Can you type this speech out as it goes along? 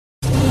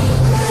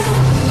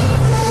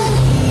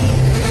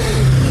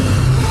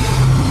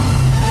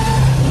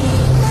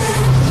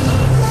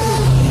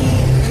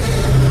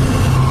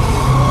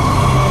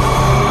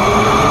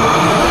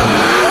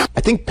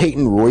think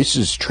Peyton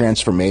Royce's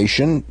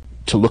transformation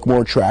to look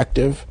more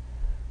attractive,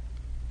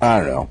 I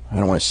don't know. I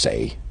don't want to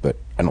say, but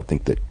I don't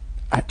think that...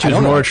 She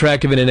was more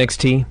attractive in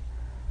NXT?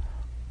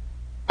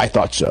 I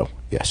thought so,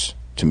 yes.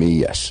 To me,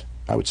 yes.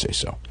 I would say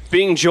so.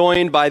 Being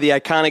joined by the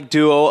iconic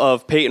duo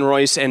of Peyton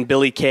Royce and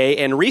Billie Kay.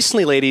 And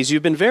recently, ladies,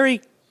 you've been very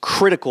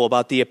critical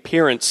about the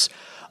appearance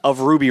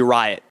of Ruby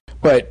Riott.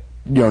 But,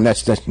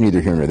 that's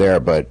neither here nor there,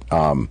 but...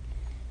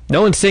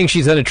 no one's saying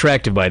she's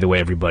unattractive, by the way,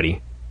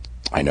 everybody.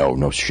 I know,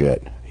 no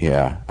shit.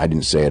 Yeah, I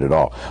didn't say it at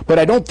all. But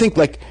I don't think,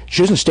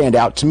 she doesn't stand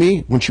out to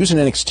me. When she was in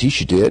NXT,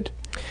 she did.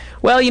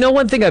 Well,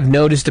 one thing I've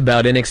noticed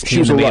about NXT she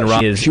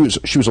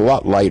was a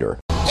lot lighter.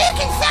 You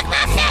can suck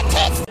my fat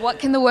tits! What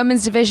can the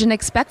women's division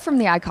expect from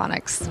the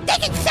Iconics? They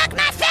can suck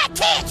my fat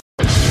tits!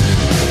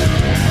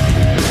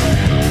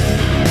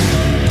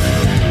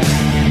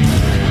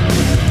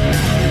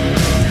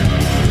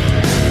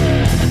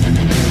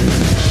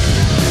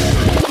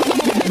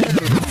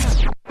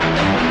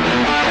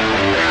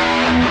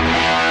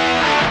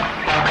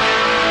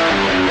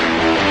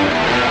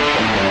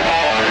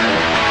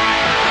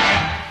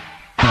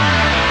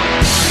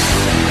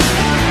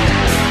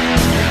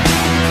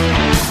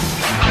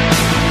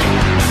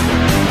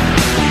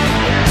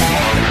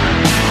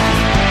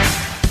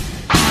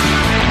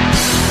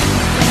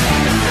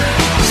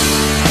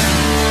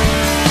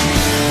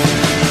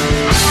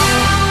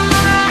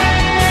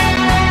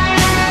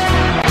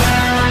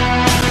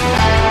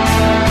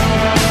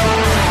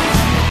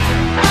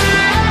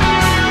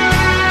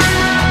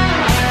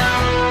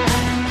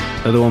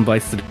 Another one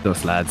bites the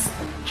dust, lads.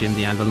 Jim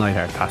the Anvil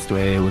Neidhart passed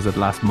away, was it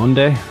last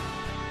Monday?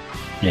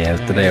 Yeah,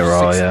 the day of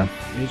Raw, yeah.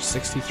 Age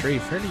 63,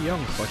 fairly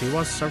young, but he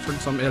was suffering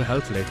some ill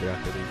health lately, I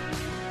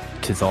believe.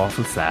 Tis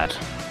awful sad.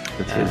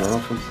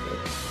 Awful.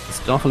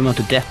 It's an awful amount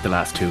of death the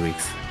last 2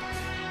 weeks.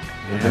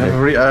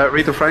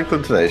 Rita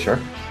Franklin today, sure.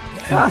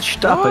 Ah,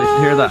 stop, I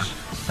didn't hear that.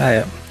 Ah,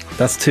 yeah.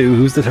 That's two.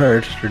 Who's the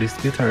third? There needs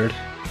to be a third.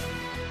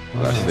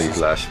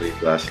 Lashley.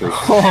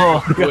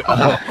 Oh.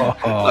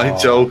 I'm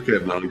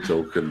joking.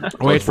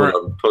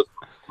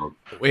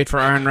 Wait for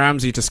Aaron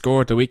Ramsey to score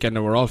at the weekend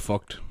and we're all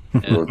fucked.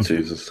 Oh,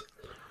 Jesus.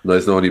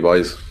 Nice knowing you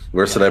boys.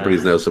 We're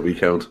celebrities now, so we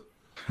count.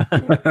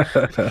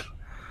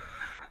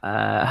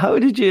 How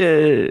did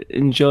you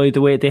enjoy the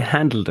way they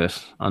handled it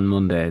on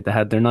Monday? They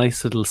had their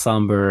nice little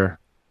somber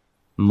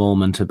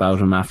moment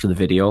about him after the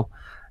video,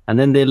 and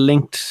then they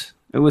linked...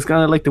 It was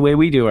kind of like the way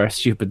we do our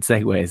stupid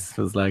segues.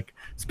 It was like,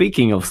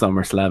 speaking of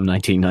SummerSlam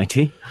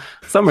 1990,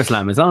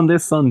 SummerSlam is on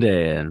this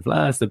Sunday, and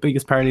blah, it's the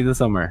biggest party of the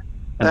summer.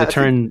 And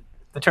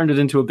they turned it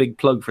into a big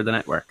plug for the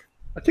network.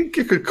 I think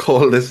you could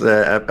call this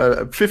a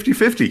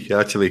 50-50,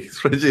 actually,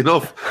 strangely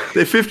enough.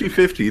 They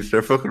 50-50. It's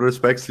their fucking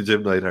respects to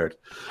Jim Neidhart.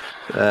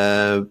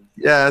 Yeah,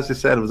 as you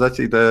said, it was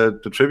actually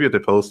the tribute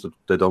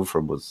they done for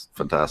him was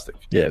fantastic.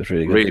 Yeah, it was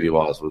really good. Really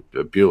was. It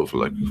was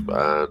beautiful.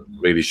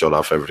 Really showed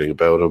off everything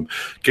about him.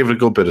 Gave it a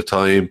good bit of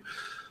time.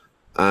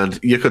 And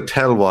you could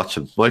tell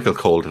watching, Michael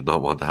Cole did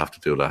not want to have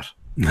to do that.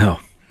 No,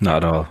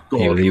 not at all.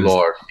 Good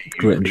Lord.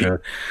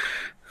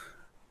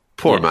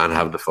 Poor Yeah. man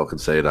having to fucking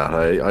say that.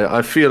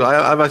 I feel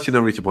I've actually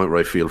now reached a point where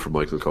I feel for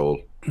Michael Cole.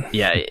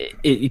 Yeah,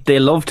 they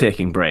love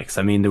taking breaks.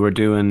 I mean, they were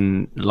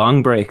doing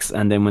long breaks,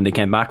 and then when they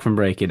came back from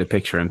break, you had a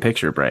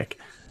picture-in-picture break.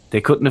 They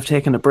couldn't have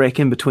taken a break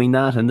in between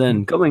that and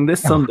then coming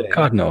this Sunday.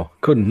 God, no.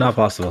 Couldn't. Not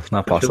possible.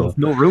 Not There possible. was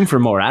no room for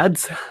more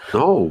ads.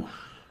 No.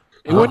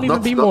 It wouldn't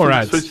even be more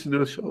ads. Switch to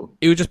the show.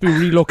 It would just be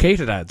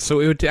relocated ads,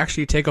 so it would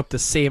actually take up the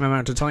same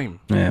amount of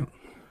time. Yeah.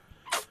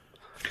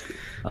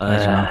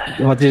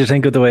 What did you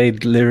think of the way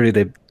literally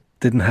they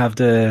didn't have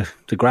the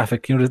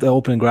graphic, the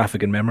opening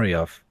graphic in memory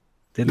of?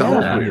 They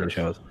didn't have weird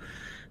shows.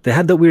 They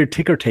had that weird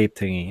ticker tape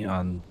thingy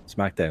on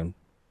SmackDown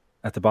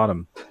at the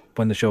bottom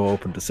when the show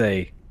opened to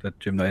say that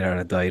Jim Neidhart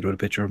had died with a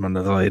picture of him on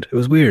the side. It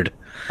was weird.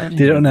 They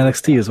did it on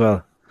NXT as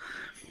well.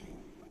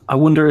 I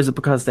wonder, is it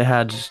because they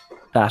had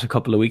that a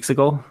couple of weeks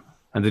ago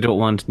and they don't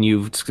want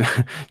new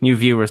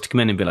viewers to come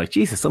in and be like,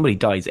 Jesus, somebody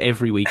dies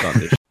every week on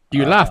this.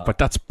 You laugh, but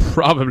that's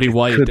probably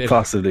why it Could did.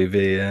 possibly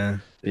be, yeah.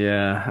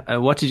 Yeah.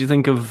 What did you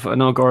think of, I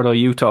know, Gordo,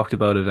 you talked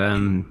about it,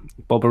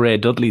 Bubba Ray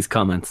Dudley's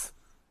comments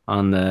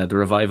on the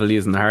revival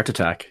using the heart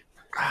attack?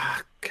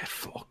 Get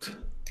fucked.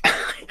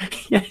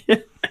 Yeah.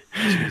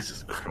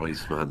 Jesus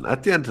Christ, man.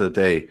 At the end of the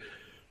day,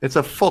 it's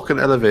a fucking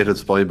elevated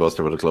spine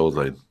buster with a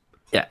clothesline.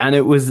 Yeah, and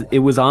it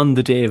was on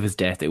the day of his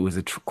death. It was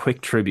a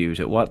quick tribute.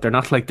 They're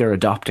not like they're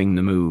adopting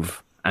the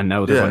move and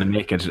now they're going to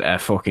make it a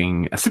spot.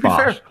 To be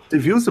fair,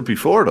 they've used it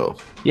before, though.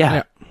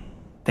 Yeah.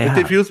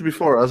 They've used it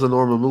before as a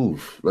normal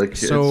move.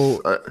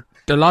 The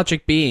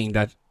logic being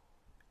that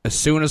as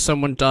soon as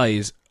someone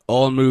dies,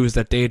 all moves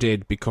that they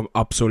did become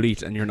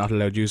obsolete and you're not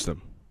allowed to use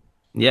them.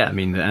 Yeah, I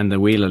mean, and the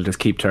wheel will just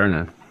keep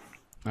turning.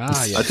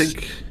 Yes. I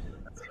think,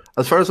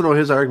 as far as I know,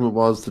 his argument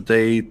was the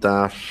day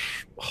that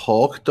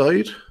Hawk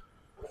died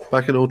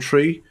back in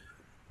 2003.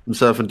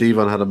 Himself and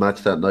Devon had a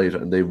match that night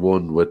and they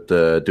won with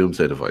the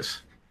Doomsday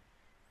device.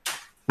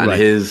 And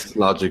his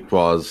logic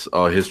was,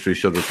 history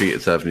should repeat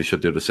itself and he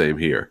should do the same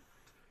here.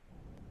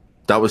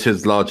 That was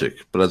his logic.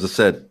 But as I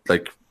said,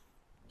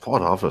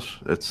 what of it?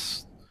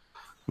 It's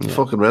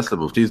fucking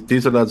wrestling move.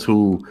 These are lads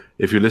who,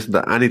 if you listen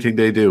to anything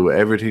they do,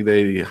 everything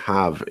they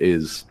have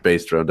is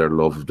based around their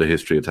love of the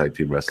history of tag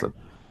team wrestling.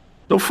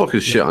 No fucking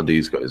shit on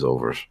these guys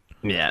over it.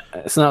 Yeah,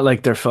 it's not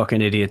like they're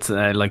fucking idiots,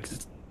 like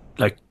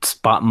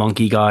spot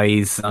monkey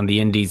guys on the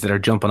indies that are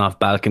jumping off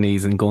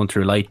balconies and going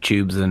through light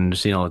tubes, and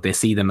they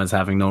see them as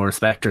having no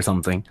respect or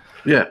something.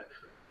 Yeah.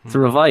 It's a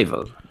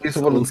revival. These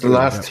are one of the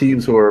last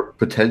teams who are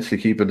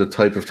potentially keeping the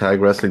type of tag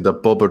wrestling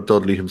that Bubba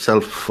Dudley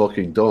himself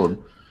fucking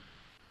done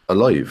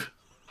alive.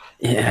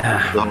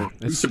 Yeah.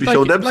 It's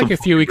like a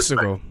few weeks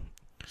ago.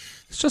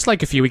 It's just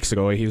like a few weeks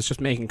ago. He was just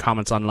making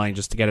comments online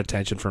just to get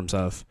attention for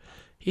himself.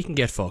 He can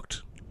get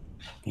fucked.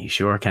 He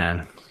sure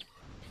can.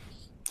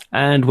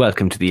 And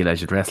welcome to the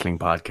Alleged Wrestling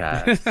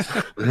Podcast.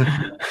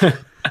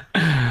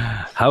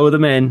 How are the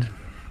men?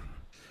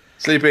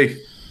 Sleepy.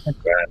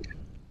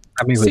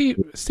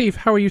 Steve,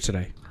 how are you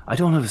today? I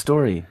don't have a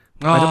story.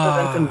 I don't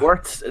have anything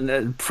worth.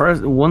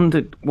 First, one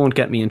that won't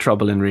get me in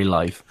trouble in real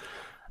life,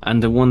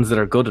 and the ones that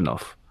are good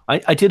enough.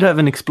 I did have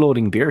an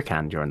exploding beer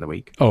can during the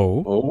week.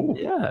 Oh.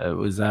 Yeah, it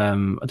was. I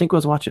think I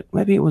was watching.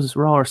 Maybe it was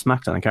Raw or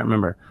SmackDown. I can't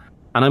remember.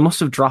 And I must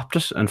have dropped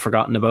it and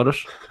forgotten about it.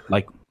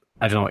 Like,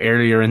 I don't know,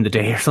 earlier in the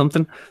day or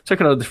something. Took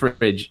it out of the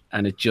fridge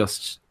and it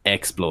just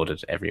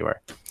exploded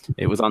everywhere.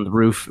 It was on the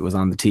roof. It was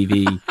on the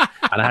TV.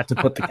 And I had to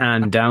put the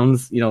can down,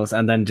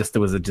 and then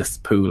there was a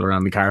pool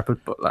around the carpet.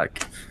 But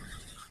like,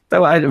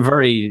 that was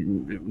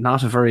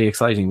not a very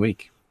exciting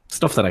week.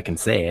 Stuff that I can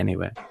say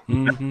anyway.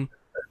 Mm-hmm.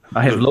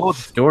 I have loads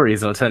of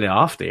stories I'll tell you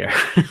off the air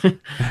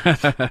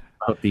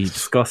about the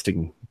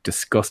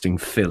disgusting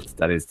filth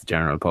that is the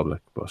general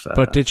public.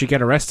 But did you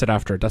get arrested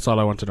after? That's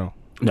all I want to know.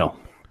 No.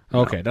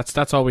 Okay,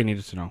 that's all we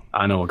needed to know.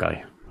 I know a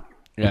guy.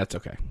 Yeah, it's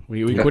okay.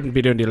 We wouldn't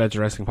be doing the Alleged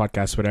Wrestling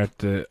Podcast without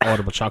the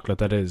audible chocolate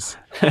that is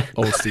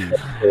old Steve.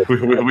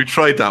 We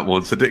tried that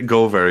once. It didn't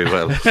go very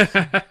well.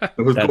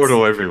 It was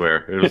Bordeaux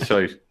everywhere. It was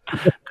shite.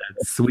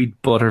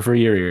 Sweet butter for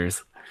your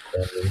ears.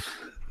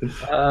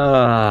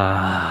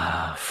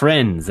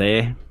 Friends,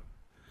 eh?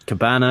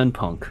 Cabana and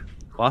Punk.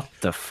 What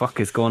the fuck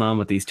is going on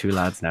with these two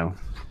lads now?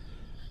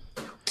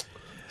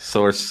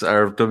 So are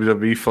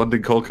WWE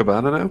funding Colt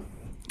Cabana now?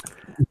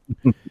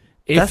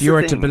 If you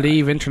are to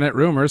believe internet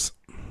rumors.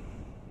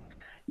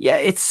 Yeah,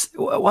 it's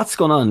what's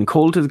going on.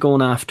 Colt is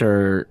going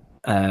after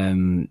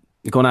Punk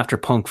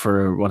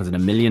for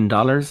 $1 million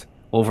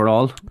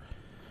overall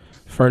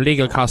for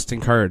legal costs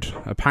incurred.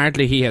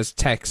 Apparently, he has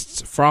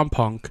texts from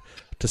Punk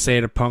to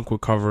say that Punk will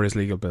cover his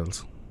legal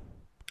bills.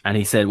 And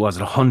he said, was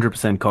it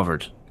 100%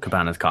 covered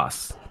Cabana's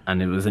costs?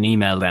 And it was an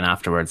email then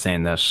afterwards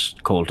saying that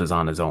Colt is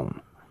on his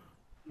own.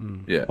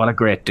 Yeah, what a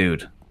great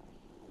dude!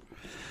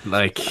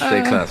 Like,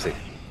 stay classy.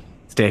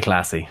 Stay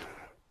classy.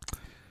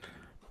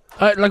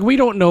 Like, we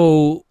don't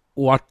know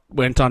what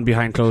went on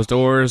behind closed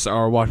doors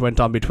or what went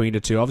on between the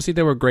two. Obviously,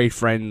 they were great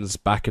friends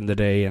back in the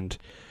day, and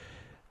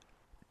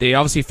they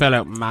obviously fell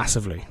out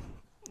massively.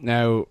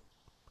 Now,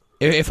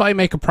 if I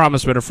make a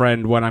promise with a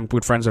friend when I'm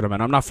good friends with him,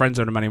 and I'm not friends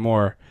with him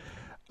anymore,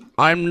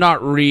 I'm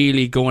not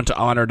really going to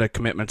honour the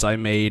commitments I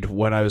made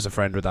when I was a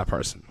friend with that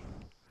person.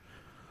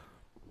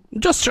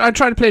 I'm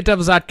trying to play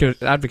devil's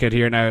advocate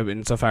here now,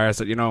 insofar as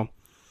that,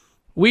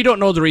 we don't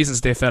know the reasons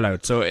they fell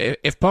out. So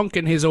if Punk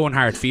in his own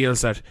heart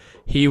feels that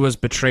he was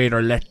betrayed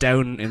or let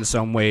down in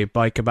some way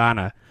by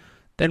Cabana,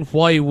 then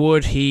why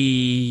would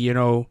he,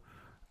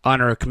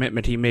 honour a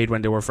commitment he made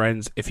when they were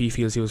friends if he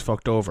feels he was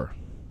fucked over?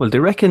 Well, they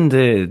reckon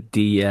the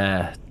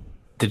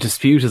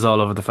dispute is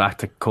all over the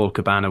fact that Colt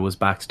Cabana was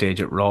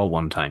backstage at Raw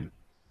one time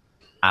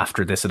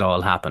after this had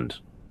all happened.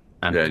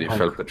 And you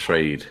felt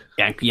betrayed.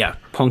 Yeah,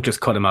 Punk just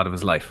cut him out of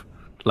his life.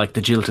 Like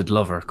the jilted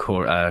lover,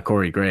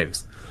 Corey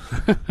Graves.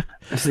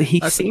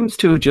 He seems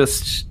to have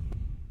just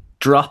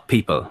dropped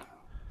people.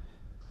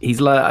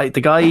 He's like,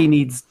 the guy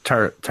needs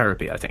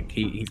therapy, I think.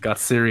 He's got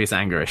serious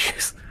anger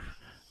issues.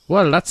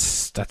 Well, I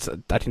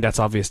think that's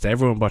obvious to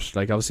everyone, but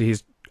like, obviously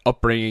his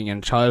upbringing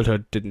and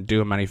childhood didn't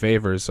do him any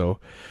favors, so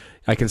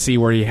I can see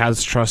where he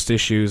has trust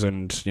issues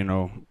and,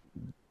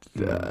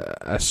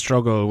 a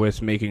struggle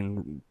with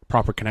making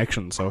proper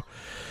connections. So,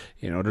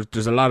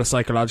 there's a lot of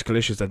psychological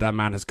issues that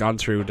man has gone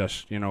through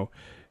that,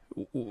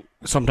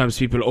 sometimes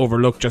people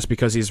overlook just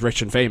because he's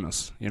rich and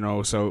famous,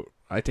 so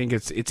I think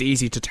it's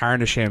easy to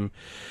tarnish him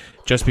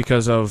just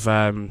because of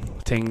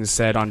things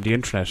said on the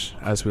internet,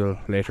 as we'll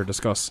later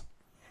discuss.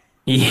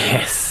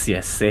 Yes,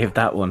 save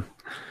that one.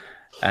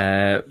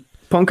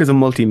 Punk is a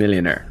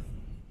multi-millionaire.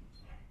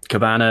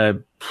 Cabana,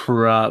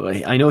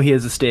 I know he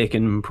has a stake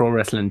in Pro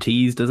Wrestling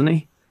Tees, doesn't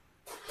he?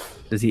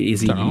 Is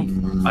he?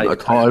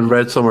 I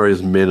read somewhere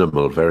he's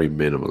minimal, very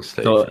minimal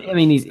stake. So, I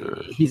mean,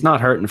 he's not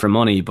hurting for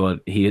money,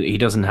 but he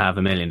doesn't have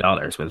 $1 million,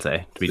 we'll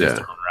say, to be just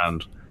thrown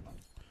around.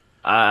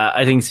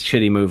 I think it's a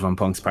shitty move on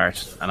Punk's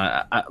part.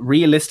 And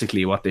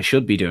realistically, what they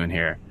should be doing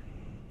here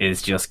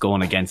is just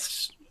going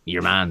against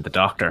your man, the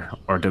doctor,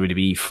 or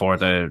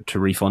WWE to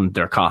refund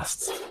their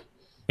costs.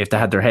 If they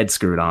had their head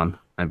screwed on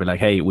and be like,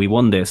 hey, we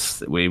won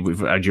this,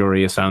 our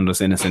jury has found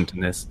us innocent in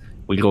this,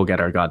 we'll go get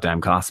our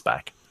goddamn costs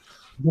back.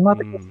 You're not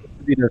against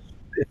distributors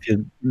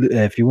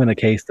if you win a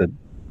case that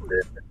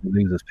the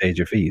losers paid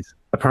your fees.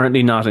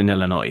 Apparently not in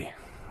Illinois.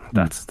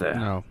 That's the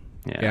No.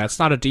 Yeah, it's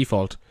not a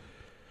default.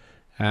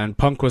 And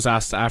Punk was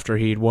asked after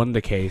he'd won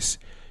the case,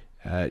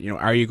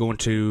 are you going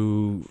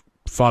to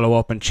follow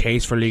up and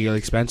chase for legal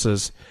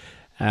expenses?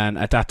 And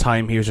at that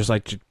time, he was just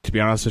like, to be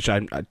honest with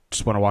you, I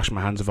just want to wash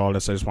my hands of all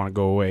this. I just want to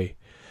go away.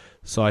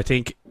 So I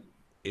think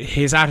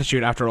his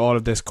attitude after all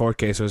of this court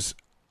case was,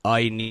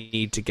 I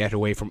need to get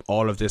away from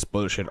all of this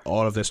bullshit,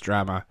 all of this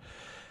drama.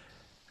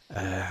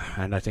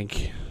 And I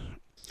think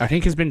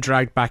he's been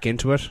dragged back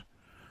into it.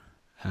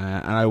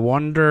 And I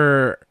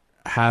wonder,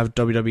 have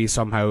WWE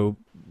somehow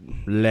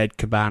led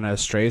Cabana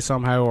astray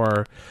somehow,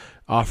 or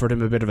offered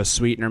him a bit of a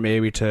sweetener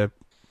maybe to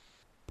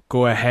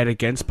go ahead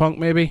against Punk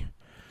maybe?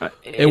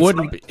 It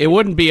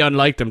wouldn't be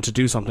unlike them to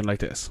do something like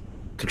this.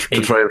 To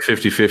try and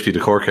 50-50 the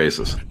court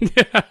cases.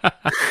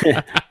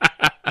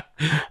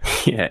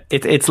 Yeah,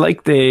 it's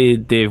like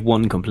they've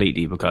won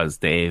completely because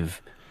they're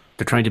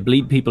trying to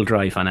bleed people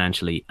dry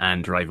financially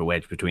and drive a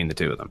wedge between the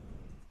two of them.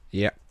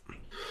 Yeah.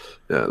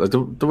 Yeah, like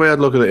the way I'd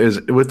look at it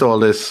is, with all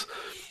this,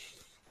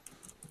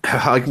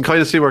 I can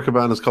kind of see where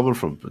Cabana's coming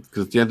from,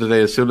 because at the end of the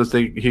day, as soon as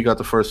he got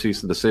the first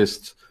cease and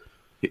desist,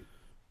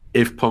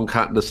 if Punk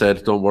hadn't have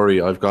said, "Don't worry,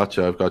 I've got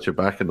your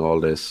back," and all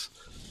this,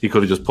 he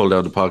could have just pulled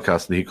down the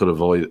podcast and he could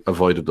have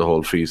avoided the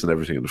whole fees and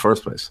everything in the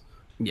first place.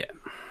 Yeah.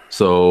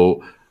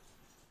 So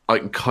I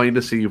can kind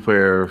of see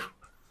where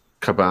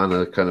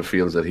Cabana kind of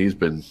feels that he's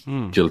been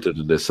jilted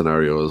in this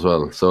scenario as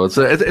well. So it's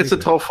a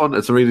tough one.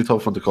 It's a really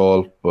tough one to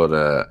call,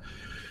 but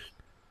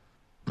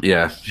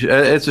yeah,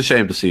 it's a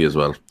shame to see as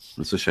well.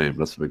 It's a shame.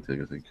 That's the big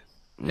thing, I think.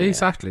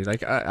 Exactly.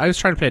 Like I was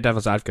trying to play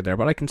devil's advocate there,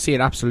 but I can see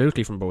it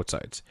absolutely from both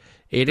sides.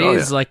 It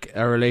is like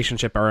a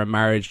relationship or a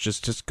marriage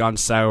just gone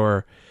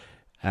sour,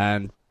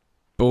 and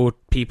both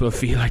people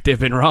feel like they've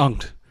been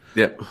wronged.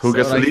 Yeah. Who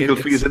gets the legal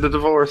fees in the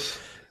divorce?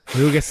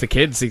 Who gets the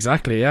kids?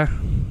 Exactly. Yeah.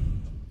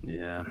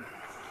 Yeah.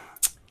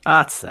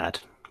 That's sad.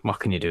 What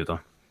can you do though?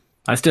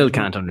 I still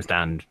can't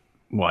understand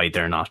why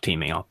they're not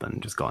teaming up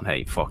and just going,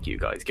 "Hey, fuck you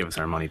guys, give us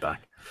our money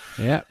back."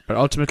 Yeah, but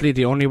ultimately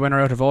the only winner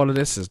out of all of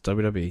this is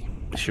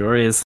WWE. Sure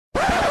is.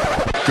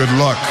 Good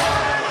luck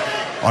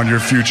on your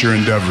future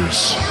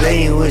endeavors.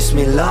 They wish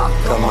me luck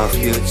on my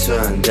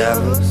future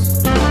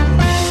endeavors.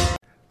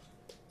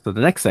 So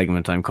the next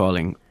segment I'm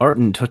calling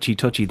Orton Touchy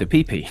Touchy the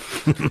PP.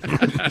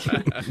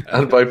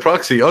 And by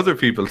proxy, other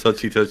people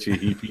touchy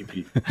he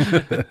PP.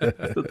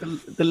 So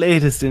the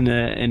latest in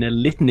a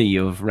litany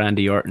of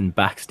Randy Orton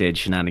backstage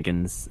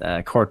shenanigans.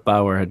 Kurt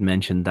Bauer had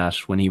mentioned that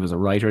when he was a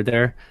writer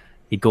there,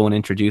 he'd go and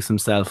introduce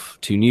himself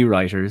to new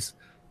writers.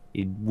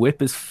 He'd whip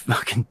his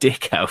fucking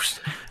dick out,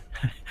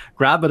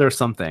 grab it or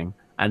something,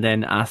 and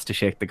then ask to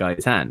shake the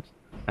guy's hand.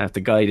 And if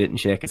the guy didn't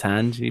shake his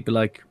hand, he'd be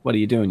like, "What are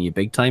you doing? You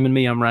big timing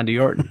me? I'm Randy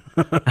Orton."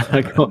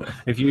 I go,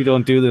 "If you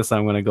don't do this,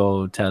 I'm going to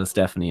go tell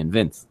Stephanie and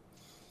Vince."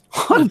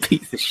 What a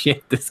piece of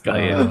shit this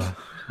guy is.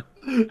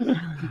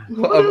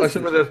 I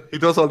should admit, he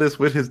does all this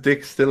with his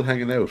dick still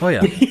hanging out. Oh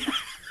yeah.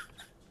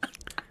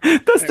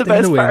 That's the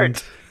best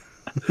part.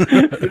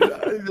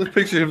 I just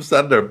picture him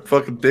standing there,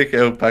 fucking dick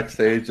out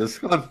backstage.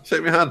 Just, "Come on,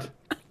 shake my hand.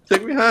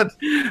 Shake my hand.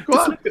 Go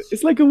on."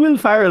 It's like a Will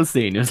Ferrell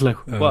scene. It's like,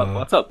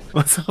 what's up?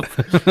 What's up?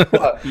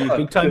 What? You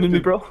big timing me,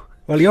 bro?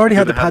 Well, he already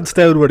had the pants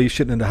down where he's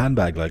shitting in the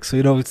handbag, like,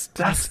 so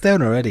that's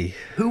down already.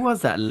 Who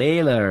was that?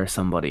 Layla or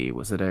somebody?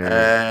 Was it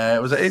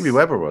it was Amy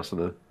Weber,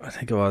 wasn't it? I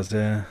think it was,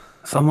 yeah.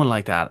 Someone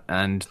like that.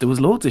 And there was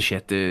loads of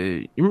shit.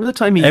 You remember the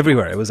time he...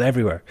 Everywhere. It was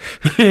everywhere.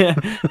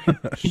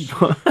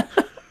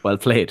 Well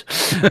played.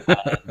 Do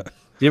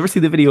you ever see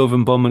the video of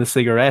him bumming a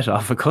cigarette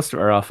off a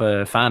customer, off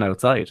a fan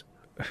outside?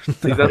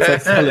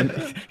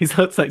 He's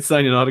outside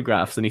signing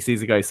autographs and he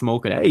sees a guy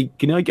smoking. "Hey,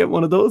 can I get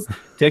one of those?"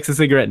 Takes a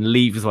cigarette and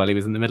leaves while he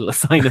was in the middle of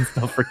signing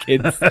stuff for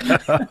kids.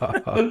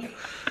 Man.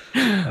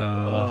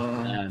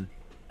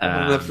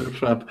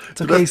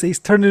 It's okay, he's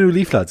turned into a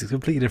leaf, lads. He's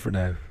completely different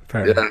now.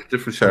 Apparently. Yeah,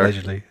 different shark.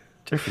 Allegedly.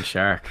 Different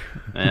shark.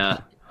 Yeah.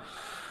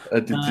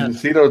 Did you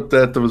see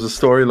that there was a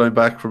storyline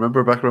back around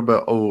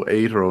about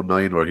 08 or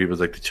 09 where he was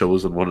like the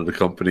chosen one of the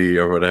company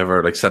or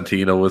whatever, like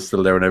Santino was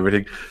still there and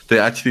everything. They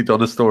actually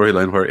done a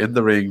storyline where in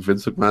the ring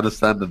Vince McMahon is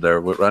standing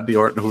there with Randy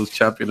Orton, who was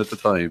champion at the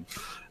time,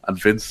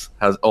 and Vince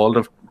has all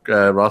the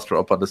roster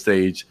up on the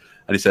stage,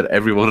 and he said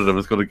every one of them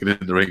is going to get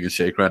in the ring and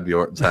shake Randy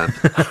Orton's hand.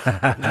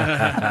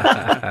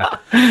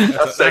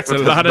 That's a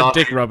lot of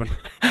dick rubbing.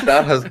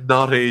 That has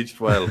not aged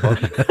well.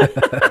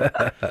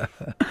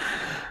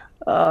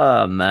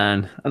 Oh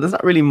man, and there's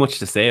not really much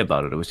to say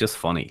about it. It was just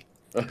funny,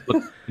 but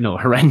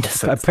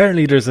horrendous.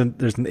 Apparently, there's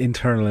an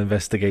internal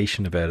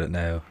investigation about it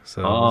now,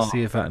 so we'll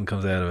see if that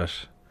comes out of it.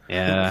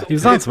 Yeah, he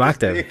was on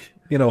SmackDown,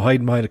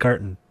 hiding behind a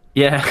curtain.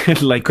 Yeah,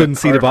 like couldn't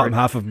see the bottom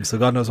half of him, so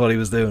God knows what he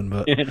was doing.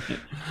 But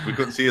we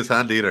couldn't see his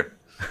hand either.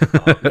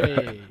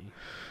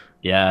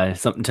 Yeah,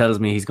 something tells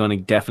me he's going to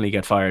definitely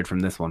get fired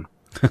from this one.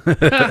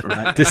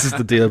 This is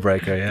the deal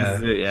breaker, yeah.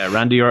 Yeah,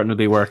 Randy Orton will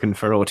be working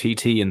for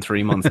OTT in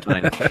 3 months'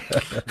 time.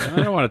 I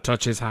don't want to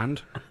touch his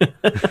hand.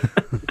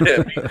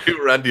 Yeah,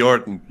 you, Randy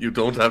Orton, you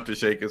don't have to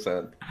shake his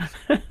hand.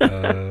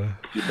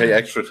 You pay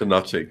extra to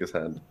not shake his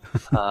hand.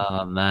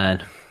 Oh,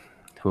 man.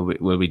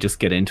 Will we just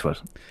get into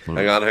it?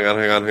 Hang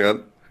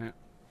on.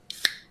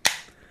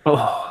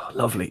 Oh,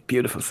 lovely.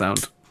 Beautiful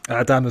sound.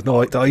 Ah, damn, there's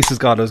no the ice is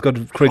gone. I was going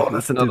to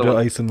that's do another the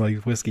one. ice in my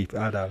whiskey.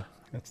 Ah, damn.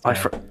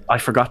 I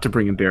forgot to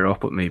bring a beer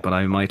up with me, but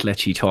I might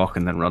let you talk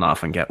and then run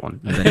off and get one.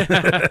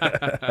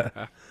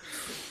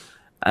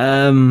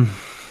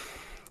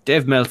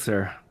 Dave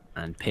Meltzer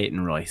and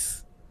Peyton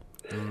Royce.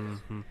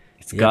 Mm-hmm.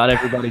 It's got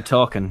everybody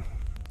talking.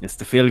 It's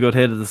the feel-good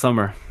hit of the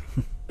summer.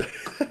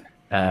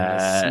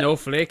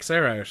 Snowflakes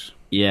are out.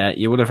 Yeah,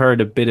 you would have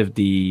heard a bit of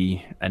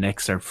an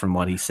excerpt from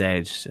what he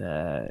said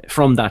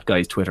from that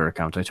guy's Twitter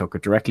account. I took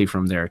it directly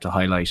from there to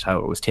highlight how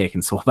it was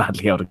taken so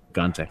badly out of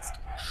context.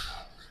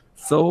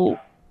 So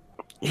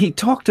he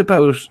talked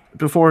about,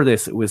 before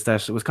this, it was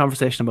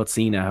conversation about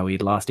Cena, how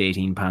he'd lost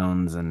 18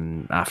 pounds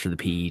and after the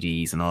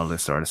PEDs and all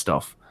this sort of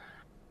stuff.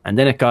 And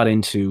then it got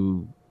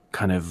into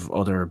kind of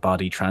other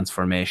body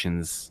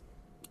transformations.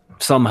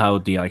 Somehow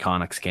the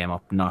Iconics came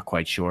up, not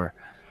quite sure.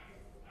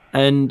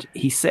 And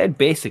he said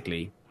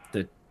basically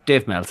that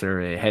Dave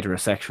Meltzer, a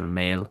heterosexual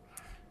male,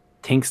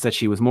 thinks that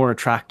she was more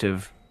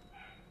attractive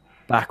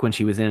back when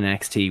she was in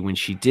NXT, when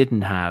she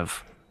didn't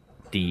have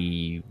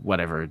the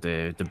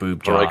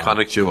boob job. Or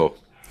Iconic duo.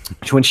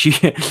 When she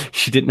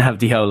didn't have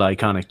the whole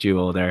Iconic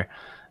duo there,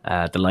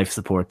 the life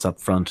supports up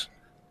front.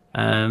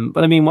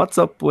 But I mean, what's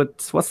the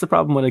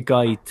problem with a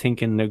guy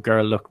thinking a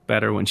girl looked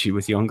better when she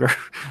was younger?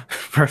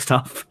 First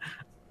off,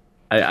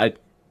 I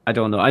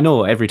don't know. I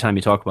know every time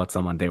you talk about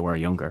someone, they were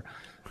younger,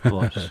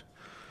 but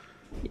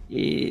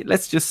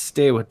let's just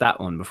stay with that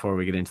one before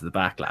we get into the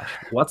backlash.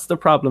 What's the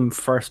problem,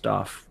 first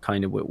off,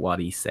 kind of with what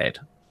he said?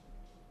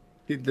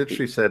 He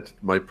literally said,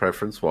 my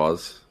preference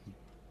was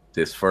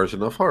this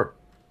version of her.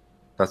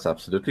 That's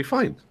absolutely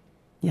fine.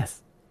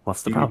 Yes.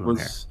 What's the problem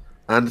here?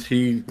 And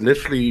he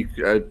literally,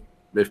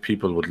 if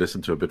people would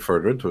listen to a bit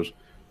further into it,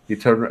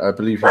 I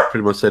believe he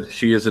pretty much said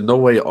she is in no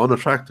way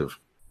unattractive.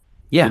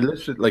 Yeah. He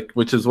literally,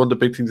 which is one of the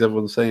big things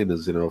everyone's saying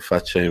is,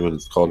 fat shaming,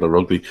 it's called a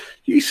rugby.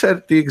 He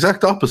said the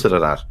exact opposite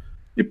of that.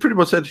 He pretty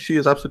much said she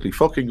is absolutely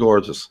fucking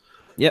gorgeous.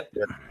 Yep.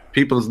 Yeah.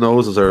 People's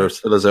noses are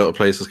still as out of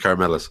place as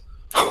Carmella's.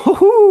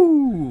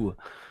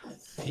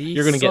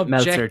 You're going to get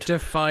Meltzer.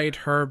 Subjectified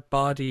her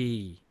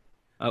body.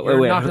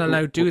 You're not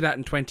allowed to do that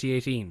in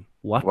 2018.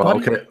 What? Well,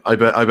 body? okay. I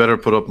better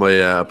put up my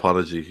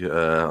apology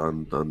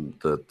on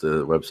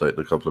the website in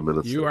a couple of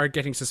minutes. You are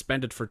getting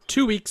suspended for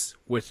 2 weeks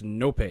with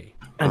no pay.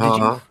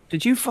 And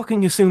did you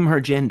fucking assume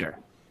her gender?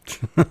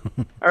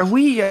 Are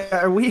we?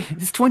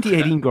 It's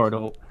 2018,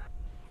 Gordo.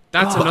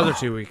 That's another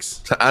 2 weeks.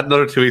 To add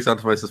another 2 weeks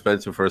onto my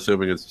suspension for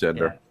assuming it's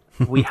gender.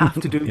 Yeah. We have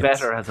to do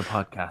better as a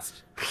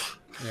podcast.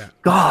 Yeah.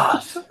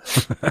 God.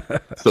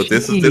 So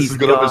this is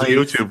going to be a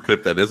YouTube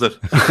clip then, is it?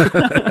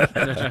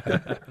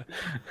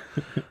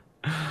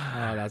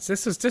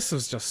 This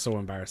was just so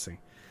embarrassing.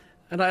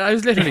 And I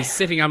was literally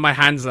sitting on my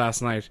hands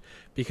last night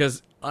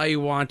because I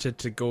wanted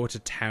to go to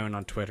town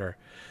on Twitter,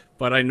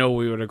 but I know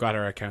we would have got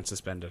our account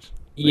suspended.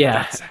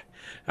 Yeah.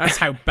 That's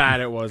how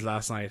bad it was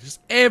last night. Just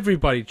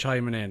everybody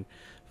chiming in.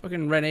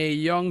 Fucking Renee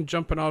Young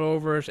jumping all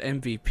over it.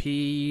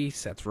 MVP,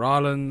 Seth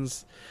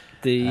Rollins.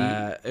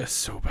 It was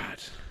so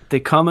bad. The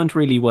comment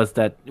really was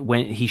that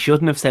when he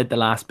shouldn't have said the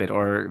last bit,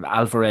 or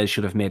Alvarez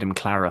should have made him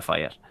clarify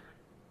it,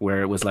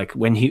 where it was like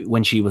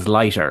when she was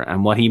lighter,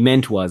 and what he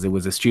meant was it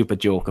was a stupid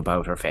joke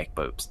about her fake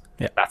boobs.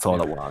 Yeah, that's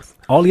all it was.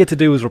 All you had to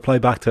do was reply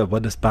back to it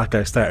when this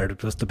backlash started.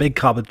 It was the big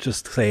comment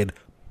just saying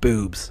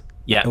boobs.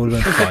 Yeah, it would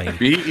have been fine.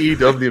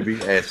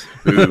 BEWBS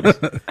boobs.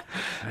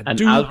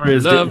 And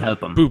Alvarez didn't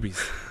help him. Boobies.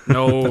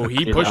 No,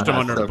 he pushed him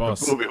under the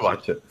bus. Booby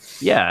watch it.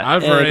 Yeah,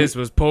 Alvarez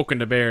was poking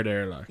the bear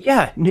there, like.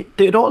 Yeah,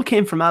 it all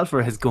came from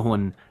Alvarez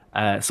going.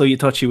 So you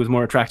thought she was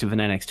more attractive in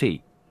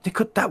NXT?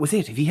 That was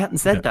it. If he hadn't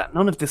said that,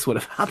 none of this would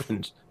have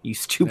happened. You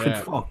stupid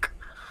fuck.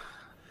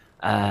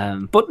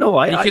 But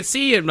no, you could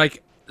see him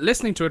like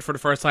listening to it for the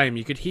first time.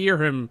 You could hear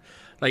him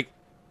like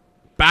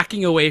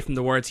backing away from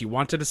the words he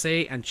wanted to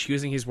say and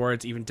choosing his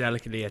words even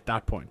delicately at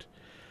that point.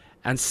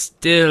 And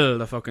still,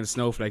 the fucking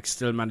snowflakes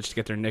still managed to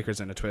get their knickers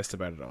in a twist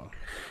about it all.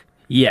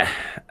 Yeah,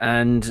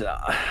 and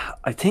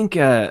I think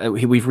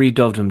we've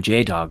redubbed him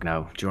J-Dog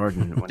now.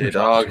 Jordan.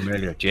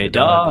 J-Dog.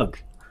 J-Dog.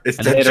 It's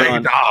the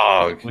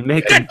J-Dog. We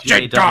make him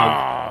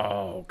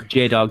J-Dog.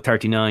 J-Dog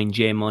 39,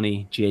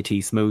 J-Money,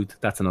 JT Smooth.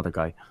 That's another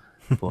guy.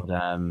 But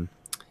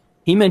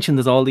he mentioned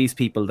there's all these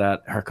people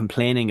that are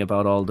complaining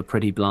about all the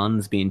pretty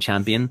blondes being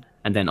champion,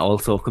 and then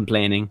also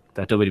complaining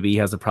that WWE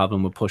has a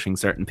problem with pushing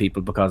certain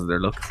people because of their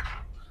looks.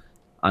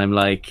 I'm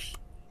like,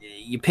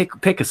 you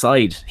pick a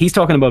side. He's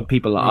talking about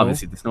people,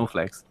 obviously the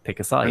snowflakes. Pick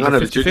a side. Hang on,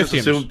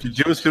 did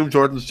you assume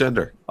Jordan's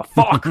gender? Oh,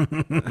 fuck.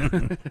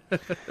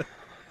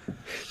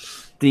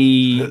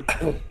 The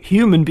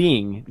human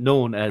being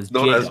known as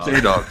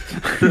J-Dog.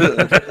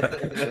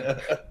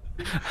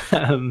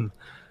 J-Dog.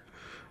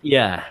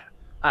 Yeah.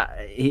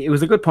 it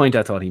was a good point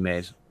I thought he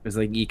made. It was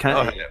like, you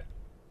can't... Oh, yeah.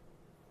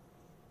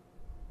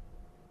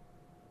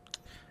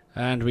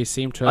 And we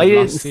seem to have I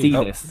didn't lost see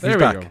Steve. this. There He's we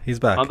back. go. He's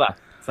back. I'm back.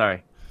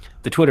 Sorry.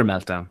 The Twitter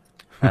meltdown.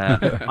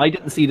 I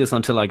didn't see this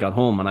until I got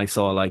home, and I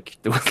saw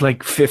there was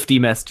 50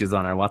 messages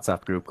on our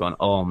WhatsApp group going,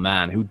 "Oh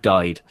man, who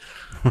died?"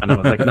 And I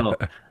was like, "No,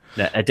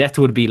 a death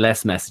would be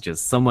less messages.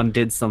 Someone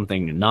did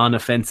something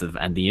non-offensive,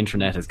 and the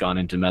internet has gone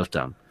into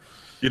meltdown."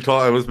 You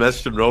thought I was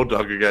messaging Road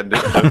Dogg again,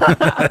 didn't you?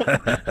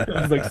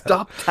 I was like,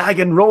 "Stop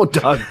tagging Road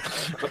Dogg."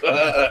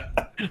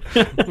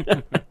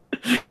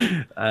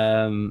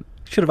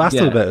 Should have asked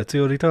him about it. See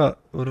what he thought.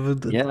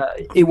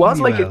 It was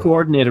like a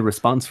coordinated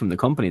response from the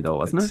company, though,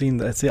 wasn't it?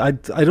 I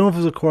don't know if it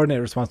was a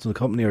coordinated response from the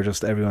company or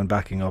just everyone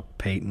backing up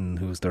Peyton,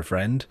 who's their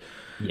friend.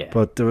 Yeah.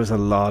 But there was a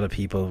lot of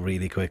people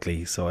really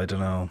quickly, so I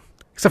don't know.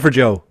 Except for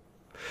Joe.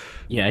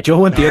 Yeah, Joe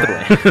went the other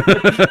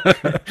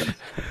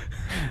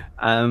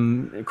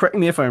way. Correct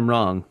me if I'm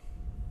wrong.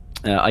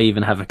 I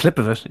even have a clip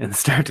of it in the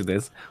start of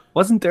this.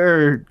 Wasn't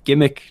their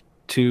gimmick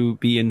to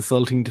be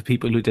insulting to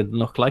people who didn't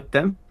look like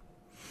them?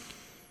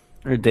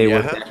 Or they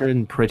were better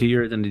and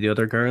prettier than the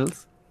other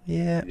girls?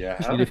 Yeah.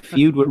 She had a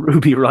feud with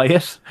Ruby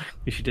Riott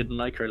because she didn't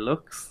like her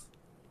looks.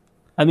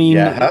 I mean,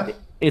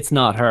 it's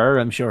not her.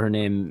 I'm sure her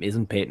name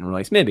isn't Peyton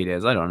Royce. Maybe it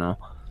is. I don't know.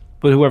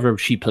 But whoever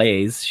she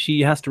plays,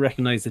 she has to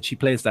recognize that she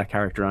plays that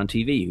character on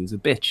TV who's a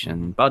bitch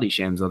and body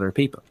shames other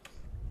people.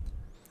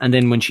 And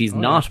then when she's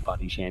not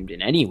body shamed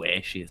in any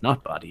way, she is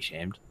not body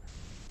shamed,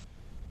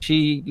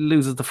 she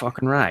loses the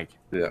fucking rag.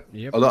 Yeah.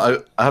 Yep.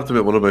 Although I have to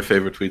admit, one of my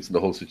favorite tweets in the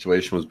whole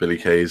situation was Billy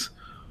Kay's.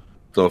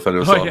 Don't know if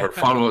anyone saw her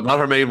follow-up, not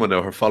her main one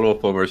now, her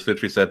follow-up one where she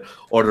literally said,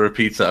 "Order a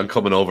pizza, I'm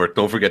coming over,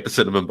 don't forget the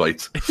cinnamon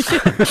bites."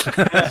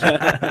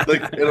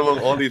 Among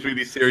all these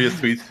really serious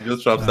tweets, she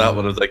just drops that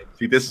one. I was like,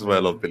 see, this is why I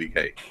love Billy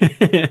Kay.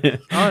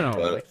 I don't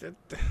know.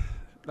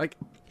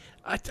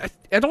 I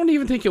don't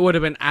even think it would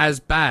have been as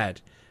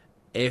bad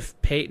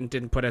if Peyton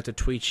didn't put out the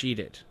tweet she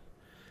did.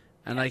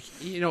 And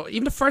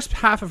even the first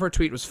half of her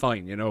tweet was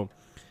fine,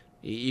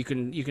 You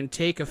can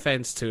take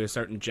offense to a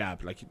certain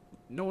jab.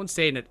 No one's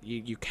saying that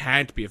you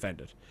can't be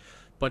offended,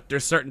 but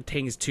there's certain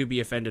things to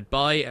be offended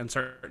by, and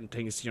certain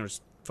things,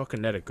 just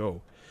fucking let it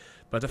go.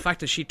 But the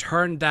fact that she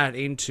turned that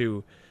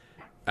into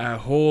a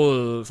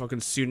whole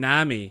fucking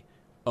tsunami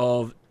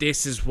of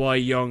this is why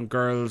young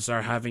girls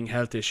are having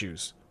health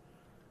issues.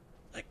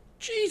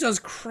 Jesus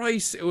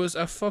Christ, it was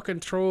a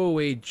fucking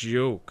throwaway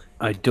joke.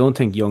 I don't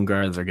think young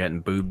girls are getting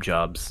boob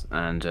jobs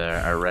and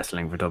are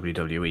wrestling for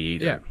WWE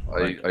either. Yeah,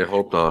 I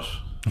hope not.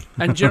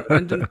 And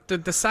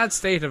the sad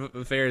state of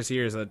affairs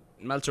here is that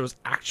Meltzer was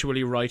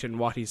actually right in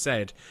what he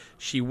said.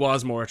 She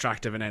was more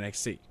attractive in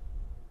NXT.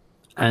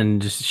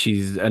 And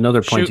she's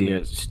another point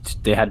here.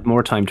 They had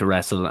more time to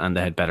wrestle and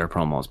they had better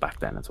promos back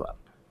then as well.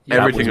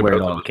 Everything where it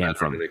about all came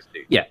from.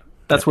 NXT. Yeah,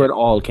 that's where it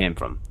all came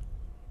from.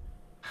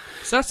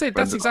 So that's it.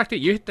 That's exactly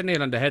it. You hit the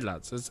nail on the head,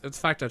 lads. It's the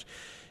fact that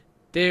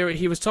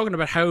he was talking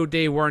about how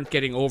they weren't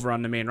getting over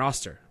on the main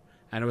roster.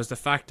 And it was the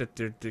fact that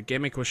the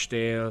gimmick was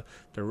stale,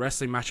 the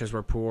wrestling matches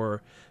were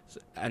poor,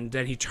 and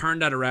then he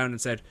turned that around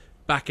and said,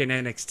 back in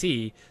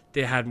NXT,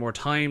 they had more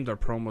time, their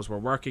promos were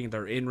working,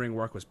 their in-ring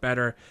work was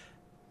better,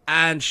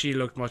 and she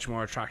looked much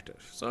more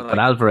attractive. So, but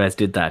Alvarez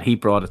did that. He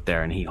brought it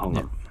there and he hung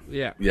him.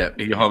 Yeah,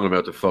 he hung him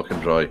out to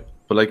fucking dry.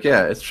 But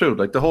it's true.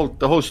 The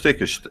whole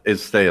shtick is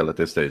stale at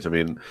this stage. I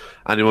mean,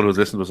 anyone who's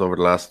listened to us over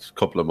the last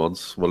couple of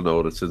months will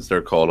know that since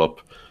their call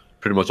up,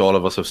 pretty much all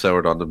of us have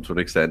soured on them to an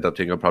extent. I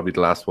think I'm probably the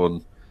last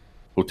one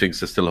who thinks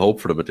there's still hope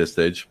for them at this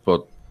stage.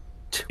 But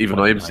even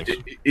I, to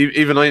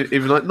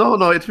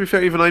be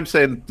fair, even I'm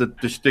saying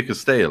that the shtick is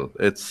stale.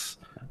 It's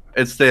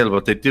stale,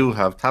 but they do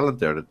have talent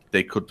there that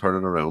they could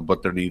turn it around.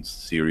 But there needs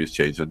serious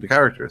change in the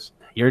characters.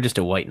 You're just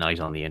a white knight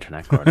on the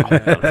internet, Gordon.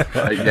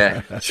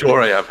 Yeah, sure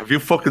I am. Have you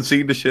fucking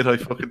seen the shit I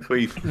fucking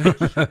tweet? We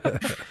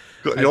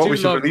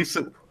should release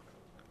it.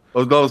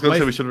 Oh no, I was going to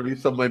say we should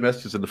release some of my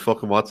messages in the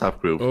fucking WhatsApp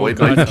group.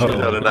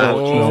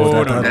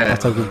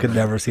 That's how we could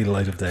never see the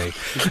light of day.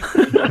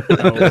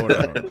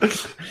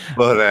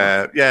 But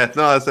I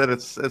said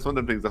it's one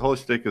of the things. The whole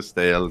shtick is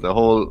stale. The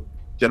whole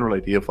general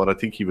idea of what I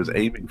think he was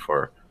aiming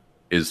for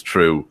is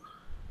true,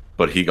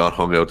 but he got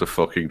hung out to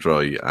fucking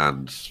dry,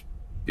 and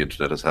the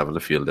internet is having a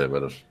field day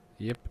with it.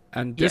 Yep,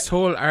 and this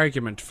whole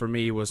argument for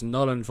me was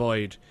null and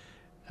void.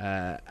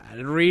 And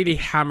it really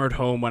hammered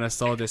home when I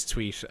saw this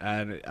tweet,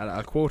 and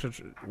I'll quote it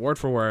word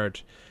for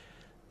word.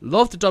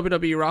 Love the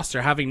WWE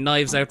roster having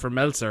knives out for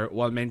Meltzer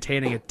while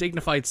maintaining a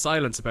dignified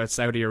silence about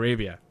Saudi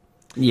Arabia.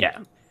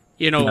 Yeah.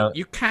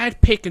 You can't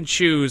pick and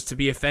choose to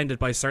be offended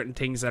by certain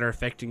things that are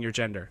affecting your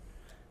gender.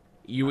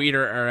 You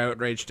either are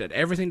outraged at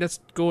everything that's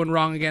going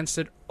wrong against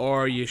it,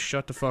 or you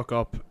shut the fuck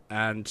up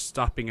and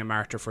stop being a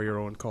martyr for your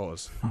own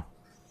cause.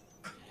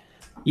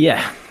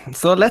 Yeah,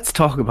 so let's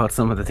talk about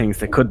some of the things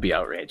that could be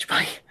outraged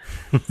by.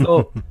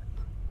 So,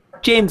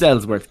 James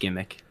Ellsworth's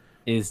gimmick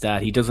is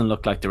that he doesn't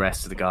look like the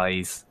rest of the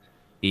guys.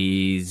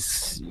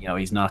 He's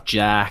not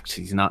jacked.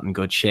 He's not in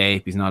good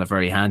shape. He's not a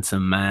very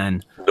handsome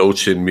man. No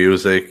chin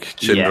music,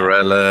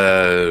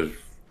 Cinderella,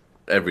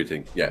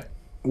 everything. Yeah.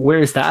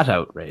 Where's that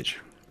outrage?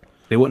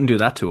 They wouldn't do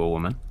that to a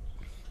woman.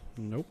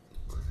 Nope.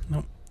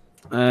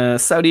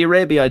 Saudi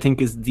Arabia, I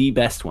think, is the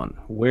best one.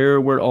 Where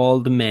were all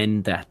the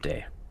men that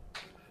day?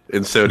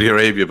 In Saudi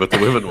Arabia, but the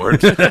women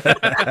weren't.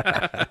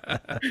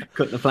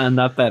 Couldn't have planned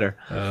that better.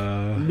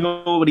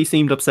 Nobody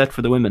seemed upset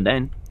for the women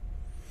then.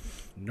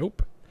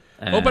 Nope.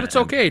 But it's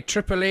okay.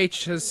 Triple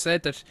H has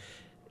said that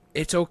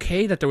it's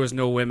okay that there was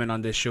no women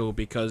on this show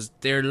because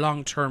their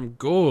long-term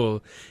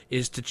goal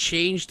is to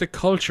change the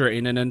culture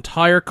in an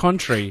entire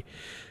country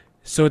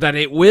so that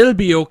it will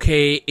be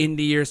okay in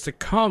the years to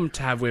come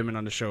to have women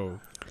on the show.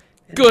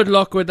 Good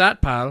luck with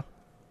that, pal.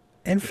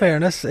 In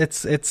fairness,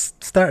 it's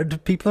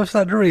started. People have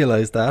started to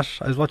realise that.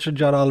 I was watching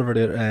John Oliver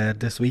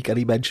this week, and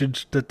he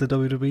mentioned that the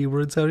WWE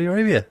were in Saudi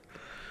Arabia.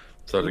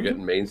 So they're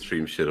getting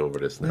mainstream shit over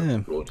this now. Yeah.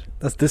 Good.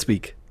 That's this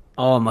week.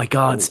 Oh my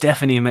God!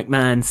 Stephanie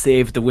McMahon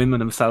saved the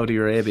women of Saudi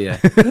Arabia.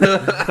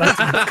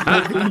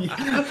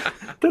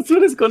 That's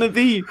what it's going to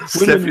be.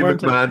 Stephanie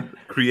McMahon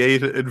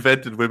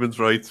invented women's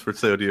rights for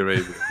Saudi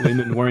Arabia.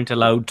 Women weren't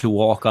allowed to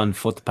walk on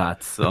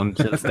footpaths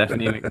until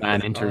Stephanie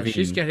McMahon intervened.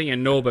 She's getting a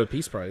Nobel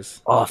Peace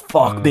Prize. Oh,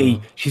 fuck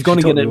me. She's going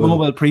to get a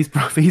Nobel Peace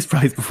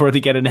Prize before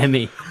they get an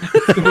Emmy.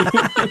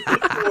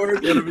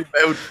 We're going to be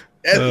out.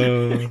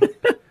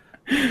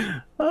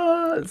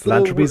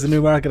 Philanthropy's the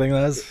new marketing,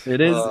 lads.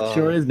 It is. It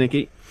sure is,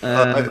 Nicky.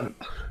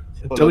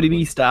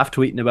 WWE staff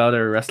tweeting about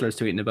it, or wrestlers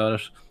tweeting about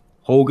it.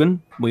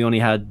 Hogan, we only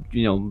had,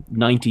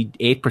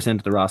 98%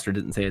 of the roster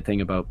didn't say a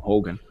thing about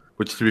Hogan.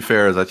 Which, to be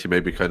fair, is actually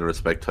made me kind of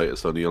respect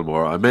Titus O'Neil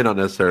more. I may not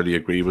necessarily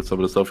agree with some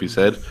of the stuff he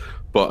said,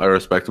 but I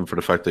respect him for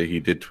the fact that he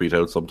did tweet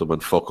out something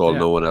when fuck all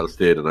no one else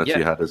did and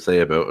actually had to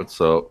say about it.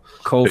 So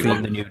Kofi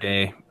in the New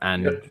Day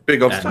and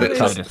big ups to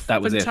Titus.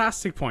 That was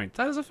fantastic point.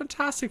 That is a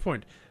fantastic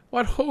point.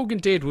 What Hogan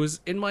did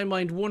was, in my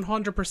mind,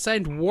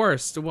 100%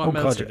 worse than what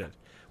Meltzer did.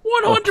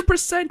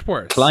 100%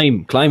 worse.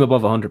 Climb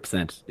above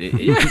 100%.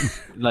 Yeah.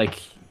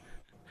 like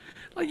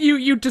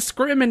you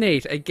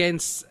discriminate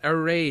against a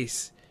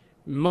race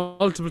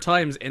multiple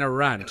times in a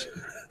rant,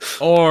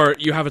 or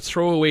you have a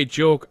throwaway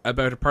joke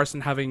about a person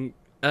having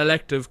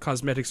elective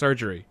cosmetic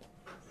surgery.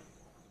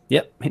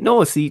 Yep.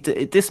 No, see,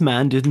 this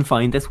man didn't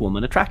find this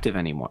woman attractive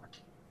anymore.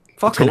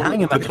 Fucking hang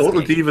him. The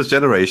total divas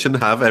generation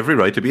have every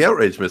right to be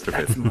outraged, Mr.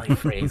 Fitz. That's my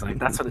phrase. Like,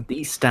 that's what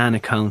these stan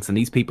accounts and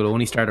these people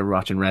only started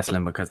watching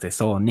wrestling because they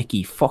saw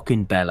Nikki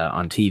fucking Bella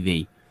on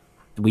TV.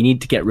 We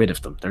need to get rid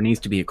of them. There needs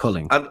to be a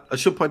culling. And I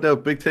should point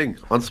out, big thing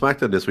on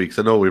SmackDown this week, because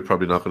I know we're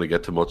probably not going to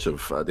get to much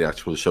of the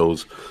actual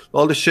shows.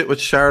 All the shit with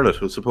Charlotte,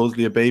 who's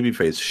supposedly a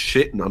babyface,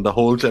 shitting on the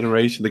whole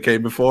generation that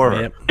came before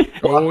her. Yep.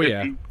 Oh,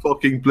 yeah.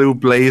 Fucking blue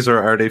blazer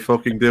are they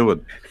fucking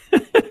doing?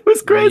 It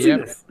was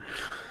craziness.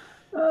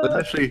 But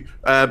actually,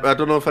 I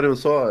don't know if anyone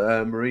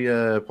saw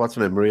Maria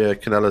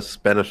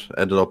Kanellis Bennett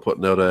ended up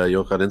putting out a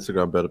joke on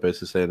Instagram about it,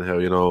 basically saying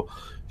how,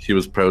 she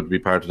was proud to be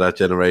part of that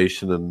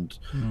generation, and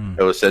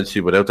how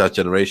essentially without that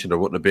generation there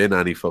wouldn't have been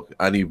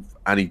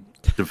any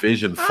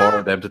division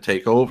for them to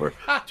take over.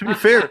 To be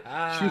fair,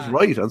 she's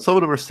right, and some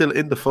of them are still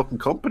in the fucking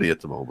company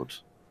at the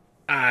moment.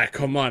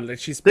 Come on, like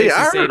she's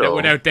basically saying that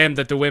without them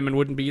that the women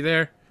wouldn't be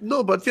there.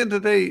 No, but at the end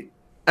of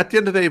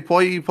the day,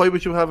 why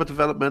would you have a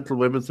developmental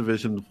women's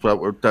division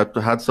that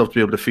had stuff to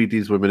be able to feed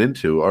these women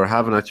into, or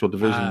have an actual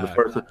division in the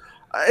first?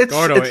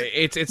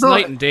 It's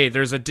night and day.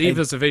 There's a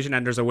divas division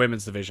and there's a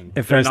women's division.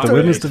 If there's the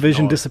women's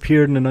division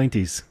disappeared in the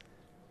 90s,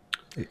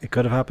 it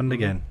could have happened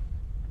again.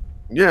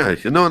 Yeah,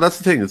 that's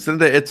the thing.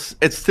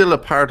 It's still a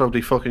part of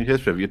the fucking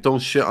history. You don't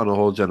shit on a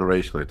whole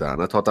generation like that.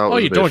 And I thought that was. Oh,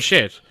 you don't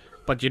shit,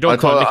 but you don't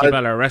call Nikki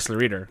Bella a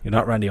wrestler either. You're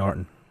not Randy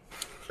Orton.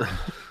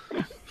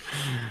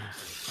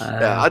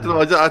 Yeah, I don't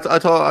know. I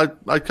thought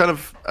I kind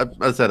of, as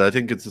I said, I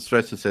think it's a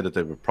stretch to say that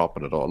they were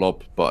propping it all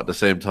up, but at the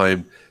same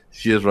time,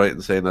 she is right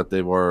in saying that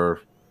they were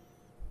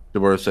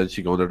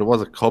essentially going there. There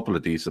was a couple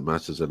of decent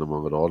matches in them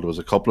of it all. There was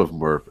a couple of them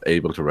were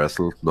able to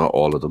wrestle, not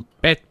all of them.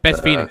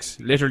 Beth Phoenix,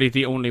 literally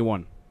the only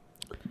one.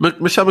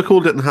 Michelle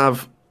McCool didn't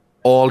have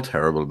all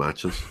terrible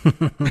matches.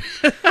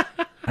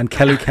 And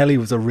Kelly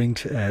was a ring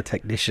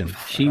technician.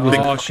 She was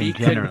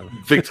general.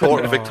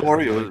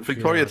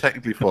 Victoria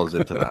technically falls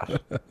into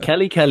that.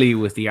 Kelly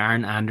was the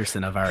Arn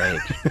Anderson of our age.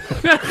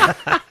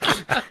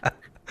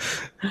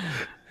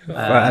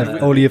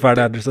 Only if Arn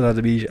Anderson had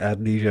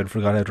amnesia and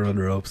forgot how to run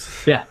the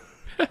ropes. Yeah.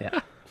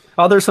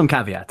 Oh, there's some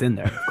caveats in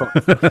there, of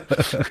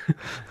course.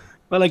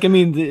 Well,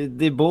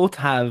 they both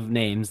have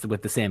names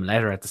with the same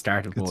letter at the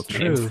start of both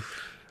names.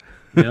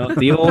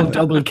 The old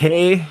double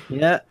K,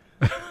 yeah.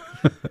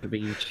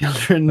 Being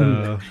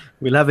children,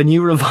 we'll have a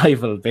new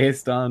revival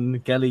based on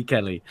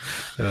Kelly.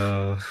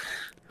 My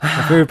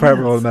favorite part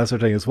of all the Meltzer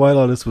thing is while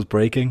all this was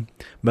breaking,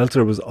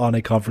 Meltzer was on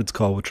a conference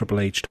call with Triple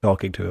H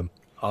talking to him.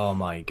 Oh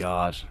my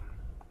God.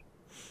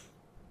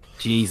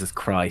 Jesus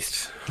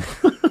Christ.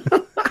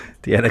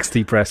 The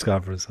NXT press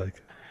conference,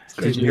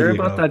 Did you hear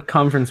about that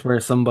conference where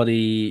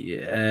somebody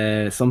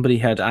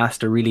had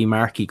asked a really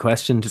marky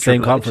question to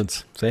Same Triple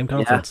conference. H? Same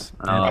conference.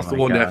 Yeah. Oh, that's the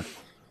one that.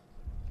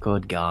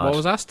 Good God. What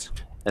was asked?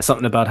 There's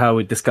something about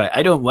how this guy,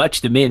 I don't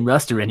watch the main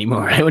roster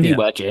anymore. I only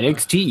watch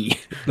NXT.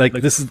 Like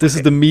this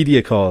is the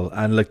media call,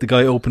 and like the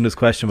guy opened his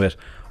question with,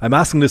 "I'm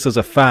asking this as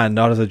a fan,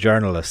 not as a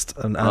journalist."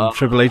 And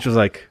Triple H was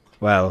like,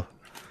 "Well,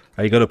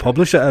 are you going to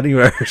publish it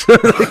anywhere?"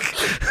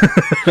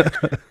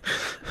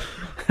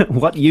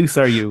 What use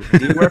are you?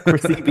 Do you work for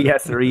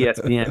CBS or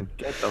ESPN?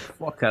 Get the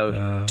fuck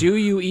out. Do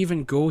you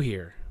even go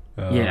here?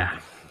 Yeah.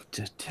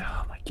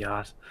 Oh my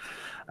god.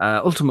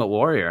 Ultimate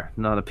Warrior,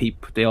 not a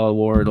peep. They all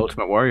wore the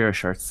Ultimate Warrior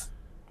shirts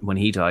when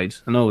he died.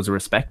 I know it was a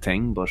respect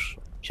thing, but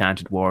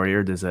Chanted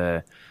Warrior, there's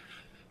a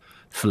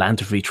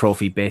philanthropy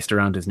trophy based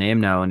around his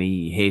name now, and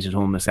he hated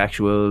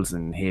homosexuals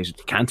and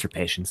hated cancer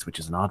patients, which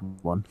is an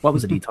odd one. What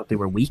was it? He thought they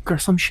were weak or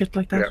some shit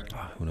like that? Yeah.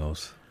 Oh, who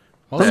knows?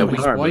 Also,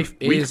 his wife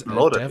is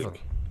a devil.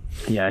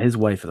 Yeah, his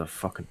wife is a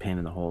fucking pain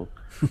in the hole.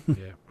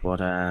 Yeah. But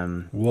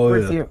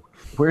where's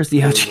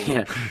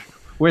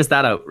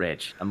that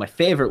outrage? And my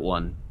favourite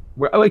one,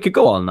 I could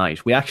go all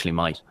night. We actually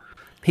might.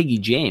 Piggy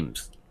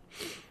James.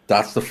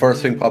 That's the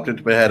first thing popped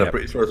into my head. I'm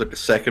pretty sure it was like the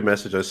second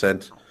message I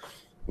sent. It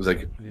was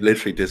like,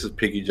 literally, this is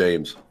Piggy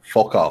James.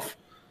 Fuck off.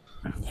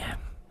 Yeah.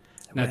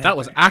 Now, that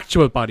was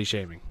actual body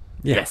shaming.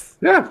 Yes.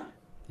 Yeah.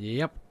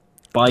 Yep.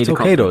 It's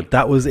okay, though.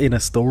 That was in a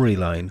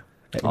storyline.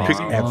 It makes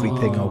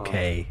everything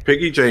okay.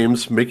 Piggy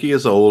James, Mickey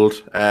is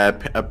old. I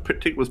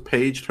think it was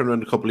Paige turned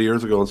around a couple of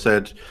years ago and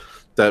said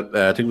that,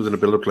 I think it was in a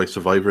build-up to like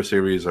Survivor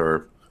Series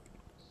or...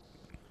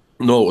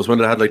 No, it was when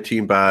they had like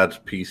Team Bad,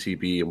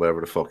 PCB, and whatever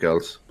the fuck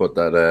else. But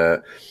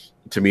that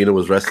Tamina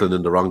was wrestling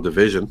in the wrong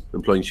division,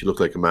 implying she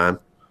looked like a man.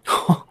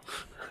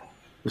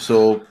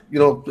 So,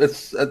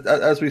 it's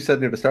as we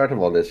said near the start of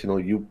all this,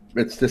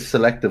 it's this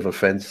selective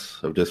offense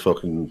of this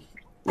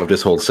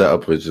whole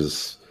setup, which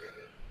is,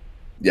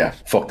 yeah,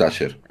 fuck that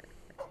shit.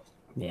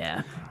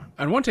 Yeah.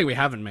 And one thing we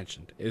haven't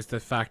mentioned is the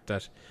fact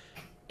that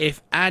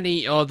if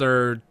any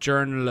other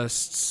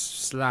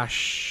journalist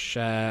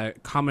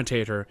 /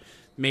 commentator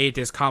made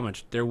this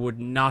comment, there would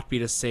not be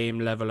the same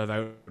level of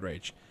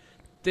outrage.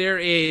 There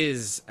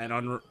is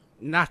an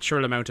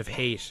unnatural amount of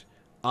hate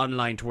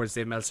online towards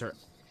Dave Meltzer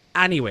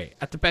anyway,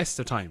 at the best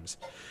of times.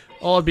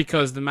 All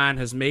because the man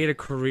has made a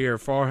career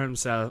for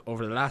himself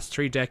over the last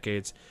 3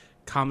 decades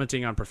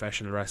commenting on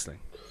professional wrestling.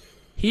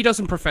 He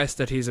doesn't profess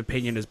that his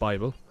opinion is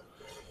Bible,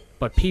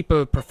 but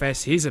people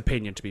profess his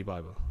opinion to be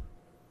Bible.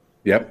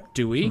 Yep.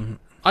 Do we? Mm-hmm.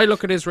 I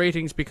look at his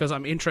ratings because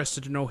I'm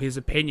interested to know his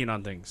opinion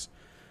on things.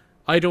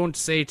 I don't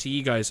say to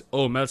you guys,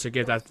 oh, Meltzer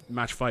gave that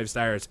match 5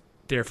 stars,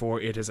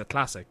 therefore it is a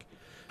classic.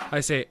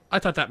 I say, I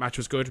thought that match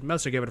was good,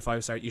 Meltzer gave it a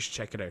 5 star, you should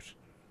check it out.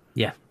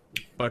 Yeah.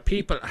 But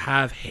people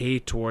have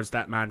hate towards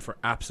that man for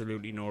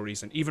absolutely no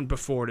reason, even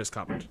before this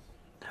comment.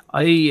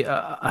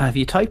 Have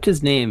you typed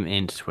his name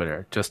into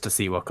Twitter just to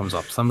see what comes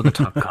up? Some of the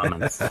top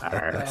comments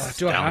are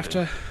do I have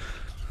to?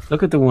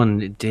 Look at the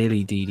one,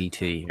 Daily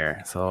DDT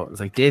here. So it's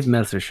like, Dave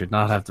Meltzer should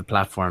not have the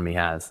platform he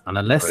has. And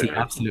unless he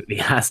absolutely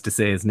has to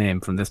say his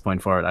name from this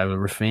point forward, I will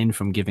refrain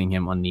from giving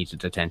him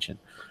unneeded attention.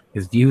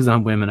 His views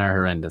on women are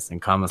horrendous,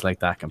 and comments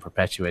like that can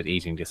perpetuate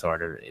eating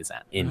disorder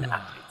in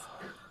athletes.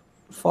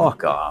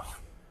 Fuck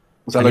off.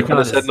 Was that like when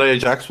I said Nia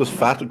Jax was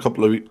fat a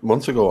couple of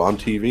months ago on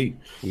TV?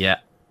 Yeah.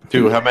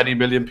 To how many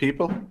million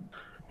people?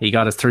 He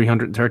got his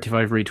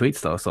 335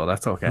 retweets, though, so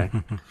that's okay.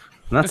 And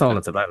that's all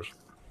it's about.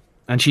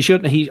 And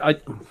should he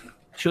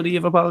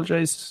have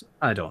apologized?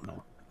 I don't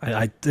know.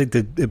 I think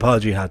the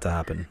apology had to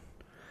happen.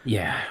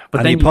 Yeah, but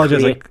and then he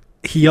apologized.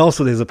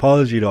 His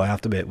apology, though, I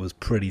have to admit, was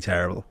pretty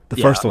terrible. The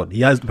first one,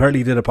 he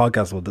apparently did a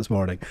podcast one this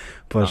morning,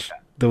 but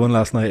the one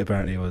last night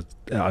apparently was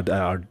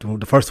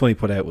the first one he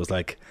put out was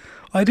like,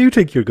 "I do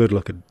think you're good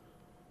looking."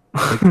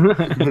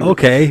 Like,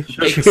 okay,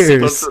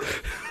 cheers.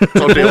 To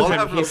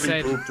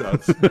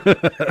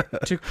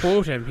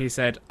quote him, he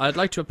said, "I'd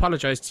like to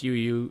apologize to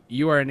you.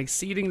 You are an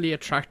exceedingly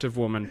attractive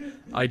woman.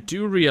 I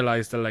do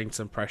realize the lengths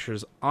and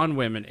pressures on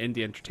women in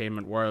the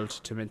entertainment world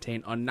to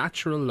maintain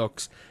unnatural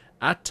looks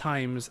at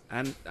times,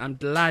 and I'm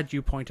glad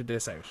you pointed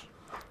this out."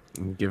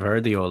 Give her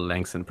the old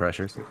lengths and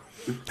pressures.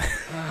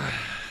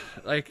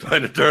 Like,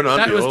 trying to turn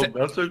on the old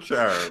Meltzer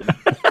charm.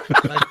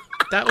 Like,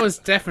 that was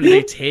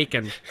definitely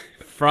taken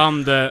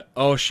from the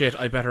 "oh shit,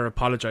 I better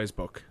apologize"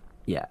 book.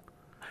 Yeah.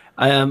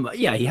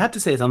 He had to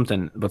say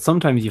something, but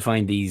sometimes you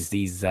find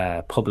these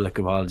public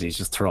apologies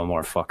just throw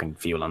more fucking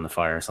fuel on the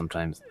fire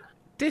sometimes.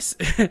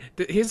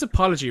 His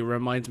apology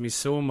reminds me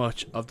so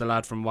much of the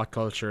lad from What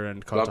Culture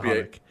and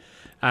Cultaholic,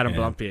 Adam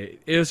Blompier.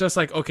 It was just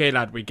like, okay,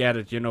 lad, we get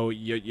it.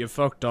 You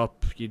fucked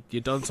up. You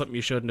done something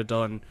you shouldn't have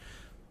done.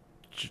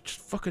 Just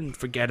fucking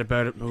forget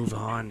about it. Move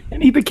on.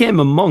 And he became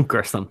a monk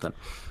or something.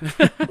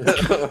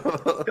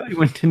 Guy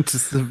went into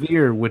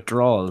severe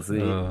withdrawals.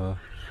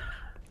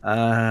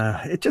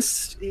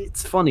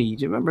 It's funny.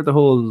 Do you remember the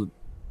whole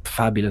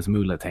Fabulous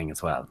Moolah thing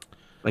as well?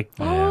 Like,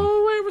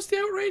 where was the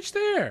outrage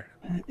there?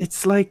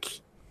 It's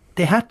like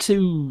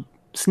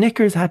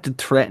Snickers had to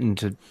threaten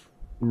to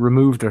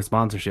remove their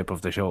sponsorship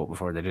of the show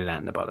before they did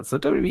anything about it. So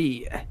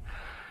WWE,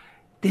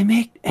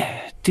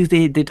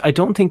 I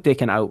don't think they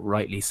can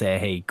outrightly say,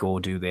 hey, go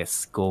do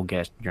this, go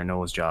get your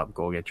nose job,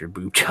 go get your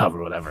boob job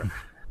or whatever.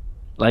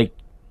 Like,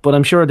 but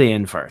I'm sure they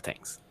infer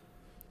things.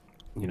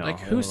 You know, Like,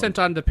 who sent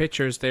on the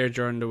pictures there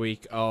during the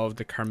week of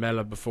the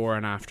Carmella before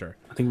and after?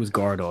 I think it was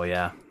Gordo,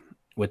 yeah.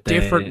 With the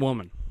Different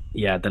woman.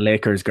 Yeah, the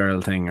Lakers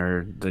girl thing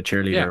or the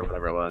cheerleader or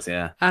whatever it was,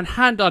 yeah. And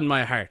hand on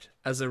my heart,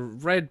 as a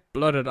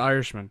red-blooded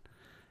Irishman,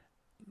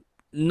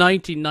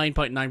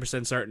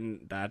 99.9%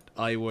 certain that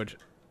I would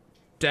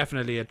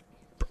definitely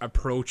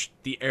approach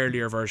the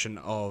earlier version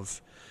of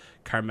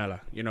Carmella.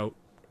 You know,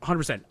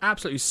 100%.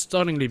 Absolutely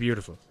stunningly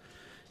beautiful.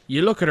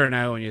 You look at her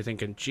now and you're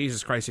thinking,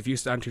 Jesus Christ, if you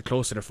stand too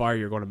close to the fire,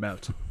 you're going to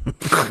melt.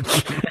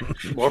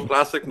 More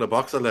plastic than a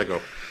box of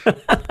Lego.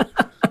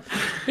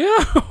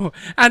 Yeah,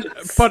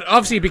 but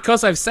obviously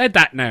because I've said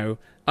that now,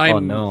 I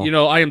am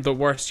the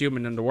worst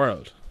human in the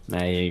world.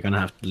 Nah, yeah, you're gonna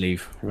have to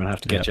leave. We're gonna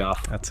have to get you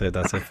off. That's it,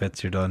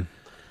 Fitz, you're done.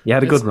 You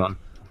had a good run.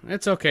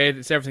 It's okay.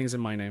 Everything's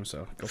in my name,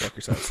 so go fuck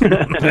yourselves.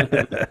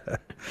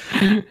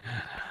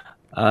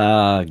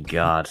 Oh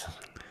God.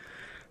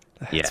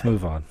 Let's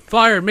move on.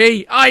 Fire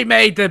me! I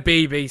made the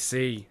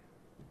BBC.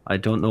 I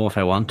don't know if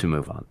I want to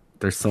move on.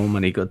 There's so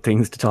many good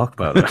things to talk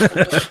about.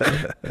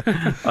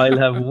 I'll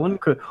have one.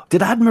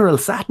 Did Admiral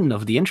Satin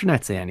of the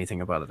internet say anything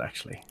about it,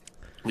 actually?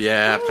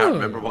 Yeah, I can't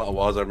remember what it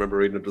was. I remember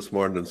reading it this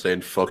morning and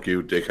saying, fuck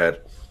you,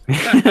 dickhead.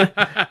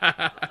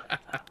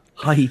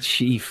 High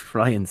Chief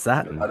Ryan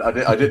Satin. I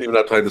didn't even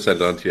have time to send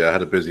it on to you. I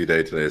had a busy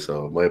day today,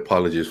 so my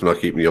apologies for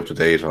not keeping me up to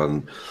date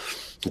on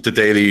the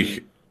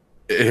daily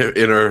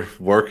inner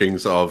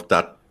workings of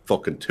that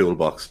fucking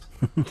toolbox.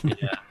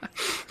 Yeah.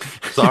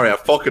 Sorry, I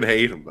fucking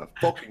hate him.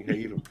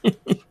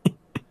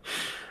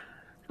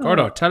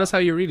 Gordo, tell us how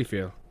you really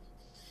feel.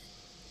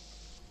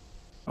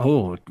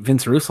 Oh,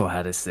 Vince Russo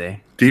had his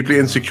say. Deeply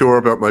insecure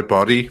about my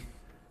body.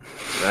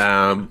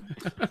 I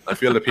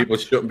feel that people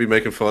shouldn't be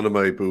making fun of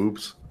my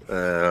boobs.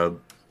 And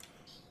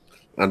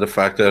the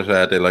fact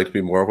that they liked me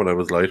more when I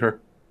was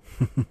lighter.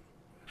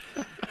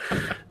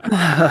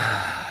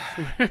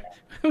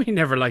 We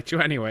never liked you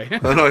anyway.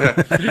 I know,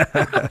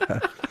 yeah.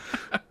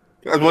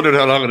 I was wondering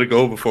how long it'd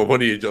go before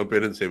one of you jump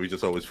in and say we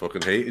just always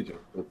fucking hated you.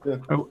 But, yeah.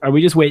 Are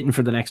we just waiting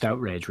for the next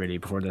outrage, really,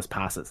 before this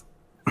passes?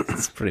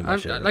 That's pretty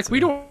much it. Like, we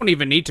don't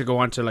even need to go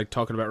on to like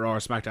talking about Raw or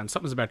SmackDown.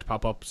 Something's about to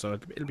pop up, so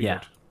it'll be good.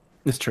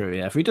 It's true,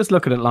 yeah. If we just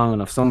look at it long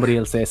enough, somebody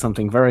will say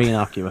something very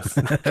innocuous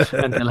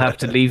and they'll have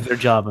to leave their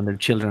job and their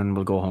children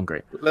will go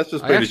hungry. Let's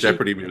just play the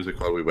Jeopardy music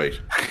while we wait.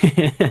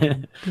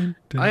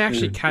 I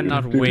actually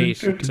cannot wait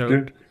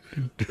to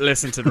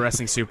listen to the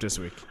Wrestling Soup this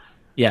week.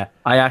 Yeah,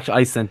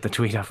 I sent the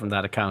tweet out from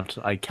that account.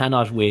 I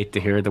cannot wait to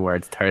hear the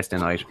words Thursday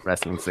Night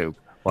Wrestling Soup.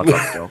 What's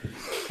up, Joe?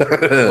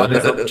 What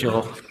is up,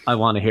 Joe? I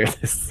want to hear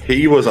this.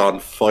 He was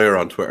on fire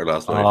on Twitter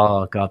last night.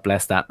 Oh, God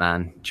bless that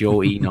man.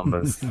 Joe E.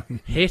 numbers.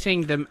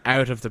 Hitting them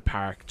out of the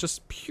park.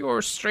 Just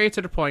pure, straight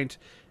to the point.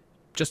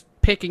 Just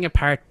picking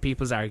apart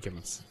people's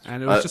arguments.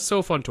 And it was just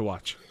so fun to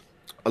watch.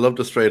 I love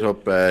the straight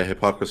up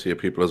hypocrisy of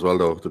people as well,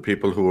 though. The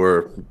people who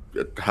were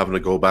having to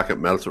go back at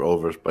Meltzer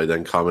over it by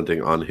then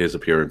commenting on his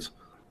appearance.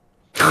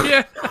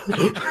 Yeah.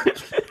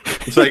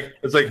 It's like,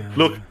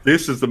 look,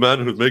 this is the man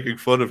who's making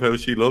fun of how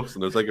she looks,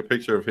 and there's like a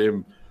picture of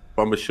him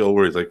from a show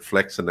where he's like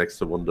flexing next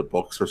to one of the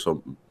books or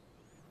something.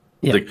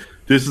 Yeah. It's like,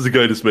 this is the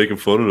guy that's making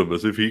fun of him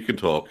as if he can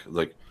talk. It's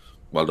like,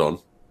 well done,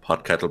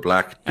 pot kettle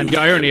black. And the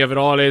irony of it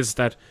all is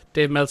that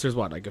Dave Meltzer's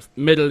middle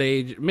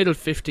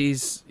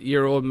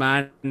 50s-year-old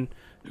man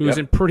who's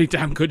in pretty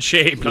damn good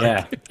shape.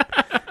 Yeah.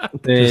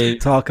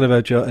 Just talking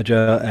about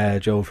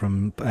Joe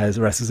from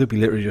Wrestling Soup, he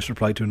literally just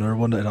replied to another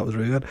one, and that was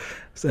really good.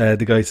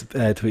 The guy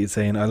tweeted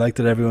saying, I like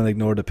that everyone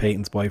ignored the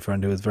Peyton's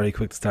boyfriend who was very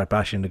quick to start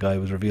bashing the guy. It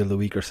was revealed a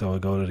week or so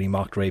ago that he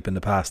mocked rape in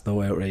the past.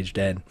 No outrage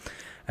then.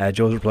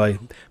 Joe's reply,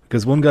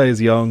 because one guy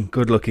is young,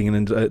 good looking and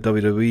in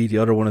WWE, the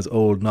other one is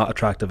old, not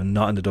attractive and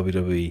not in the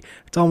WWE.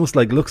 It's almost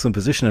like looks and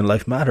position in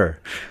life matter.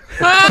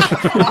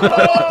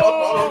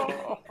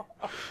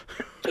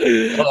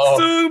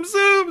 Zoom,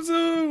 zoom,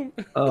 zoom.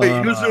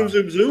 Wait,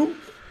 you zoom?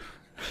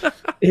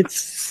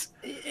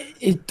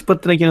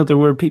 But like, you know, there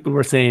were people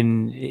were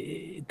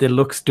saying the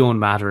looks don't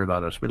matter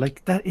about it. We're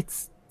like, that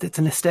it's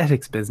an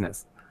aesthetics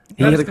business.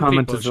 He had a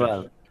comment as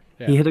well.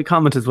 Yeah. He had a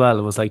comment as well.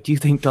 It was like, do you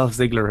think Dolph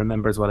Ziggler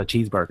remembers what a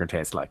cheeseburger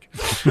tastes like?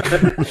 You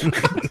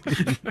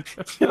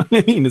know what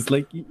I mean? It's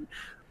like,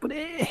 but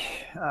I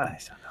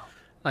don't know.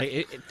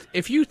 Like,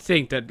 if you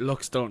think that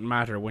looks don't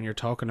matter when you're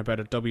talking about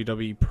a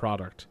WWE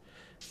product,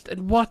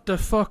 then what the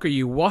fuck are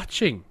you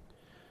watching?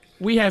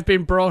 We have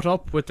been brought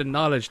up with the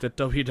knowledge that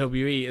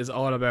WWE is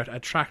all about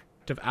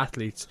attractive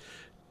athletes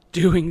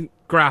doing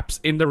graps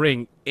in the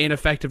ring in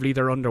effectively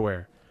their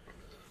underwear.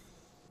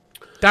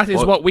 That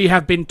is what we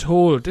have been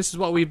told. This is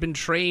what we've been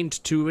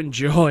trained to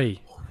enjoy.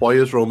 Why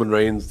is Roman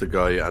Reigns the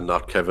guy and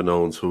not Kevin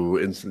Owens, who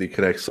instantly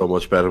connects so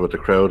much better with the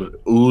crowd?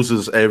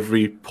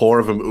 Every pore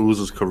of him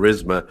oozes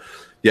charisma.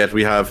 Yet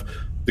we have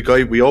the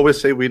guy we always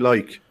say we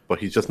like, but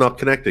he's just not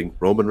connecting,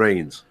 Roman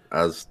Reigns,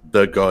 as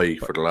the guy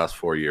for the last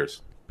 4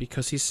 years.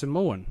 Because he's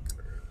Samoan.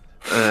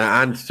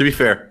 And to be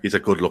fair, he's a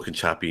good-looking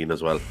chap, Ian,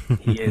 as well.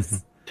 He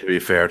is. To be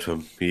fair to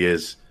him, he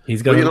is.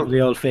 He's got a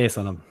lovely old face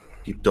on him.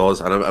 He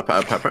does, and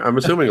I'm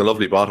assuming a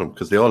lovely bottom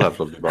because they all have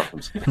lovely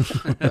bottoms.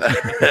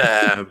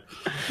 But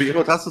you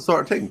know, that's the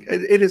sort of thing.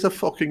 It is a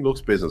fucking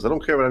looks business. I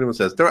don't care what anyone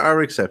says. There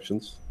are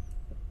exceptions,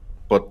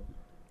 but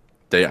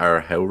they are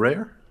how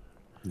rare.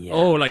 Yeah.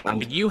 Oh, like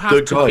And you have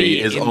the to guy be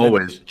is in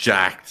always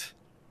jacked.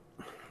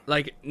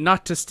 like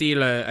not to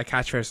steal a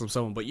catchphrase from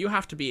someone, but you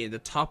have to be in the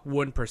top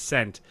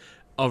 1%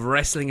 of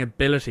wrestling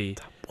ability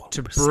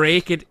to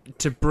break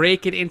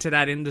it into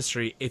that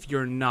industry if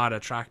you're not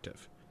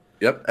attractive.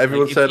 Yep,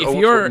 everyone Like, said if Owens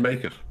you're- wouldn't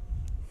make it.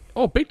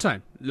 Oh, big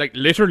time. Like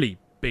literally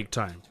big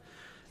time.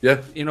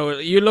 Yeah, You know,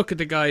 you look at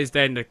the guys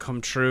then that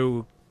come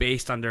through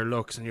based on their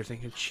looks and you're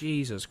thinking,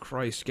 Jesus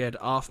Christ, get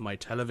off my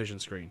television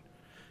screen.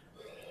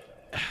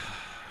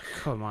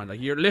 Come on, like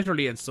you're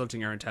literally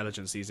insulting our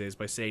intelligence these days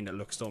by saying that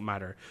looks don't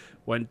matter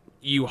when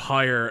you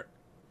hire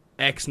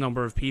X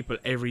number of people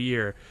every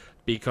year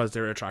because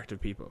they're attractive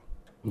people.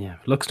 Yeah,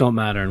 looks don't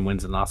matter and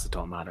wins and losses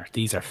don't matter.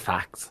 These are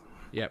facts.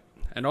 Yep.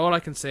 And all I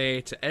can say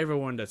to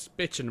everyone that's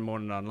bitching and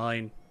moaning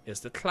online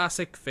is the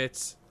classic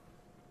Fitz,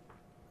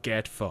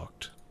 get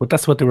fucked. But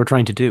that's what they were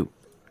trying to do.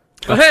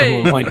 That's the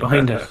whole point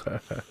behind it.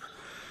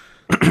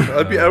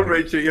 I'd be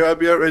outraged at you. I'd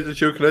be outraged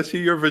at you. Can I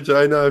see your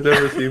vagina? I've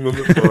never seen one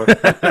before.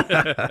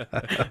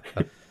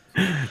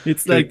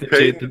 It's like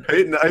Peyton,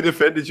 I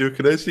defended you.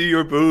 Can I see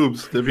your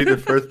boobs? They'll be the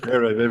first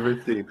pair I've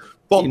ever seen.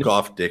 Fuck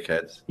off,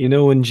 dickheads. You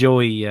know, when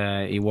Joey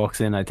he walks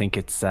in, I think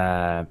it's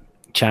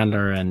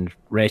Chandler and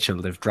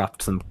Rachel. They've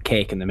dropped some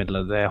cake in the middle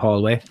of the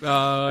hallway.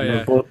 Oh, And yeah.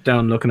 they're both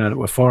down looking at it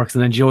with forks,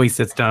 and then Joey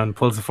sits down,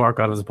 pulls the fork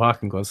out of his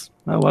pocket, and goes,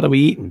 "Oh, what are we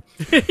eating?"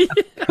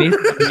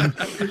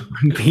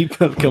 When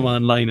people come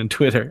online on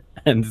Twitter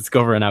and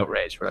discover an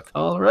outrage, we're like,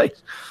 "All right,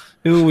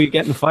 who are we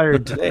getting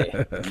fired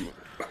today?"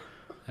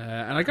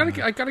 And I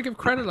gotta give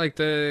credit. Like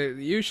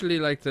usually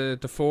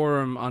the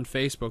forum on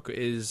Facebook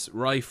is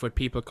rife with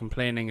people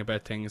complaining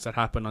about things that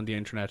happen on the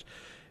internet.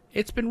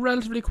 It's been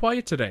relatively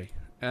quiet today.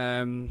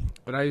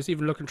 But I was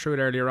even looking through it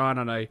earlier on,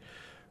 and I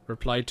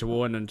replied to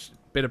one and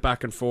bit of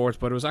back and forth.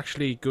 But it was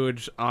actually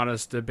good,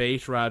 honest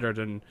debate rather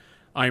than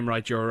I'm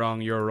right, you're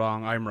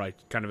wrong, I'm right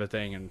kind of a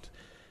thing. And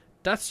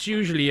that's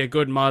usually a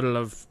good model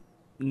of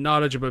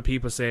knowledgeable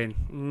people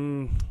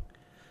saying,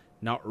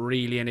 not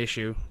really an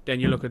issue.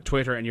 Then you look at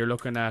Twitter and you're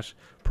looking at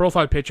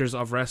profile pictures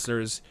of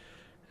wrestlers,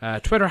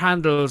 Twitter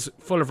handles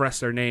full of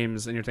wrestler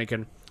names, and you're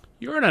thinking,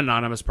 you're an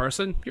anonymous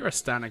person, you're a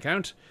Stan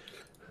account.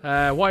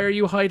 Why are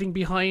you hiding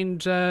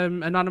behind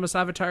anonymous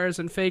avatars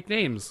and fake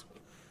names?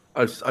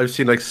 I've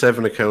seen like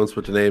 7 accounts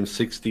with the name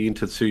 16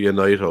 Tetsuya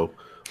Naito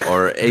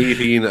or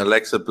 18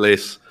 Alexa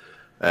Bliss,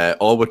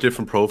 all with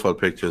different profile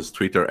pictures,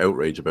 tweet their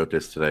outrage about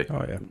this today.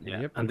 Oh yeah.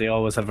 Yeah, and they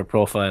always have a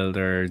profile.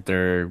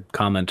 Their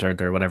comment or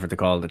their whatever they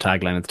call it, the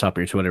tagline at the top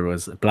of your Twitter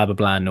was blah blah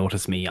blah.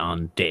 Notice me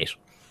on date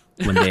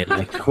when they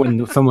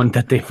when someone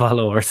that they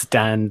follow or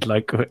stand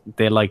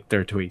they like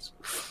their tweet.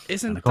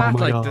 Isn't like, that oh my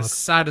like the God.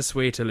 saddest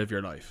way to live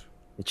your life?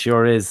 It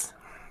sure is.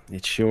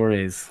 It sure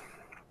is.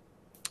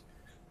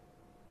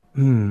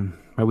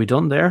 Are we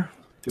done there?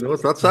 You know,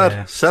 it's not sad.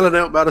 Yeah. Selling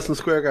out Madison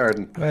Square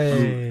Garden.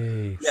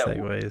 Hey, Yeah.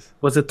 segues.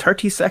 Was it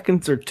 30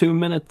 seconds or 2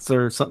 minutes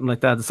or something like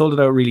that? They sold it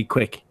out really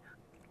quick.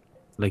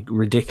 Like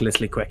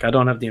ridiculously quick. I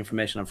don't have the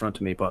information in front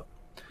of me, but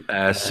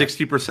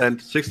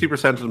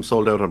 60% of them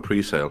sold out on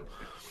pre-sale,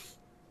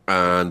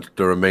 and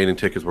the remaining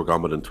tickets were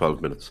gone within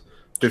 12 minutes.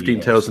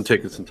 15,000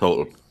 tickets in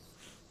total.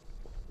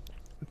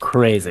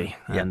 crazy.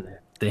 And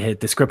they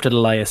scripted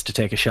Elias to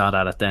take a shot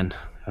at it then.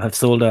 I've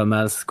sold out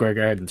Madison Square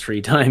Garden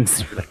 3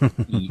 times.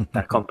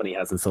 That company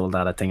hasn't sold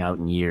that thing out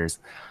in years.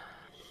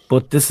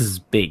 But this is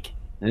big.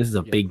 This is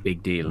a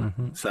big deal.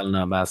 Selling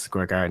out Madison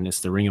Square Garden. It's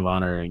the Ring of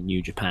Honor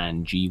New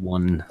Japan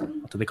G1.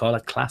 What do they call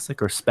it?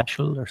 Classic or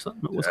special or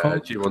something? It was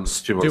called G1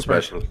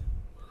 special.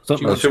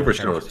 something Super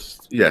show.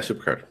 Yeah,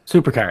 Supercard.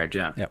 Supercard.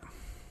 Yeah. Yep.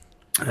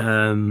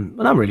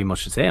 Not really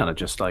much to say on it.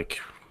 Just like,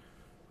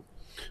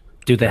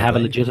 do they have a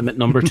legitimate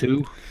number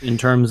 2 in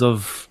terms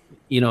of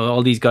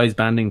all these guys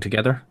banding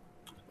together?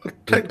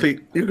 Technically,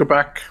 you go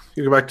back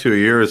 2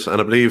 years,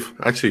 and I believe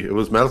actually it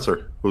was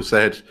Meltzer who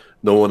said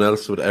no one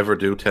else would ever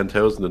do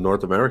 10,000 in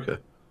North America.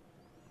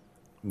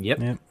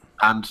 Yep.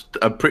 And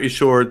I'm pretty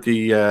sure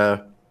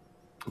the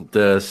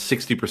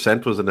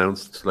 60% was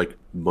announced like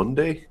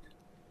Monday,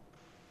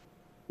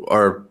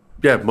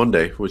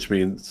 Monday, which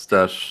means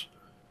that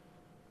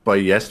by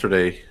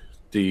yesterday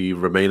the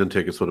remaining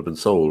tickets would have been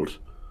sold,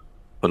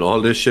 and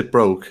all this shit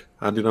broke.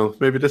 And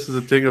maybe this is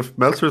a thing of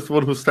Meltzer's the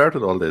one who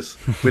started all this.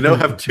 We now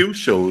have 2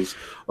 shows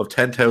of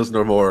 10,000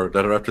 or more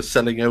that are after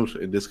selling out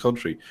in this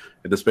country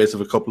in the space of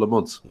a couple of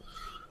months.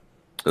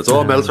 It's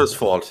all Meltzer's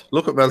fault.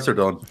 Look what Meltzer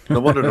done. No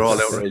wonder they're all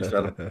outraged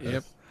at him.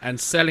 Yep. And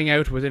selling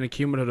out within a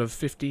cumulative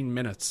 15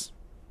 minutes.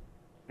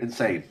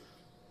 Insane.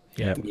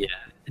 Yeah. Yeah.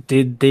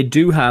 They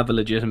do have a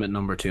legitimate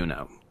number 2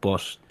 now,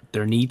 but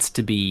there needs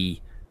to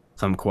be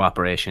some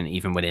cooperation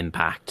even with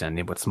Impact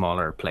and with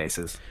smaller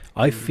places.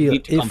 I feel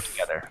Need to come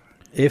together.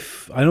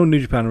 If I know New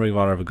Japan and Ring of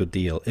Honor have a good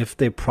deal, if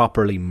they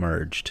properly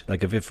merged,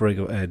 like if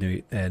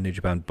New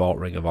Japan bought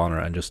Ring of Honor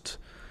and just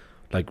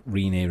like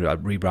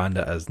rebrand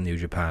it as New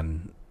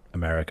Japan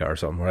America or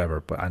something,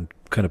 whatever, but and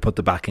kind of put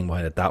the backing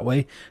behind it that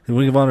way. The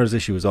Ring of Honor's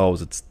issue is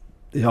always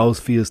it always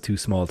feels too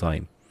small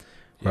time,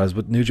 whereas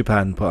with New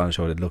Japan put on a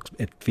show,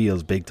 it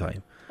feels big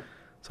time.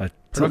 So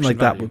something like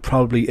that would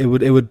probably it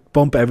would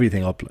bump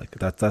everything up. Like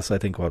that's I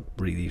think what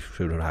really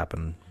should have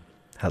happened.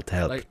 Help.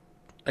 Like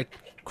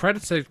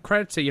credit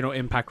to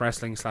Impact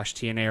Wrestling /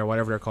 TNA or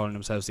whatever they're calling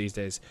themselves these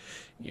days.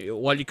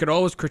 While you could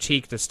always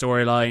critique the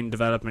storyline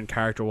development,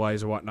 character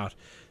wise or whatnot,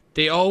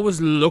 they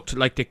always looked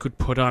like they could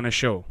put on a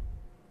show.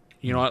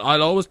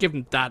 I'll always give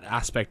them that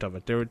aspect of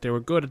it. They were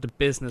good at the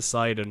business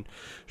side and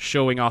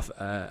showing off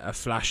a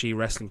flashy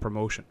wrestling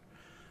promotion.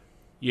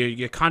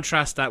 You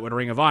contrast that with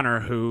Ring of Honor,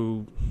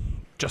 who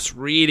just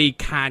really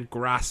can't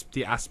grasp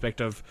the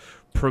aspect of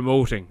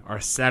promoting or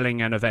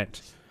selling an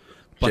event.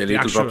 But the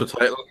actual, drop the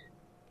title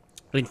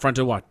in front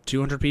of what,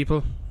 200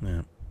 people?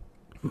 Yeah.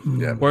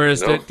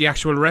 Whereas the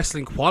actual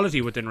wrestling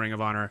quality within Ring of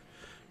Honor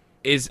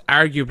is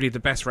arguably the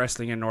best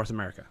wrestling in North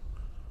America.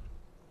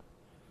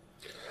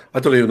 I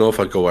don't even know if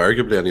I'd go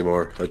arguably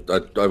anymore.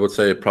 I would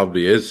say it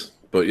probably is,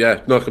 but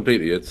yeah, not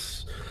completely.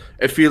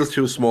 It feels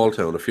too small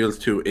town. It feels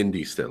too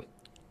indie still.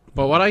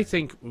 But what I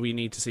think we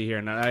need to see here,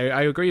 and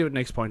I agree with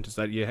Nick's point, is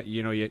that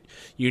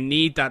you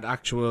need that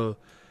actual.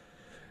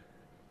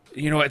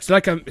 It's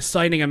like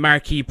signing a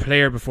marquee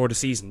player before the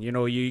season.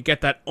 You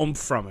get that oomph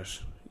from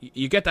it.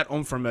 You get that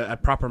oomph from a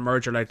proper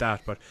merger like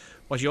that. But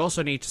what you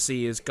also need to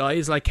see is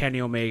guys like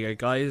Kenny Omega,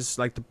 guys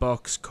like the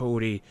Bucks,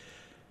 Cody,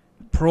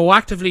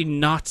 proactively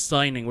not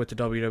signing with the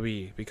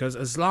WWE, because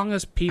as long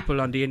as people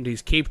on the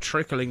indies keep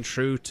trickling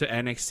through to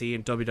NXT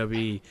and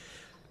WWE,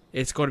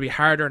 it's going to be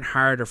harder and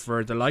harder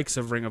for the likes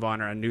of Ring of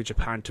Honor and New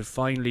Japan to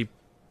finally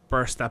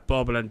burst that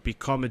bubble and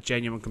become a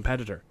genuine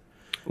competitor.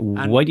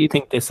 Why do you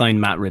think they signed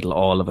Matt Riddle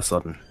all of a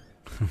sudden?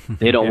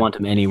 They don't want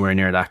him anywhere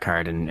near that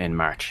card in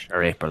March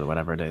or April or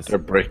whatever it is.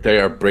 They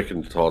are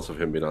breaking the thoughts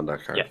of him being on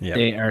that card. Yeah.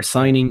 They are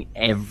signing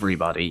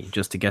everybody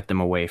just to get them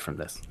away from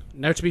this.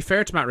 Now, to be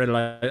fair to Matt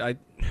Riddle,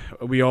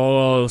 we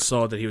all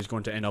saw that he was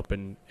going to end up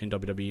in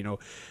WWE.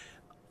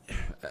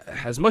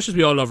 As much as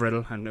we all love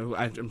Riddle, and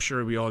I'm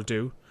sure we all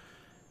do,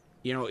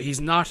 he's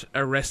not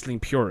a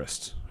wrestling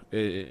purist.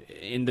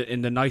 In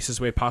the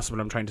nicest way possible,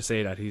 I'm trying to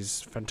say that.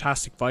 He's a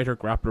fantastic fighter,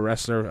 grappler,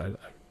 wrestler. I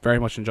very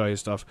much enjoy his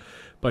stuff.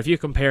 But if you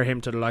compare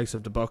him to the likes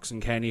of the Bucks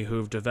and Kenny,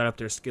 who've developed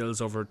their skills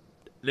over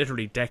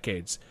literally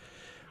decades,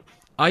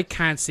 I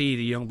can't see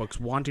the Young Bucks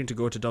wanting to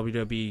go to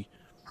WWE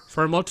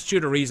for a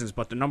multitude of reasons.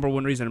 But the number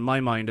one reason in my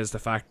mind is the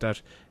fact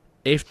that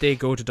if they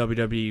go to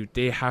WWE,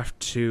 they have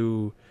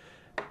to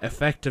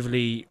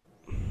effectively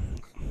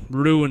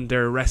ruin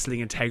their wrestling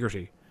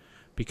integrity,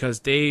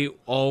 because they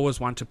always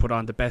want to put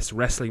on the best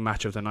wrestling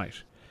match of the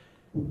night.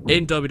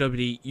 In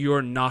WWE,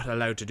 you're not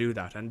allowed to do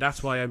that. And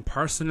that's why I'm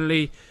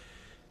personally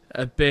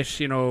a bit,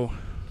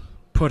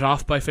 put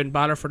off by Finn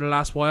Balor for the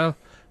last while,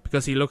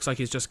 because he looks like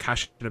he's just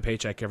cashing a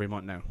paycheck every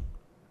month now.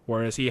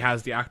 Whereas he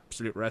has the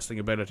absolute wrestling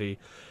ability,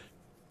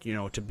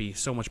 to be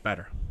so much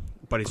better.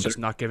 But he's just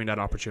not giving that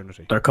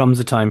opportunity. There comes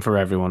a time for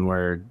everyone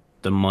where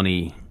the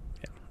money,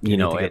 you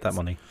need to get that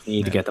money. You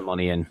need to get the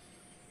money in.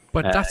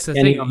 But that's the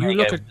thing. You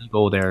look at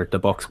go there. The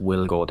Bucks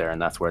will go there,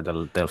 and that's where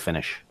they'll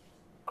finish.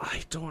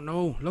 I don't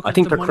know. I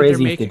think they're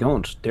crazy if they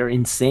don't. They're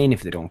insane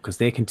if they don't, because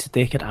they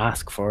could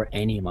ask for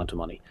any amount of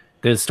money.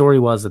 The story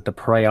was that the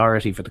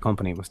priority for the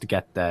company was to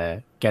get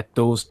the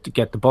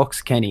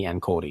Bucks, Kenny,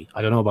 and Cody.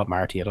 I don't know about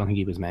Marty. I don't think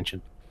he was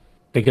mentioned.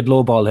 They could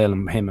lowball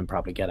him and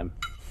probably get him.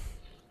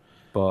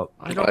 But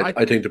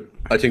I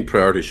think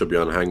priority should be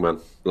on Hangman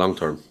long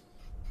term.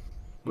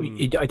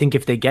 I think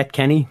if they get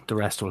Kenny, the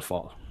rest will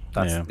fall.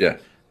 Yeah.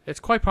 It's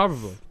quite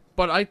probable,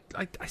 but I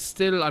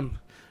still I'm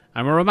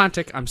a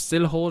romantic. I'm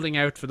still holding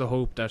out for the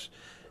hope that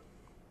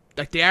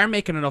they are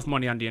making enough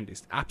money on the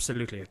indies.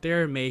 Absolutely,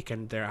 they're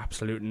making their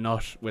absolute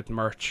nut with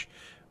merch,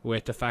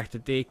 with the fact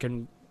that they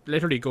can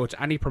literally go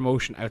to any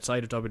promotion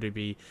outside of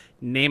WWE,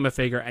 name a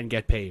figure, and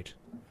get paid.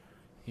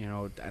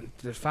 And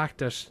the fact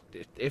that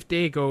if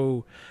they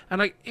go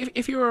and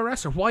if you're a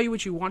wrestler, why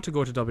would you want to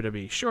go to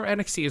WWE? Sure,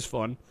 NXT is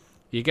fun.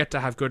 You get to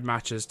have good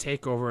matches.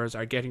 Takeovers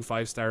are getting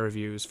 5-star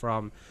reviews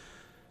from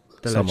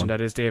the legend that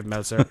is Dave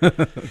Meltzer.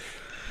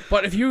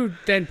 But if you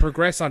then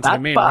progress onto the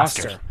main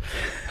roster,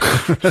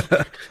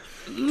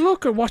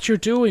 look at what you're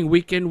doing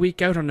week in,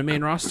 week out on the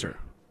main roster.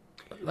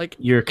 Like,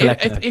 you're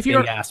collecting a big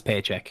ass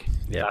paycheck.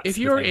 Yeah. If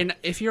you're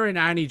in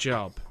any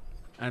job,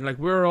 and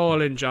we're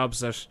all in jobs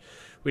that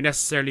we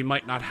necessarily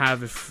might not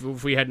have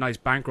if we had nice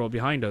bankroll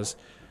behind us,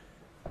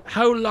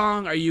 how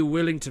long are you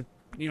willing to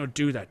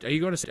do that? Are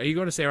you going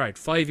to say, all right,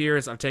 5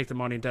 years, I'll take the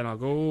money and then I'll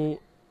go?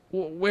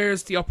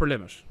 Where's the upper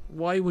limit?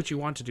 Why would you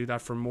want to do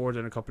that for more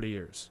than a couple of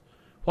years?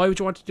 Why would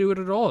you want to do it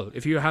at all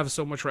if you have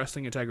so much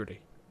wrestling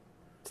integrity?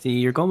 See,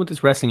 you're going with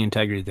this wrestling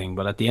integrity thing,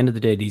 but at the end of the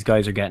day, these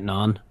guys are getting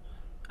on,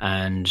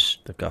 and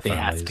they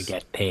have to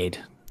get paid.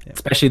 Yeah.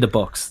 Especially the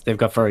Bucks. They've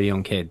got very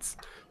young kids.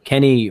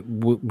 Kenny,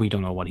 we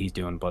don't know what he's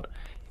doing, but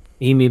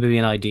he may be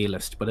an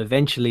idealist, but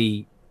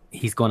eventually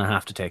he's going to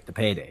have to take the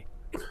payday.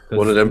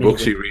 One of them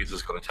books he reads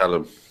is going to tell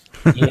him.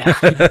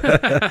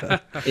 Yeah,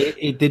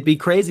 it'd be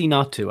crazy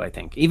not to. I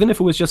think, even if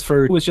it was just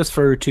for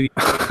 2.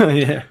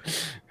 Yeah,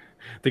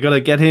 they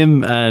gotta get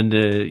him and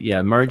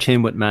merge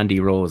him with Mandy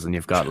Rose, and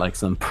you've got like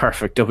some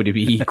perfect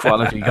WWE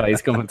quality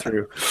guys coming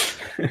through.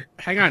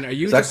 Hang on, are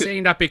you just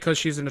saying that because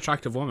she's an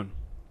attractive woman?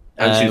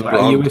 And she's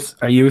blonde.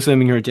 Are you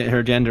assuming her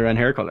gender and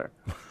hair color?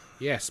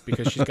 Yes,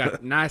 because she's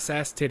got nice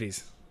ass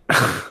titties.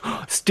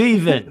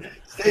 Stephen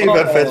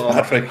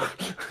Fitzpatrick.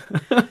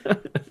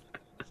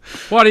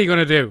 What are you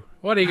gonna do?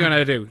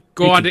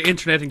 Go on the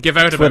internet and give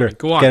out Twitter. about it.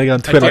 Go on. Getting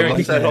on Twitter.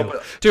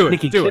 Do it.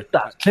 Nikki, clip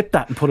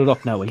that and put it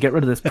up now. We'll get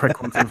rid of this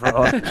prick once and for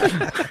all.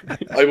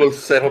 I will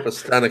set up a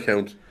Stan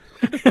account.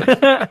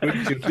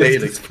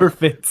 It's for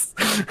Fitz.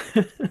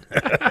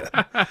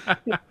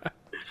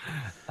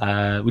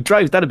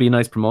 That'd be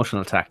nice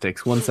promotional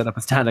tactics. One set up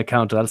a Stan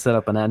account, I'll set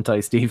up an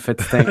anti-Steve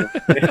Fitz thing.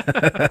 Get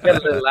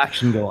a little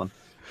action going.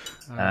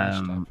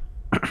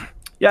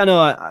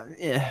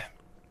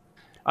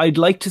 I'd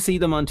like to see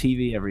them on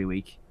TV every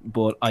week,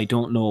 but I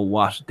don't know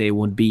what they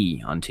would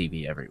be on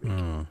TV every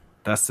week.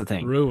 That's the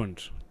thing.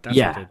 Ruined. That's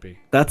what they'd be.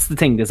 That's the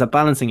thing. There's a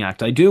balancing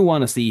act. I do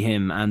want to see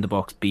him and the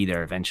Bucks be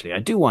there eventually. I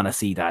do want to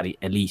see that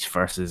Elite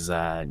versus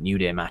New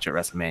Day match at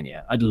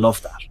WrestleMania. I'd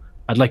love that.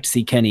 I'd like to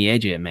see Kenny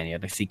AJ at Mania.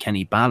 I'd like to see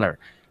Kenny Balor,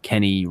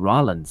 Kenny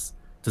Rollins.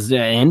 There's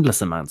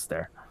endless amounts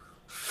there.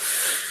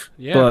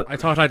 Yeah, but I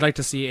thought I'd like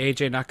to see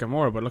AJ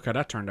Nakamura, but look how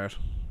that turned out.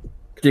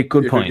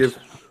 Good point.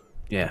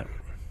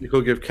 You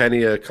could give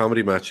Kenny a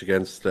comedy match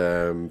against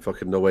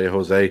fucking No Way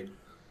Jose.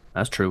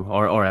 That's true.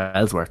 Or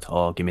Ellsworth.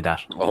 Oh, give me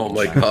that. Oh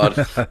my god.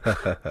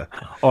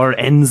 Or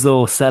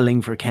Enzo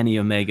selling for Kenny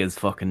Omega's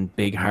fucking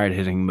big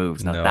hard-hitting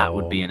moves. Now that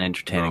would be an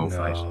entertaining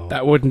fight.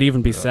 That wouldn't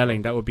even be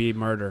selling. That would be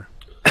murder.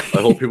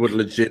 I hope he would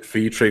legit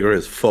V-trigger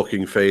his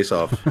fucking face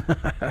off.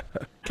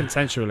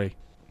 Consensually.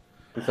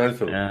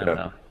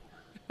 Yeah.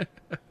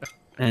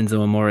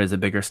 Enzo Amore is a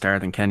bigger star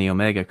than Kenny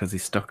Omega because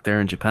he's stuck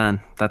there in Japan.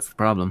 That's the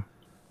problem.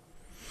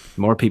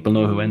 More people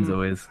know who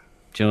Enzo is.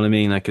 Do you know what I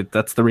mean? Like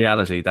that's the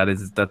reality.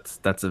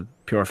 That's a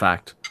pure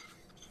fact.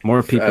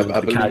 More people,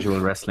 the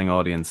casual wrestling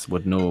audience,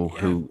 would know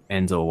who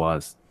Enzo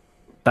was.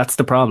 That's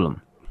the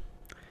problem.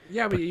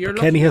 Yeah, but you're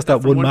Kenny has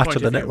that one match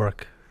on the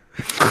network.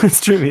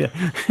 It's true, yeah.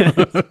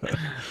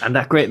 And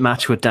that great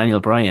match with Daniel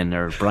Bryan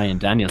or Bryan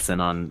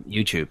Danielson on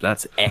YouTube.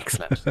 That's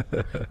excellent.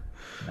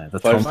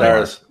 That's 5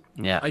 stars.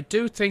 Yeah, I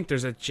do think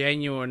there's a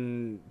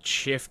genuine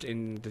shift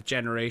in the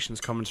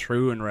generations coming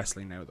through in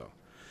wrestling now, though.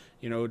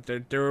 You know,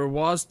 there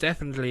was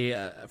definitely,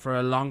 for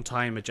a long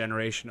time, a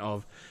generation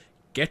of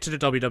get to the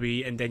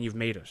WWE and then you've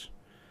made it.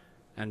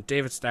 And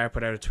David Starr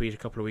put out a tweet a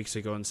couple of weeks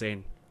ago and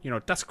saying, you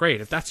know, that's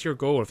great. If that's your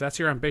goal, if that's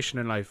your ambition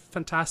in life,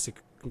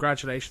 fantastic.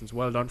 Congratulations.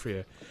 Well done for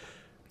you.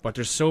 But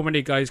there's so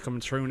many guys coming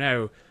through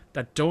now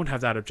that don't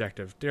have that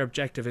objective. Their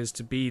objective is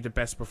to be the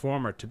best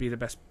performer, to be the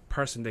best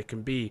person they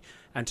can be,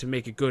 and to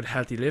make a good,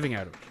 healthy living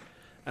out of it.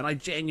 And I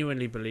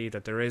genuinely believe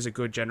that there is a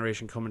good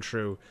generation coming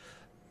through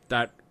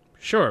that,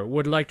 sure,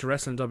 would like to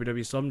wrestle in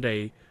WWE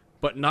someday,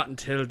 but not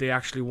until they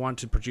actually want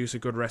to produce a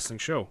good wrestling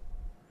show.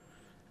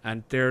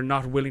 And they're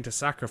not willing to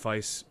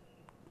sacrifice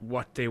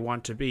what they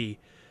want to be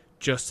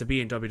just to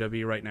be in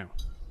WWE right now.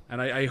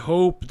 And I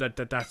hope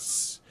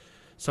that's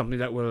something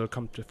that will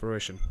come to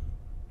fruition.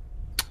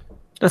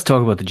 Let's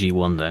talk about the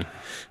G1 then.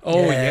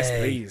 Oh, yes,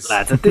 please.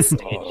 Lads, at this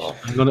stage,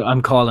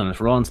 I'm calling it.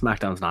 Raw and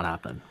SmackDown's not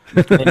happening.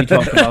 Maybe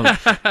talk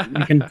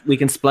about we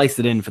can splice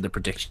it in for the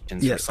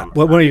predictions. Yes.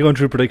 Well, when are you going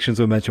through predictions,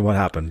 we'll mention what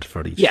happened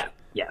for each. Yeah,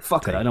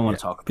 fuck it. I don't want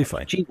to talk about be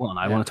fine. G1.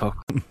 I want to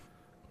talk.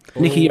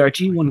 Nikki, our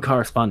G1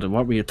 correspondent,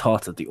 what were your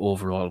thoughts of the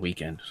overall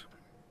weekend?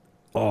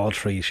 All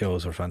 3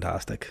 shows were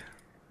fantastic.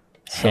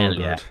 Hell so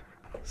yeah. good.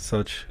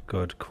 Such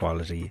good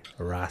quality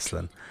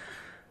wrestling.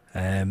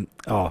 The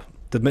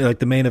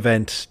main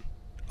event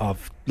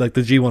of the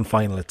G1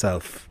 final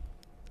itself.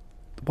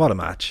 What a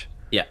match.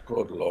 Yeah.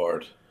 Good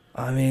lord.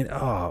 I mean,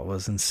 it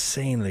was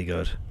insanely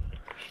good.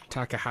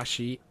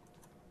 Takahashi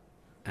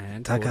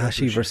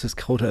versus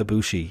Kota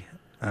Ibushi.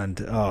 And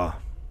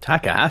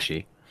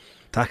Takahashi.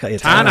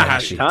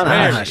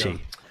 Tanahashi.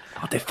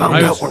 Oh, they found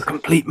out we're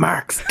complete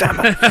marks. Damn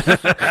it.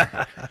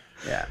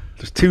 Yeah.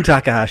 There's 2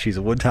 Takahashis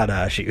and 1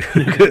 Tanahashi.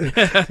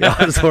 The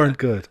odds weren't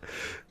good.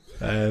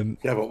 Yeah,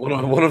 but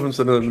one of them's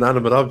an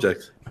inanimate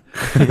object.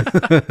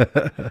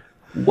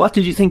 What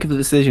did you think of the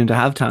decision to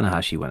have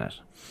Tanahashi win it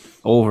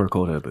over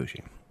Kota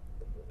Ibushi?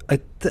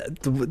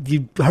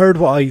 You heard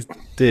what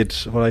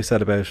I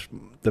said about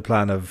the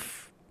plan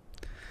of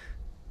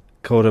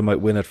Kota might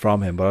win it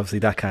from him, but obviously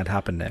that can't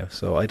happen now.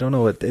 So I don't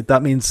know.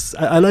 That means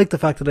I like the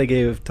fact that they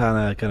gave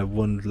Tana kind of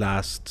one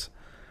last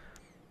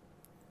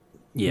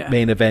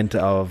main event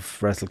of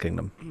Wrestle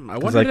Kingdom. I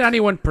wonder did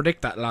anyone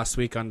predict that last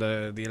week on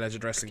the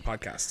Alleged Wrestling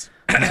podcast?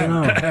 I don't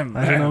know.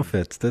 I don't know if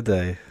it's did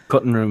they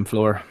cutting room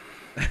floor.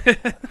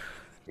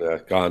 Yeah,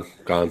 gone.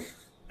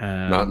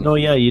 No,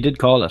 yeah, you did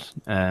call it.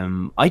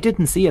 I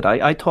didn't see it.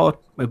 I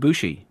thought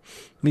Ibushi.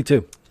 Me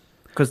too.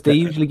 Because they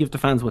usually give the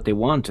fans what they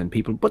want,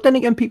 but then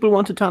again, people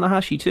wanted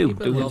Tanahashi too.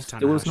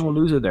 There was no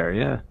loser there.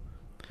 Yeah.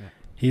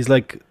 He's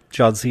like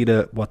John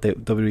Cena, what they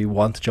WWE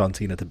want John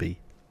Cena to be.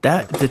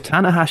 The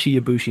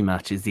Tanahashi Ibushi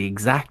match is the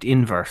exact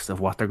inverse of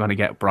what they're going to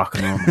get Brock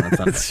and Roman on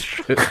Sunday. That's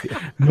true.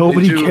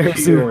 Nobody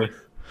cares who.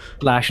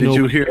 Did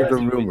you hear the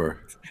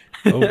rumor?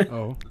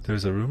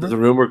 There's a rumor. There's a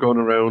rumor going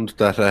around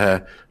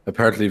that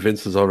apparently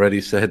Vince has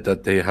already said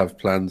that they have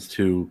plans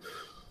to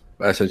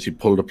essentially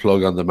pull the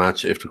plug on the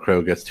match if the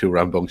crowd gets too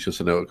rambunctious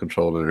and out of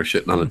control and they're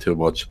shitting on it too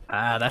much.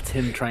 That's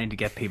him trying to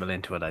get people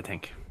into it, I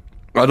think.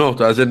 I know,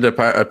 as in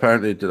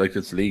apparently like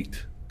it's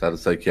leaked. That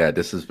it's like, yeah,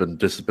 this has been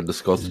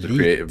discussed at the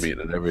creative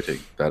meeting and everything.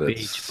 That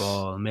it's Beach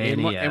ball,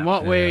 mania. In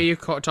what way are you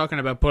talking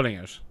about pulling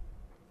it?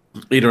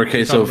 Either a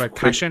case of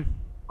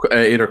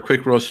either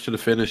quick rush to the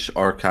finish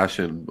or cash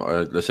in,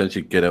 or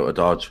essentially get out of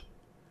Dodge.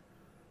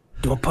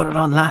 Don't put it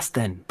on last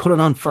then. Put it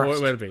on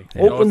first. Oh, it will be.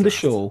 Open the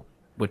show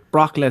with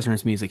Brock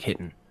Lesnar's music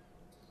hitting.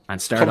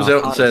 And start comes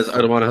out and says, I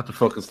don't want to have to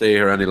fucking stay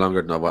here any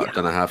longer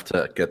than I have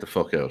to get the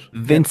fuck out.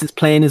 Vince's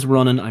plane is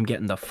running. I'm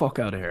getting the fuck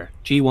out of here.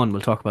 G1,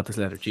 we'll talk about this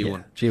later.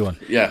 G1.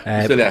 G1.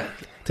 Yeah. So yeah.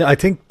 I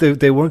think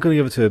they weren't going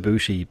to give it to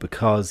Ibushi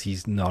because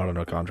he's not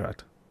under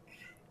contract.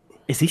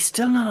 Is he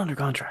still not under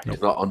contract?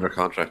 He's not under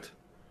contract.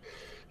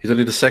 He's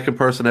only the second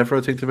person ever,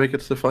 I think, to make it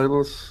to the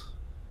finals.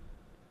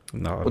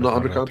 No, but not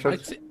under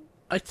contract.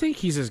 I think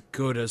he's as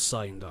good as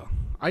signed, though.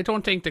 I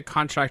don't think the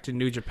contract in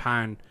New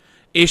Japan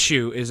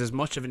issue is as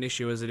much of an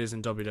issue as it is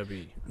in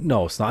WWE.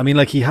 No, it's not. I mean,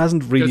 like, he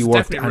hasn't really There's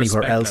worked definitely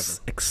anywhere respect else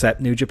level.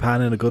 except New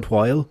Japan in a good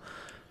while.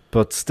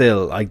 But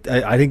still, I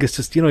think it's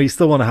just, you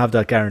still want to have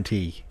that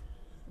guarantee.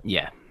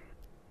 Yeah.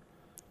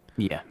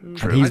 Yeah.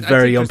 And he's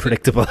very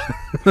unpredictable.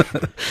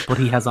 But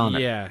he has on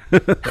it. Yeah.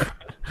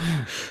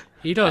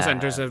 He does, and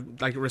there's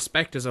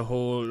respect as a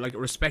whole. Like,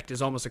 respect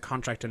is almost a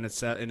contract in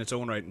its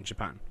own right in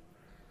Japan.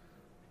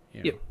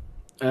 Yep.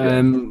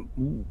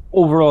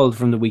 Overall,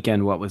 from the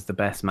weekend, what was the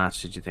best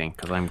match, did you think?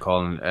 Because I'm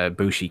calling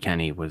Bushi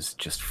Kenny was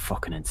just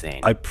fucking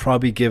insane. I'd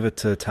probably give it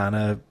to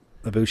Tana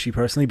Ibushi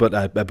personally, but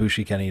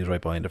Ibushi Kenny is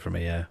right behind it for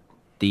me, yeah.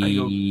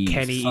 The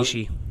Kenny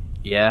Ishii.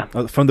 Yeah.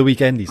 From the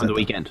weekend, he said. From the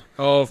weekend.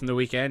 Oh, from the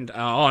weekend.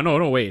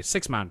 No way.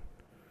 6-man.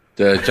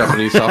 The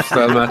Japanese soft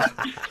style match.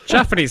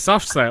 Japanese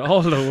soft style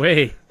all the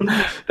way.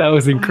 That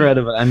was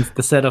incredible. And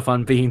the setup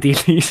on being the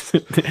elite.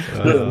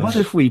 What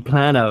if we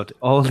plan out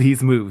all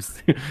these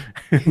moves?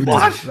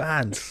 What?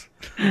 Advance.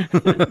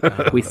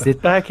 We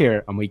sit back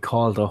here and we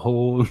call the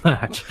whole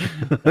match.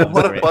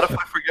 What if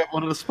I forget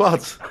one of the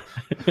spots?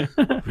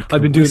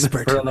 I've been doing this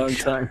for a long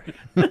time.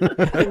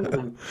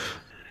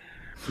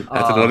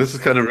 I don't know, this is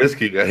kind of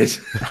risky, guys.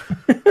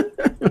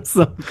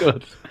 So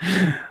good.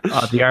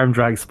 The arm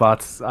drag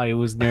spots, I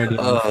was nearly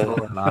on the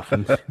floor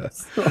laughing.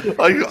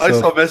 I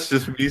saw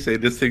messages from you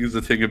saying this thing is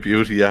a thing of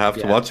beauty, you have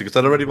to watch it, because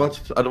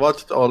I'd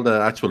watched all the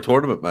actual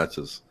tournament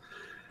matches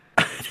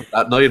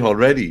that night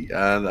already,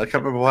 and I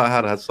can't remember what I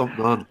had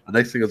something on. The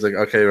next thing I was like,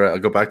 okay, right, I'll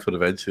go back to it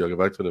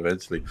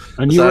eventually.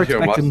 And you were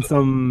expecting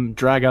some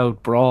drag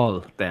out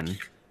brawl then?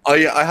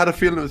 I had a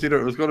feeling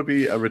it was going to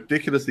be a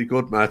ridiculously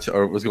good match,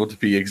 or it was going to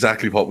be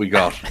exactly what we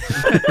got.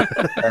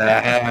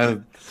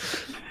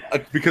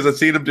 Because I'd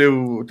seen him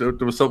do. There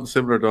was something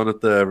similar done at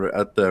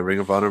the Ring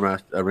of Honor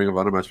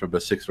match from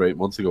about 6 or 8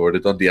 months ago, where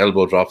they'd done the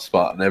elbow drop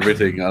spot and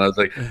everything. And I was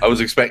like, I was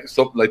expecting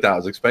something like that. I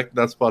was expecting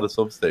that spot at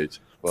some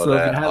stage. But, so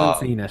if you haven't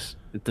seen it,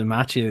 the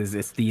match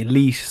it's the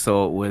elite.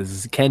 So it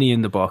was Kenny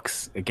in the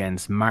Bucks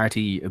against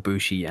Marty,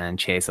 Ibushi, and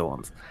Chase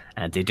Owens,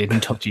 and they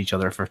didn't touch each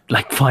other for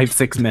like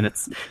 5-6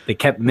 minutes. They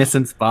kept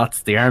missing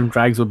spots. The arm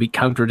drags would be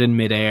countered in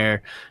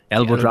midair.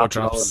 Elbow drops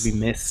would be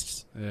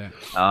missed.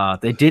 Yeah.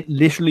 They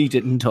literally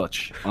didn't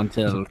touch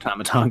until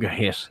Tamatonga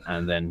hit,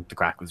 and then the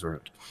crack was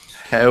ruined.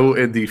 How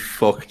in the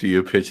fuck do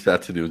you pitch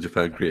that to New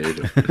Japan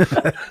Creative?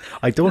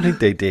 I don't think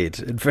they did,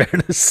 in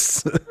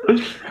fairness.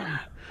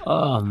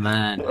 Oh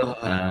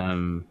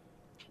man.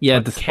 Yeah,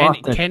 the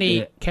spot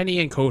Kenny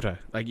and Kota.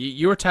 Like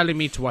you were telling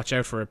me to watch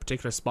out for a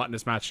particular spot in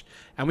this match,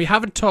 and we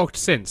haven't talked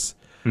since.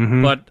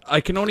 Mm-hmm. But I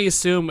can only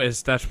assume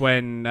is that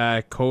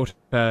when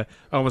Kota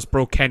almost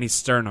broke Kenny's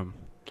sternum.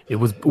 It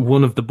was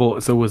one of the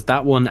both. So it was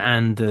that one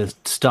and the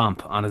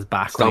stomp on his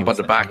back. Stomp on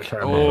the back.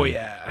 Oh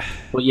yeah.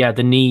 But yeah,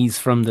 the knees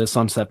from the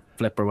sunset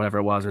flip or whatever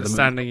it was, or the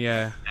standing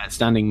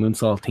standing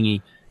moonsault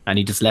thingy, and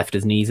he just left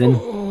his knees in.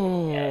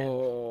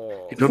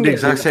 He done the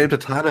exact same to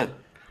Tana.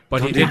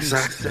 But he didn't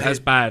as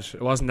bad.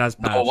 It wasn't as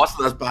bad. No, it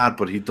wasn't as bad,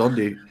 but he done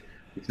the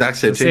exact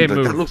same thing.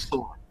 That looks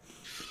so...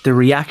 The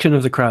reaction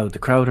of the crowd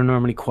are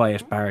normally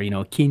quiet, bar,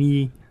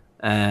 Kenny.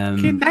 But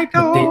they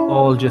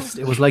all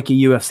it was like a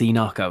UFC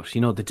knockout,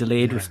 the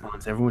delayed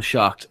response. Everyone was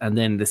shocked, and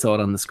then they saw it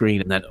on the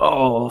screen, and then,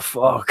 oh,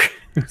 fuck.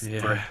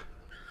 Yeah.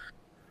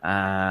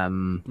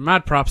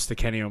 Mad props to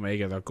Kenny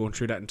Omega, though, going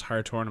through that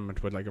entire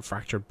tournament with like a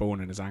fractured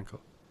bone in his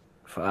ankle.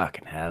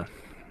 Fucking hell.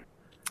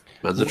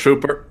 Man's a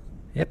trooper.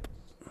 Yep.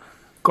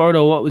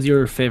 Gordo, what was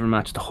your favourite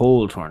match of the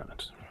whole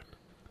tournament?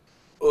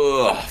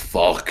 Oh,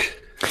 fuck.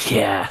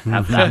 Yeah,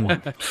 have that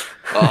one.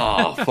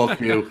 Oh, fuck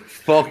you.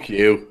 Fuck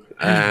you.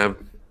 I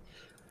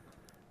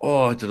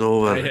don't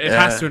know, man. It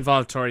has to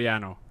involve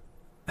Toriano.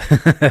 I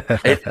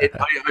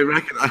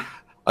reckon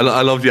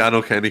I love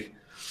Yano Kenny.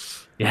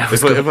 Yeah,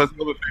 if I was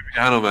going to pick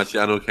Yano match,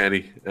 Yano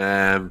Kenny.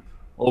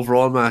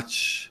 Overall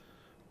match.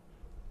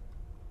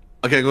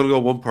 Okay, I'm going to go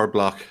one per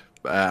block.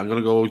 I'm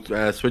going to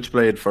go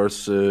Switchblade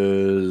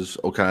versus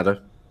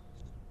Okada.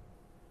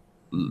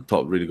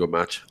 Thought really good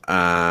match.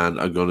 And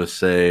I'm going to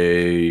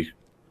say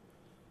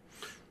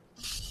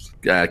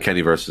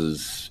Kenny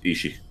versus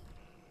Ishii.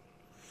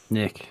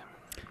 Nick.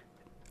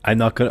 I'm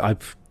not going to...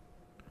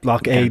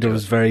 Block A, there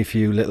was very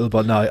few little,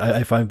 but no,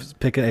 if I'm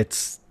picking,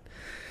 it's...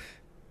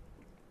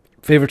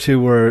 Favorite two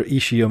were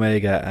Ishii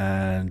Omega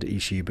and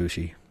Ishii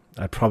Ibushi.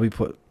 I'd probably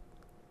put...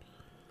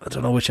 I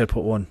don't know which I'd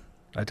put one.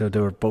 I thought they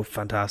were both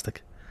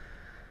fantastic.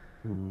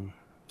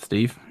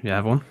 Steve, you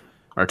have one?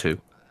 Or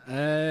two?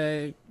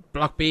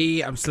 Block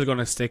B, I'm still going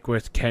to stick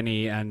with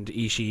Kenny and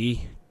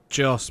Ishii.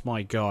 Just,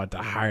 my God, the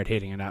hard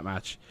hitting in that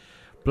match.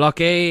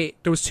 Block A,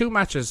 there was two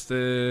matches.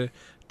 The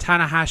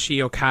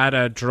Tanahashi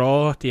Okada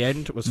draw at the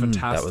end was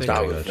fantastic.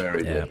 That was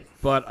very good. Yeah.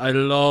 But I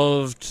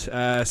loved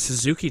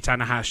Suzuki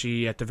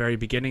Tanahashi at the very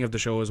beginning of the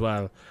show as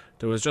well.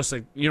 There was just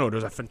there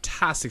was a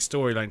fantastic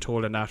storyline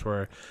told in that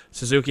where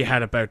Suzuki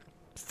had about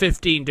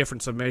 15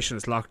 different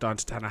submissions locked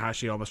onto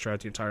Tanahashi almost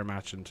throughout the entire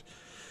match, and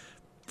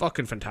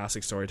fucking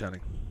fantastic storytelling.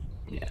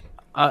 Yeah.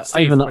 I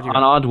have an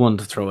odd one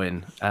to throw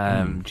in.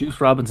 Juice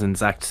Robinson,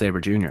 Zack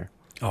Sabre Jr.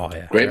 Oh,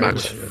 yeah. Great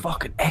match.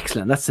 Fucking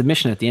excellent. That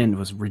submission at the end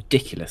was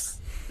ridiculous.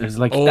 It was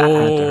like that had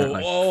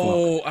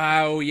to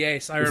hurt,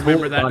 yes, I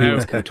remember that now.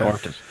 Was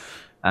contorted.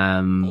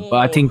 But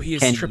I think he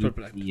is Kenny triple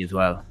black as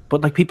well.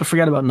 But like people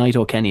forget about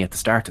Naito Kenny at the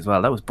start as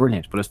well. That was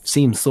brilliant, but it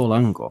seems so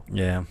long ago.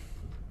 Yeah.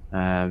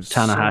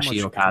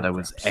 Tanahashi Okada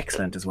was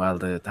excellent as well.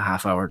 The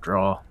half-hour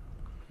draw.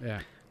 Yeah.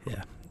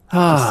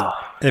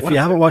 If you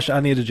haven't watched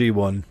any of the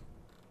G1,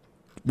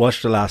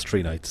 watch the last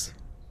 3 nights.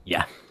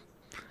 Yeah.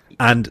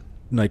 And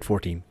night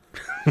 14.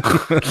 Night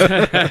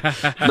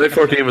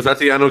 14, was that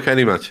the Yano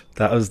Kenny match?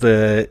 That was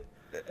the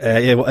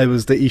it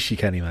was the Ishii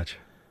Kenny match.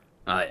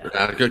 Oh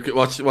yeah.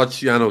 Watch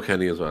Yano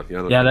Kenny as well.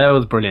 That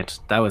was brilliant.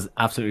 That was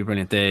absolutely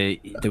brilliant. The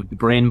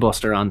brain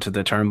buster onto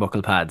the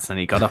turnbuckle pads, and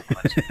he got up.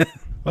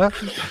 What?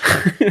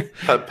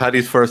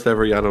 Paddy's first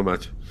ever Yano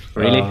match.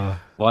 Really?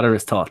 What are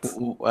his thoughts?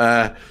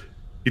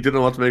 He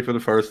didn't want to make for the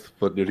first,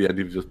 but near the end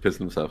he was just pissing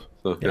himself.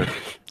 So yeah.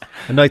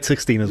 And night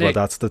 16 as well.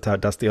 That's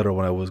the other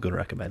one I was going to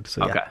recommend.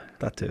 So okay. Yeah,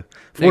 that too.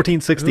 14,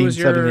 Nick, 16,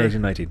 17,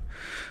 18, 19.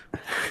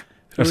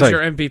 Who's your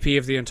MVP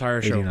of the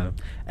entire show?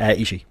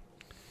 Ishii.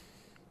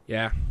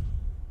 Yeah.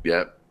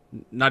 Yeah.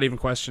 Not even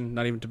question,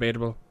 not even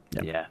debatable.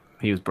 Yep. Yeah,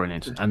 he was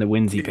brilliant. And the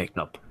wins he picked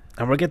up.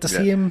 And we'll get to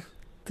see him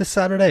this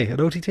Saturday at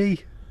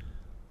OTT.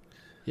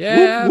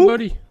 Yeah, whoop, whoop.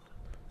 buddy.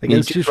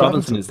 Against Juice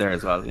Robinson is there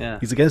as well, yeah.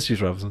 He's against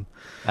Juice Robinson.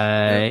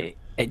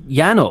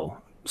 Yano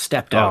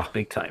stepped out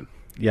big time.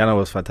 Yano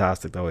was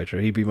fantastic though,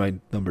 Adrian. He'd be my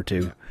number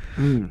 2.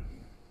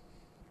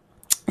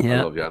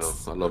 Yeah. I love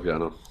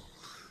Yano.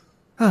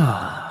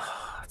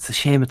 It's a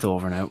shame it's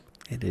over now.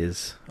 It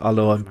is.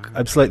 Although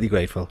I'm slightly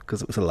grateful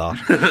because it was a lot.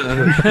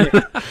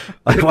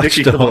 I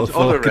watched the whole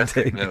fucking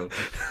thing.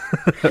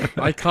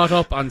 I caught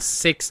up on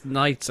 6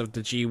 nights of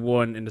the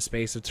G1 in the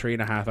space of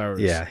 3.5 hours.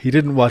 Yeah, he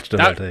didn't watch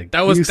the whole thing.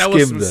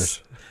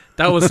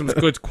 That was some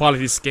good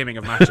quality skimming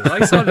of matches.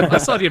 I saw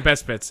the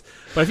best bits.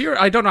 But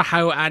I don't know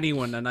how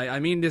anyone, and I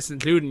mean this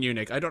including you,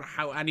 Nick, I don't know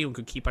how anyone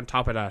could keep on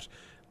top of that,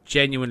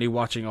 genuinely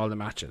watching all the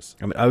matches.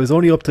 I mean, I was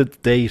only up to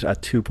date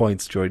at 2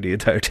 points during the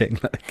entire thing.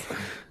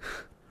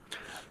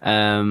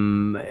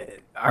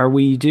 Are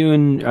we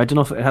doing, I don't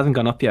know if it hasn't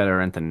gone up yet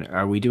or anything,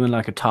 are we doing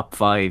like a top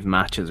 5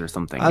 matches or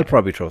something? I'll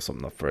probably throw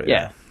something up for it.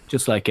 Yeah,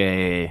 just like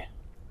the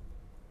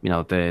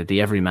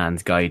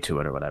everyman's guide to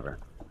it or whatever.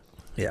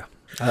 Yeah,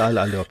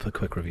 I'll do up a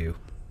quick review.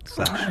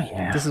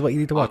 This is what you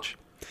need to watch.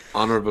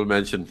 Honourable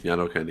mention,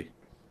 Yano Kenny.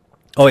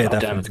 Oh yeah,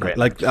 definitely. Great.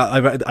 Like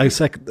I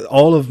said,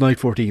 all of night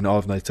 14, all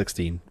of night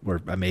 16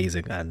 were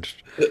amazing, and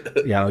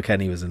Yano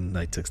Kenny was in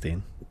night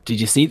 16. Did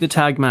you see the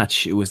tag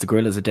match? It was the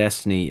Gorillas of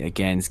Destiny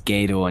against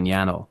Gato and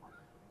Yano.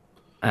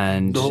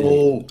 And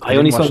I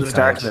only saw the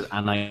start of it,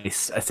 and I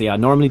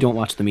normally don't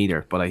watch them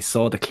either, but I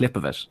saw the clip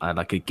of it,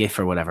 like a GIF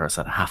or whatever. I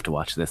said, I have to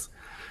watch this.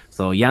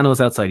 So Yano's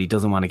outside, he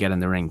doesn't want to get in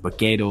the ring, but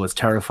Gato is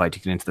terrified to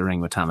get into the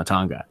ring with Tama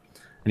Tonga.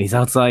 And he's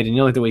outside, and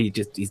like the way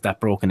he's that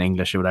broken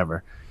English or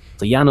whatever.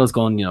 So Yano's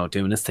going,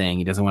 doing his thing.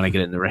 He doesn't want to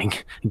get in the ring.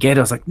 And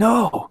Gato's like,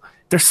 no,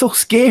 they're so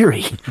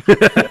scary.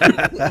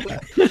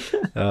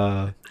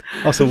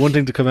 Also, one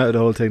thing to come out of the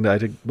whole thing that I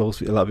think a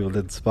lot of people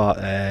didn't spot,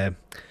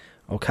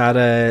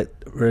 Okada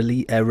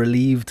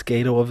relieved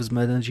Gato of his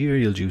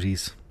managerial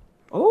duties.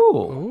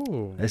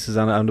 Oh. This is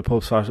on the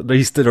post.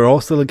 They're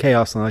all still in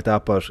chaos and like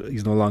that, but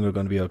he's no longer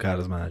going to be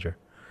Okada's manager.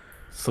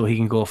 So he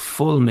can go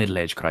full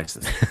middle-age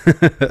crisis.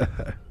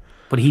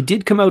 But he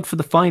did come out for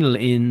the final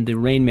in the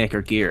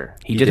Rainmaker gear.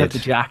 He did have the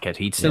jacket.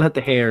 He still had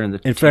the hair and the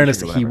In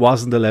fairness, he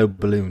wasn't allowed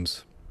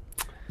balloons.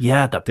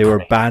 Yeah, they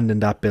were banned in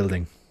that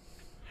building.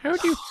 How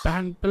do you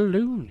ban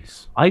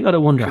balloons? I gotta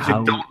wonder how.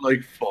 You don't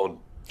like fun.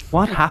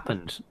 What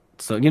happened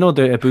So the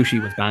Ibushi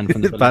was banned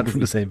from the banned from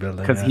the same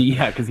building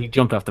because he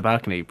jumped off the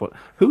balcony. But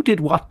who did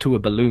what to a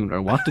balloon,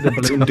 or what did a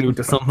balloon do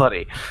to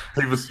somebody?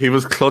 He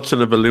was clutching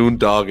a balloon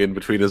dog in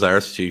between his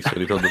arse cheeks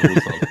when he done the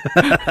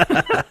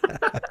moonsault.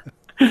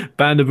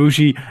 Banned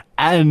Ibushi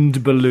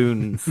and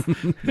balloons.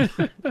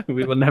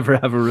 We will never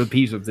have a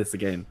repeat of this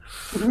again.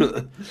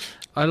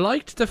 I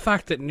liked the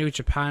fact that New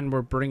Japan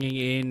were bringing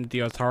in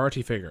the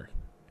authority figure.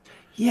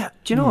 Yeah,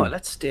 do you know what?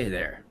 Let's stay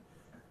there.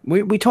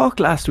 We talked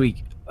last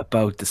week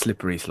about the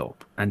slippery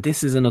slope, and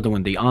this is another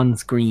one, the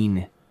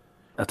on-screen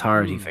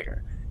authority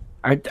figure.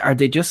 Are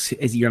they just,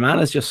 is your man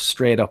is just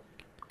straight up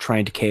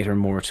trying to cater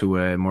more to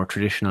a more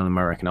traditional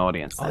American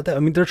audience?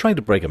 They're trying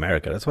to break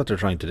America. That's what they're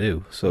trying to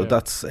do. So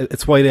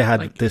it's why they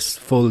had this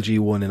full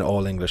G1 in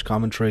all English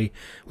commentary,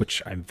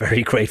 which I'm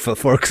very grateful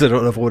for, because I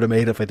don't know if I would have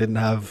made it if I didn't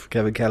have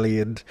Kevin Kelly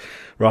and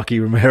Rocky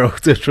Romero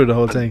through the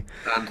whole thing.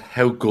 And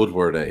how good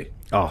were they?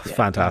 Oh,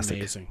 fantastic.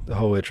 Amazing. The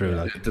whole way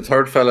through. The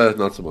third fella,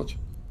 not so much.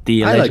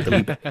 The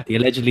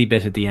allegedly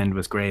bit at the end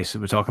was great.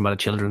 We're talking about a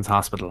children's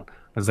hospital.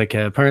 It was like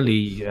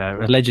apparently,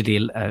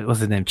 allegedly,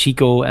 what's his name?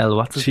 Chico El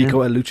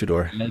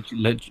Luchador.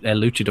 El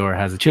Luchador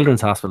has a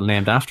children's hospital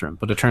named after him,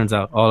 but it turns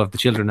out all of the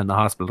children in the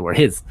hospital were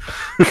his.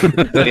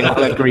 They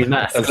all had green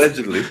masks.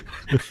 Allegedly.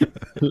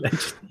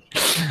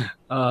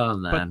 Oh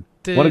man.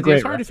 What a great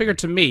authority figure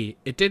to me.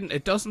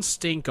 It doesn't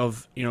stink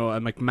of a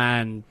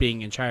McMahon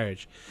being in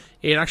charge.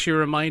 It actually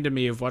reminded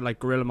me of what like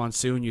Gorilla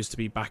Monsoon used to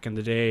be back in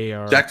the day,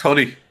 or Jack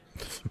Tunney.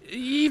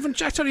 Even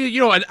Jack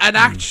Tunney, an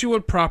actual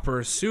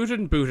proper suited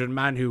and booted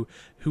man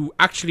who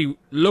actually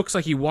looks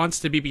like he wants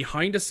to be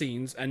behind the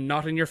scenes and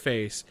not in your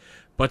face,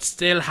 but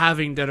still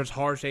having that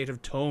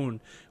authoritative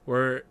tone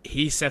where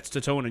he sets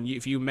the tone, and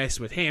if you mess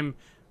with him,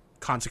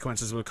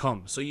 consequences will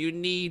come. So you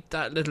need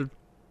that little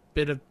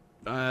bit of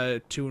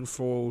to and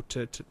fro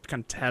to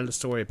kind of tell the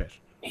story a bit.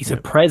 He's a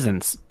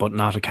presence, but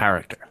not a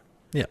character.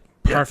 Yeah.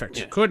 Perfect.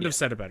 Yeah. Couldn't have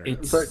said it better.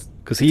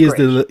 Because he is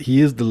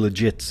the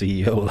legit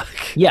CEO.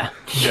 Like. Yeah.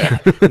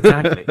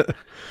 Exactly.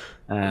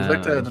 It's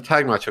like the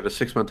tag match, or the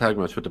 6-man tag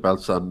match with the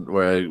belts on,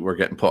 where we're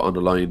getting put on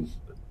the line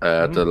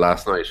the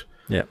last night.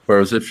 Yeah.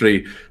 Whereas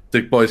literally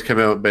the boys came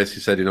out and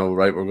basically said,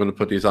 right, we're going to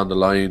put these on the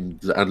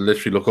line, and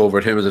literally look over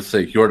at him as if to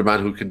say, you're the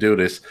man who can do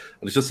this.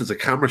 And it's a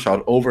camera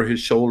shot over his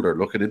shoulder,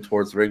 looking in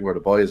towards the ring where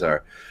the boys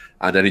are.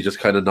 And then he just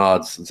kind of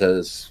nods and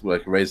says,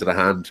 like, raise a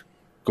hand,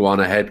 go on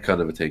ahead, kind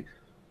of a thing.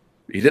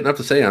 He didn't have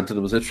to say anything. It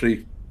was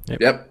literally,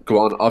 yep, go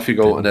on, off you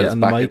go, and then it's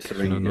back into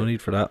the ring. No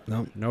need for that.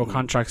 No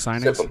contract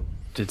signings. Simple.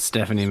 Did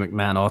Stephanie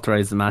McMahon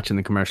authorize the match in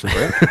the commercial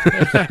break?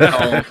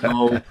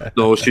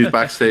 No, she's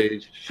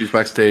backstage. She's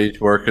backstage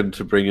working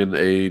to bring in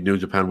a New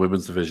Japan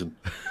women's division.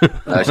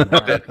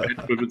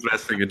 Women's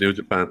wrestling in New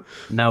Japan.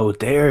 Now,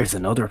 there's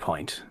another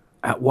point.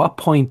 At what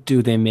point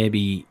do they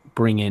maybe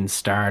bring in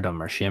Stardom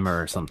or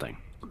Shimmer or something?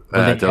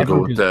 They'll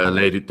go with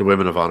the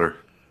Women of Honor.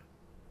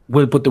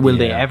 Will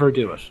they ever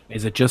do it?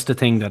 Is it just a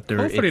thing that they're...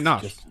 Hopefully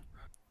not.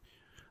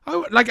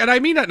 And I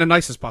mean that in the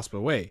nicest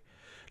possible way.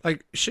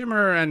 Like,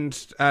 Shimmer and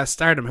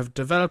Stardom have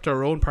developed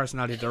their own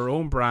personality, their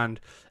own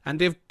brand, and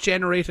they've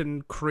generated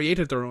and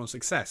created their own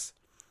success.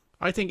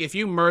 I think if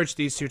you merge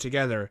these two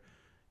together,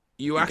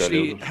 you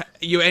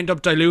end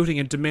up diluting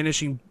and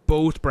diminishing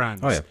both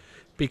brands. Oh, yeah.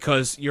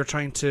 Because you're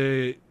trying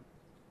to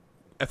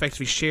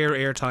effectively share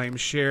airtime,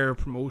 share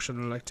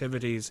promotional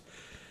activities.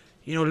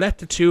 Let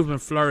the two of them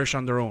flourish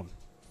on their own.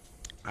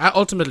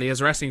 Ultimately,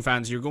 as wrestling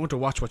fans, you're going to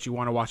watch what you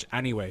want to watch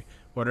anyway,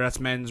 whether that's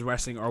men's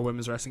wrestling or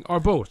women's wrestling or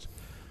both.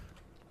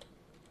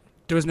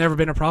 There has never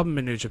been a problem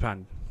in New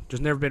Japan. There's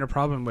never been a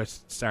problem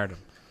with Stardom.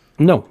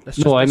 No, let's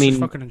just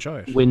fucking enjoy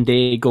it. When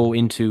they go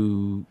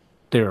into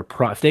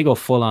if they go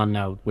full on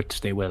now,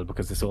 which they will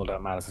because they sold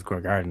out Madison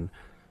Square Garden,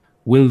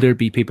 will there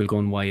be people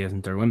going, why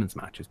isn't there women's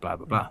matches? Blah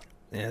blah blah.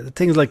 Yeah, the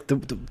thing is, like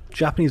the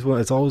Japanese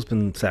one, it's always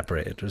been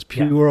separated. There's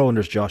Puro and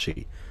there's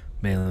Joshi,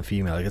 male and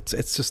female. Like, it's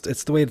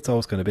the way it's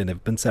always going to be.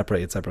 They've been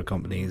separated, separate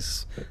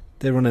companies.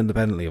 They run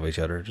independently of each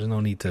other. There's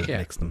no need to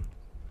mix them.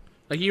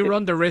 Like, you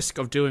run the risk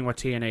of doing what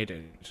TNA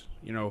did.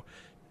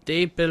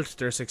 They built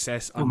their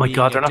success on. Oh my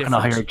God, they're not going to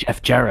hire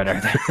Jeff Jarrett,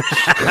 are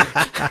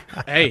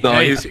they?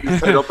 He's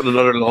tied up in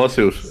another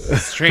lawsuit.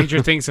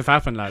 Stranger things have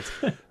happened, lads.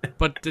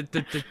 But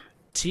the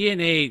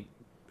TNA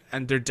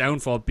and their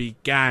downfall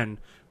began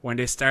when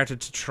they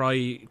started to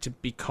try to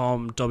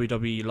become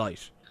WWE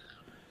Light.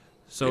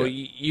 So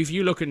if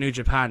you look at New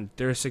Japan,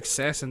 their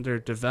success and their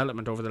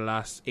development over the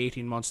last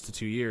 18 months to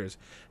 2 years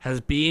has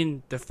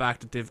been the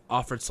fact that they've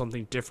offered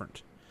something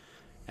different.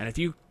 And if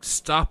you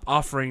stop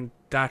offering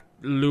that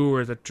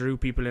lure that drew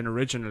people in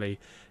originally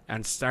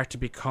and start to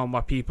become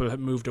what people have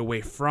moved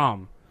away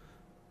from,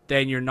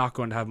 then you're not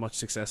going to have much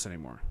success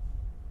anymore.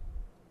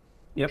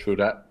 Yep. True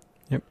that.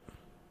 Yep.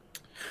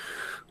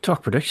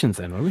 Talk predictions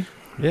then, will we?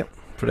 Yep.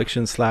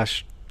 Predictions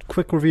 /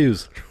 quick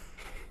reviews.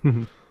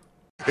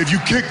 If you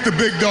kick the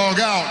big dog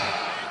out,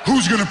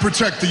 who's going to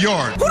protect the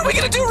yard? What are we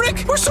gonna do,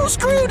 Rick? We're so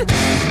screwed.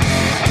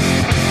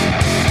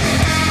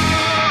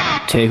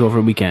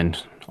 Takeover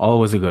weekend.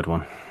 Always a good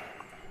one.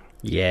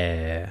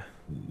 Yeah.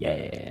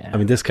 Yeah. I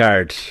mean, this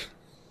card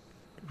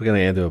we're gonna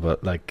get into it,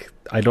 but like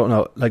I don't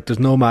know. Like, there's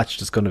no match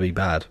that's going to be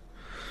bad.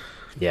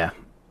 Yeah.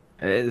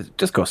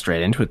 Just go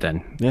straight into it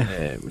then.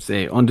 Yeah.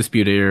 Say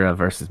Undisputed Era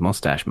versus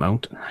Mustache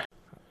Mountain.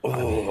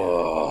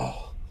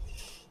 Oh,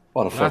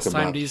 what a Last fucking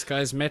time match. these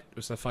guys met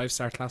was a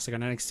 5-star classic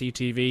on NXT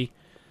TV.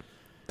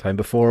 Time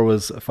before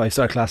was a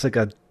 5-star classic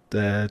at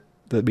that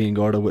me and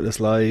Gordo witnessed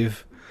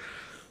live.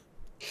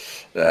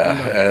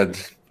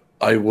 And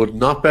I would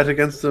not bet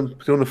against them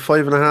doing a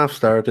 5.5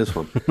 star at this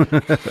one.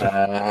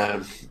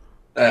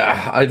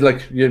 I'd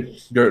like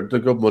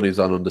the good money's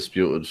on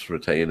Undisputed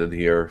retaining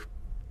here.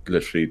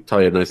 Literally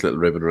tie a nice little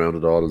ribbon around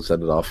it all and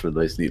send it off in a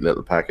nice neat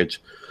little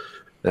package.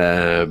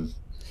 But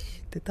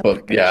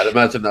yeah, I'd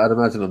imagine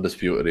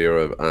Undisputed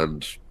Era,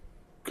 and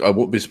I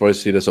wouldn't be surprised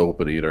to see this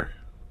open either.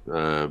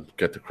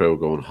 Get the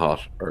crowd going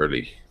hot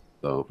early,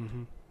 though.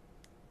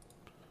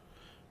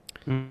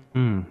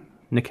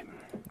 Nick.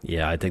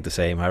 Yeah, I think the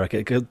same. I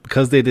reckon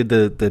because they did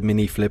the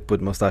mini flip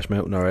with Mustache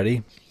Mountain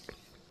already.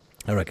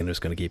 I reckon they're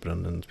just going to keep it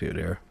on Undisputed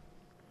Era.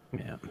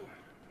 Yeah.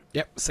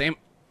 Yep, same.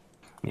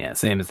 Yeah,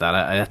 same as that.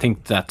 I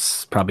think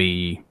that's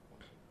probably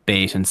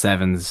Bait and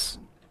Seven's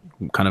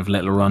kind of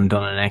little run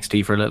done in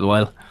NXT for a little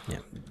while. Yeah,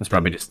 that's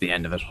probably just the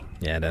end of it.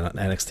 Yeah, then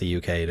NXT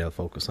UK they'll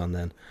focus on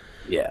then.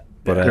 Yeah,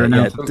 but they're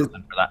announcing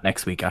for that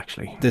next week.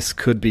 Actually, this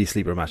could be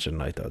sleeper match of the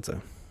night, I'd say.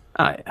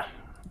 Yeah.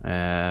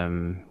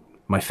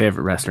 My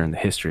favorite wrestler in the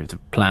history of the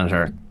planet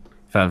Earth,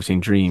 Velveteen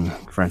Dream,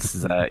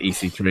 versus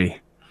EC3.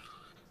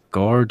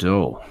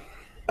 Gordo.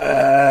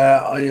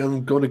 I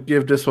am going to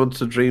give this one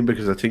to Dream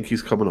because I think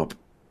he's coming up.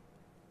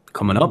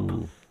 Coming up?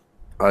 Ooh.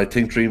 I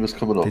think Dream is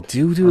coming up. They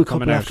do a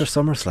couple after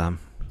SummerSlam.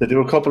 They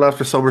do a couple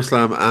after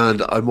SummerSlam,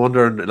 and I'm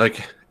wondering,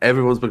 like,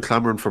 everyone's been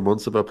clamoring for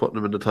months about putting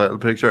him in the title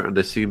picture, and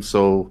they seem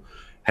so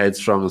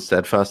headstrong and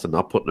steadfast and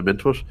not putting him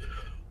into it.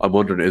 I'm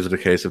wondering, is it a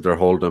case if they're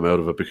holding him out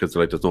of it because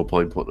they're like, there's no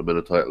point putting him in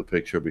a title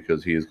picture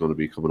because he is going to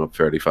be coming up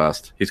fairly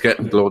fast. He's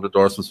getting glowing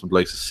endorsements from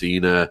like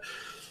Cena,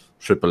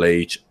 Triple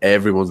H.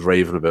 Everyone's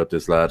raving about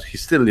this lad.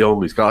 He's still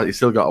young. He's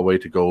still got a way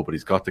to go, but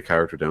he's got the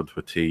character down to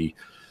a T.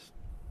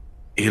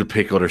 He'll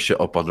pick other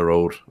shit up on the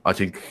road. I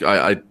think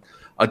I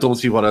don't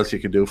see what else you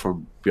can do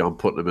from beyond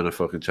putting him in a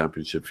fucking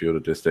championship feud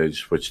at this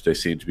stage, which they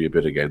seem to be a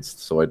bit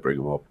against. So I'd bring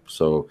him up.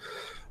 So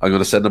I'm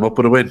going to send him up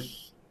with a win.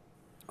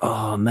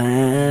 Oh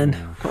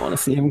man, I want to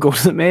see him go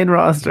to the main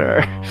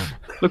roster.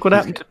 Look what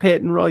happened to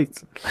Peyton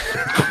Royce.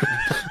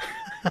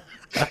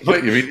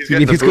 What, you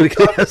mean he's going to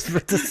get us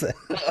to say?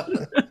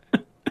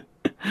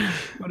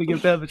 Want to give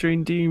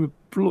Velveteen Dream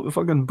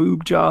fucking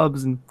boob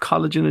jobs and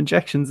collagen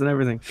injections and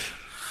everything.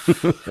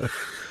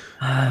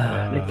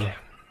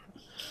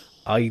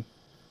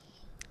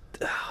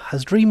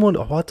 Has Dream won?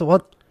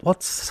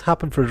 What's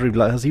happened for Dream?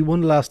 Has he won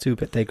the last two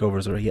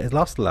takeovers, or he has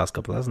lost the last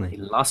couple, hasn't he?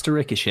 He lost to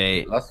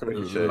Ricochet.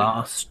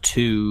 Lost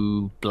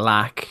to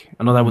Black.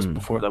 I know that was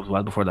before. That was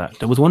well before that.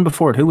 There was one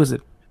before it. Who was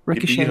it?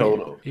 Ricochet.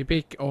 He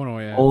beat Ono.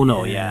 Yeah.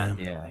 Ono. Yeah.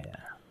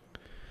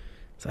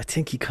 So I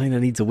think he kind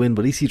of needs a win,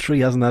 but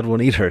EC3 hasn't had one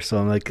either. So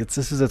I'm like,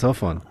 this is a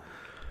tough one.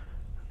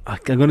 I'm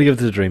going to give it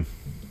to the Dream.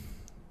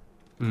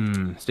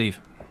 Steve.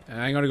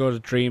 I'm going to go to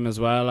Dream as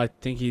well. I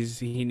think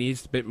he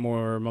needs a bit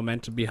more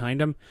momentum behind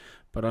him.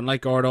 But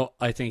unlike Gordo,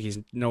 I think he's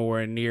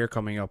nowhere near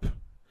coming up.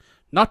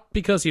 Not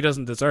because he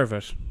doesn't deserve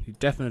it. He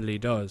definitely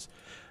does.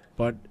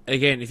 But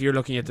again, if you're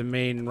looking at the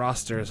main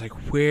roster, it's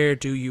like, where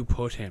do you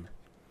put him?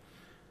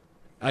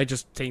 I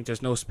just think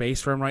there's no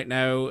space for him right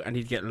now, and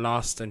he'd get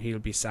lost and he'll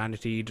be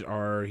sanitied,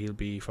 or he'll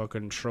be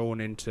fucking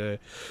thrown into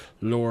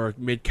lower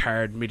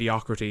mid-card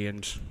mediocrity,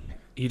 and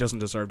he doesn't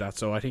deserve that.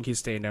 So I think he's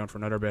staying down for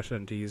another bit,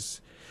 and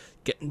he's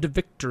getting the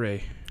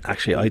victory.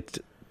 Actually,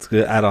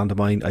 to add on to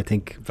mine, I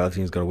think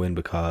Velveteen's going to win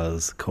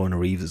because Conor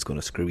Reeves is going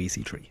to screw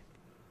EC3.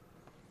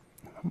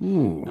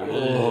 Ooh.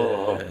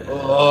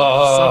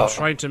 Stop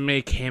trying to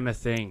make him a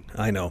thing.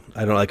 I know.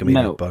 I don't like him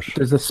either, but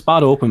there's a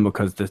spot open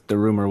because the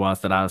rumour was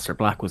that Aleister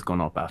Black was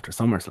going up after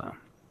SummerSlam.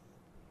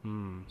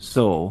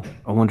 So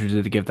I wondered,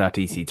 did they give that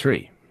to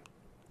EC3?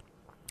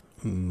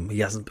 He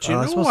hasn't. Do you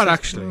know what,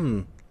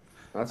 actually?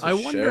 That's I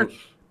wonder...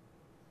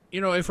 You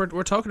know, if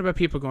we're talking about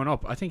people going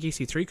up, I think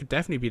EC3 could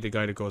definitely be the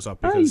guy that goes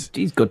up because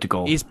he's good to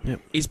go. He's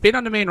been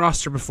on the main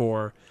roster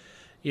before.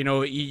 You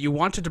know, you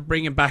wanted to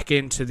bring him back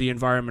into the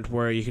environment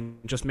where you can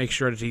just make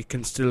sure that he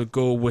can still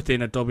go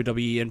within a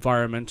WWE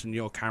environment and,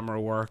 you know, camera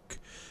work,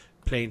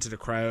 playing to the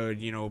crowd,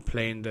 you know,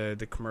 playing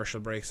the commercial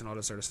breaks and all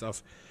that sort of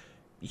stuff.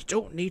 You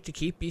don't need to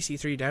keep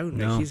EC3 down.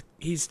 No. Like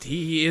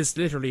he is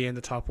literally in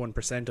the top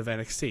 1% of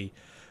NXT.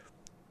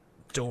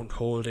 Don't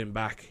hold him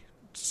back.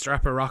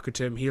 Strap a rocket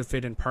to him, he'll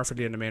fit in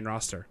perfectly in the main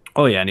roster.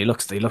 Oh yeah, and he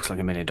looks like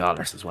 $1 million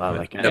as well.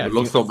 Like, but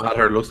looks don't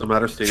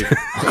matter, Steve.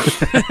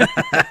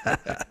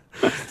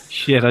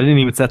 Shit, I didn't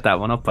even set that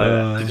one up.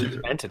 He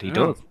meant it. He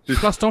does.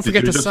 Plus, don't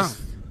forget the song.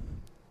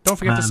 Don't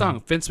forget the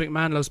song. Vince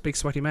McMahon loves big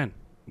sweaty men.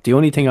 The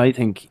only thing I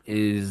think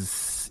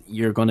is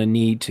you're going to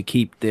need to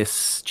keep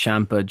this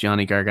Ciampa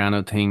Johnny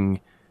Gargano thing.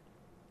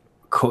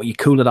 You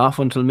cool it off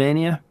until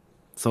Mania.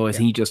 So is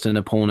he just an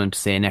opponent,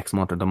 say next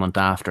month or the month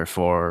after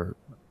for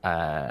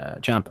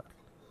Ciampa?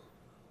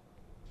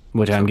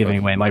 Which I'm giving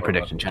away my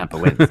prediction.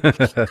 Ciampa wins.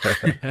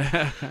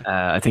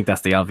 I think that's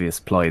the obvious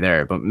ploy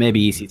there. But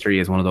maybe EC3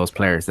 is one of those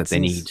players that they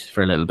need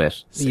for a little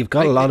bit. You've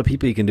got a lot of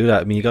people you can do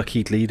that. I mean, you got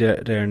Keith Lee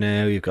there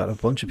now. You've got a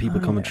bunch of people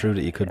coming through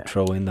that you could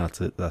throw in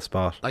that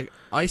spot.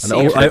 I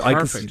see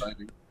perfect.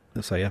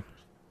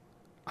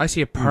 I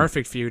see a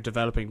perfect feud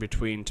developing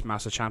between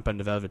Tommaso Ciampa and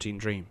the Velveteen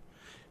Dream.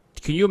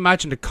 Can you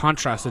imagine the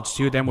contrast that the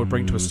two of them would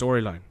bring to a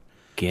storyline?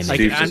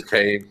 Steve just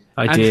came.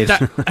 I did.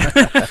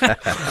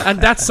 And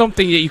that's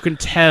something that you can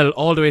tell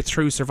all the way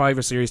through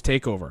Survivor Series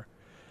TakeOver.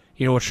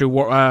 You know, through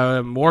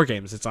War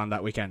Games it's on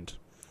that weekend.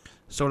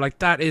 So, like,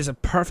 that is a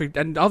perfect...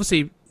 And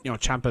obviously, you know,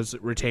 Ciampa's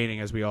retaining,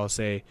 as we all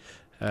say.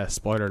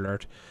 Spoiler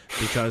alert.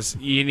 Because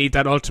you need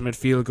that ultimate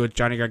feel-good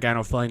Johnny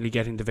Gargano finally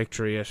getting the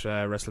victory at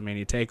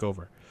WrestleMania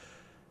TakeOver.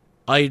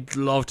 I'd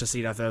love to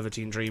see that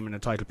Velveteen Dream in a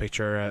title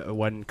picture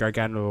when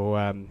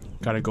Gargano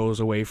kind of goes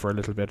away for a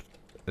little bit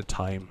of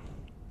time.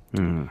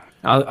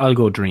 I'll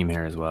go Dream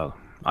here as well.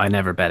 I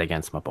never bet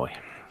against my boy.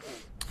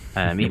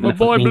 Even My if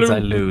boy it means Blue. I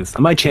lose. I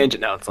might change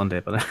it now on Sunday,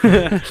 but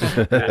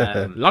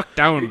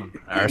Lockdown.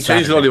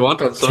 Change it all you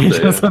want on Sunday.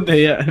 Change it on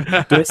Sunday,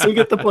 yeah. Do I still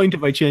get the point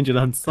if I change it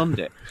on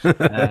Sunday?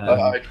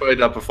 I tried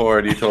that before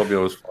and he told me I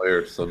was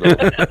fired. So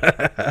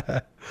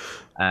no.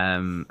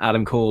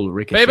 Adam Cole,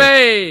 Ricochet.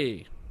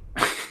 Baby!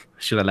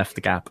 Should have left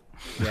the gap.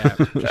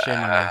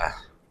 Yeah.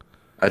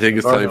 I think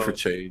it's time for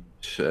change.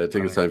 I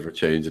think it's time for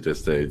change at this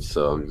stage,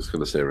 so I'm just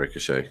going to say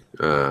Ricochet.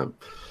 I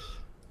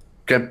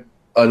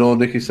know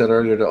Nikki said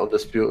earlier that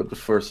Undisputed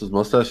versus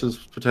Mustache's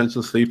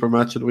potential sleeper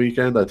match of the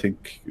weekend. I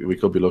think we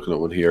could be looking at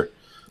one here.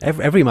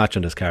 Every match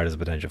on this card is a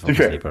potential for a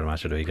sleeper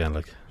match of the weekend.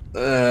 Like,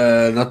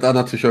 I'm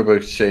not too sure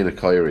about Shane and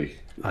Kyrie.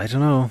 I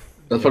don't know.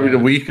 That's probably the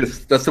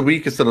weakest. That's the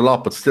weakest of the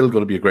lot, but still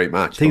going to be a great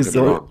match.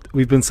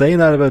 We've been saying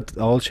that about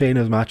all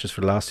Shayna's matches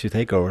for the last few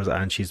takeovers,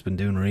 and she's been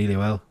doing really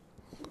well.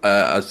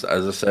 As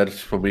I said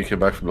when we came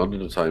back from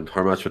London at the time,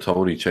 her match with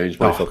Tony changed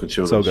my fucking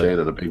tune on Shane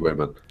in a big way,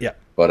 man. Yeah.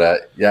 But I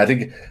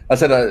think I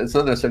said it's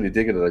not necessarily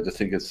digging it. I just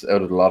think it's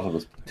out of the lot of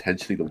us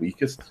potentially the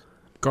weakest.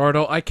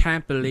 Gordo, I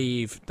can't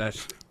believe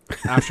that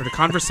after the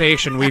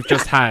conversation we've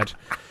just had,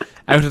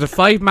 out of the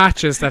 5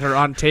 matches that are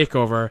on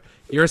TakeOver,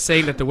 you're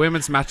saying that the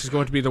women's match is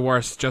going to be the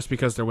worst just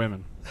because they're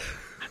women.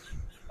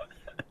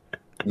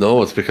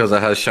 No, it's because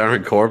it has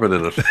Sharon Corbin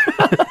in it.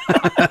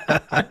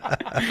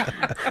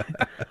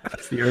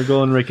 So you're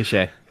going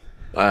Ricochet.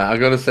 I'm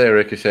going to say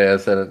Ricochet. I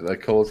said it,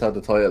 like Cole's had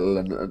the title,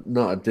 and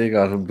not a dig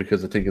at him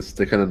because I think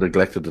they kind of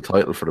neglected the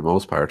title for the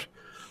most part.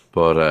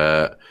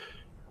 But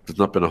there's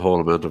not been a whole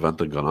amount of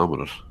anything gone on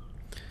with it.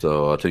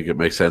 So I think it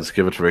makes sense to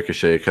give it to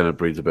Ricochet. It kind of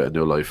breathes a bit of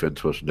new life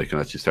into it, and they can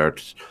actually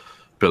start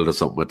building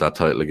something with that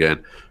title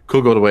again.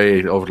 Could go the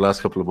way over the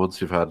last couple of months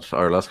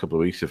last couple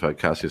of weeks you've had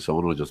Cassius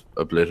Ohno just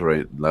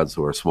obliterating lads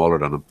who are smaller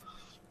than him.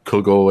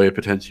 Could go away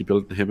potentially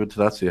building him into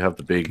that, so you have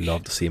the big...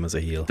 Love to see him as a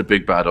heel. The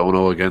big bad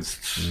Ohno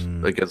against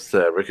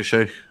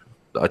Ricochet.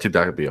 I think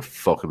that would be a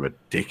fucking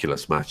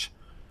ridiculous match.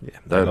 Yeah,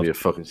 that would be a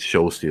fucking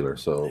show stealer.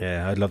 So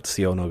yeah, I'd love to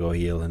see Ono go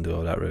heel and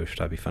do that route.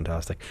 That'd be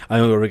fantastic. I'm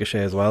going to go Ricochet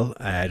as well,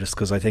 just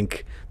because I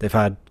think they've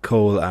had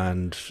Cole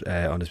and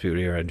Undisputed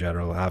Era in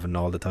general having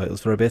all the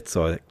titles for a bit,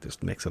 so it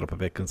just mix it up a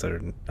bit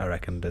considering I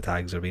reckon the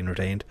tags are being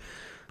retained.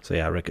 So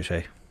yeah,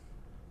 Ricochet.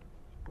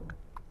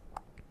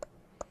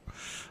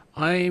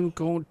 I'm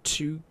going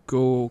to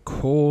go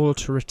Cole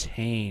to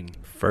retain.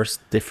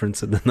 First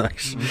difference in the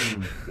night.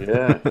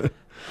 Yeah.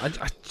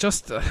 I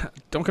just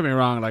don't get me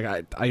wrong.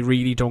 Like I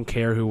really don't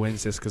care who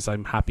wins this because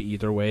I'm happy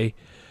either way.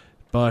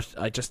 But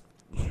I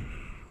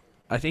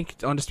think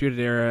Undisputed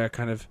Era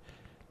kind of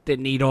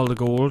didn't need all the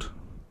gold,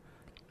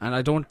 and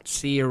I don't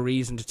see a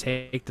reason to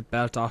take the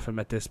belt off him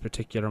at this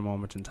particular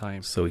moment in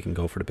time. So we can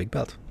go for the big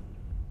belt.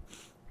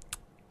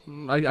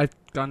 I've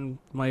done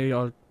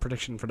my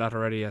prediction for that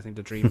already. I think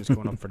the Dream is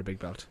going up for the big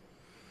belt.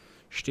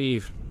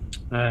 Steve,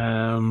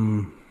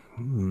 you're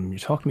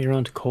talking me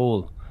around to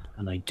Cole.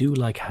 And I do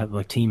like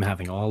my team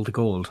having all the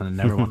gold, and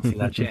I never want to see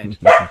that change.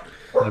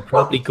 I'd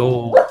probably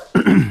go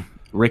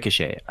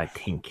Ricochet, I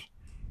think,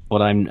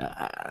 but I'm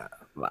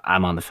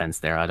on the fence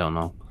there. I don't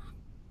know.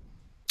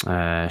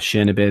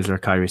 Shayna Baszler,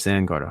 Kairi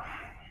Sane, Gordo.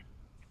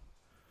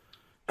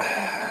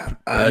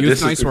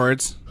 Use nice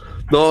words.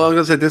 No, I'm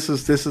gonna say this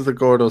is the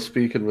Gordo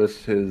speaking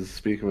with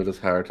his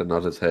heart and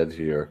not his head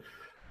here.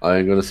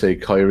 I'm gonna say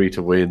Kairi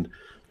to win,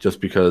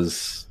 just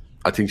because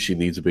I think she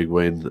needs a big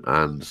win,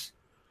 and.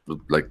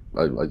 Like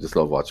I just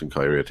love watching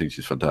Kyrie. I think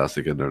she's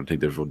fantastic in there. I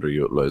think they've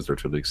underutilized her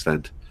to an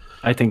extent.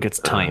 I think it's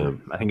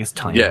time. I think it's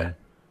time. Yeah,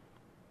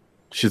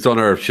 she's done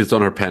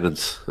her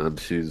penance, and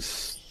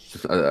she's,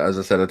 as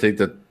I said, I think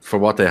that for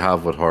what they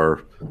have with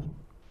her,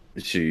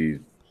 I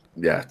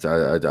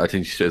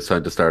think it's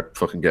time to start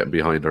fucking getting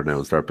behind her now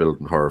and start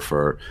building her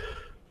for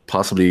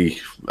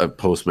possibly a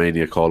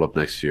post-Mania call-up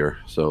next year.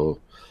 So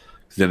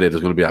then there's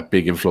going to be a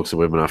big influx of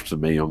women after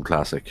the Mae Young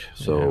Classic.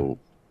 So.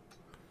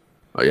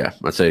 Yeah.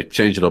 I'd say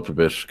change it up a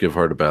bit, give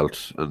her the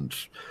belt, and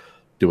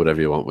do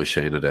whatever you want with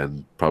Shayna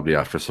then, probably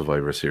after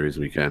Survivor Series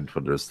weekend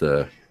when there's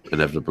the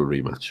inevitable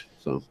rematch.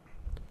 So,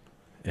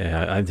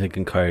 Yeah, I'm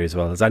thinking Kyrie as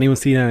well. Has anyone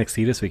seen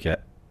NXT this week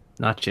yet?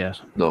 Not yet.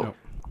 No.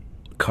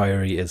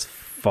 Kyrie is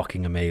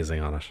fucking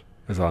amazing on it.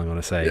 That's all I'm going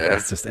to say. Yeah.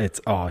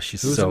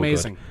 She's Who's so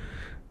amazing?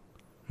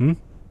 good.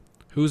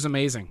 Who's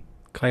amazing?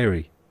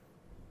 Kyrie.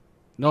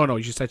 No,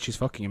 you said she's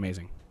fucking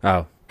amazing.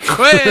 Oh.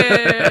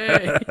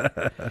 Way!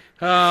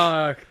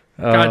 Oh,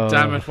 God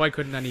damn it. Why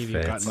couldn't any of you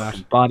have gotten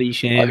that? Body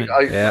shaming.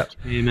 Yeah.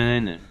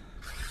 Shaming.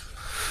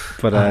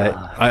 But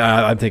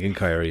I'm thinking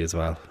Kyrie as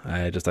well.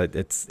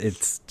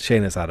 It's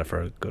Shayna's had it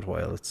for a good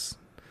while.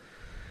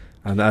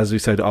 And as we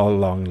said all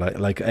along,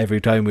 like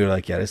every time we were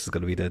like, yeah, this is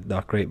going to be the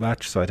not great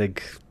match. So I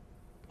think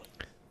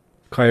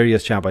Kyrie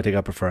as champ. I think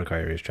I prefer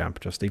Kyrie as champ.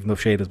 Just even though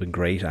Shayna's been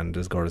great, and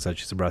as Gordon said,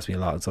 she's impressed me a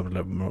lot in some of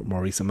the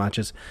more recent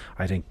matches.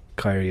 I think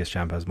Kyrie as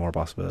champ has more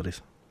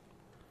possibilities.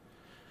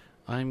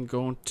 I'm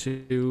going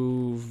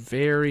to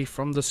vary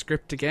from the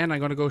script again. I'm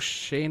going to go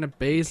Shayna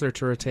Baszler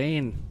to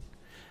retain.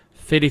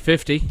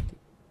 50-50.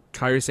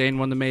 Kairi Sane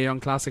won the Mae Young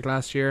Classic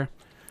last year.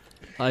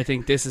 I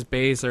think this is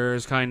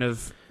Baszler's kind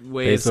of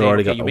way of saying... Baszler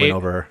already got the win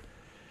over her.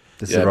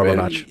 This is a rubber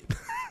match.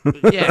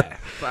 Yeah,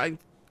 but I'm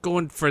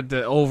going for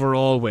the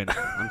overall win.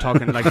 I'm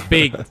talking like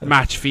big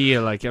match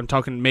feel. Like I'm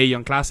talking Mae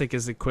Young Classic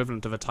is the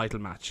equivalent of a title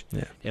match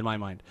in my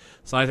mind.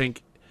 So I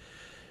think...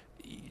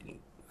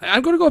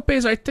 I'm going to go with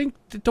Baszler. I think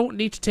they don't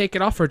need to take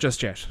it off her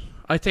just yet.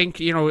 I think,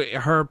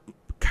 her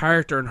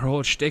character and her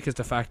whole shtick is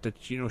the fact that,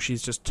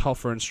 she's just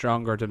tougher and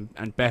stronger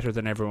and better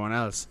than everyone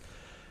else.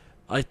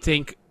 I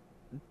think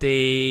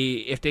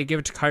if they give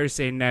it to Kairi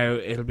Sane now,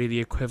 it'll be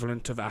the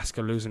equivalent of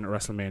Asuka losing at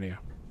WrestleMania.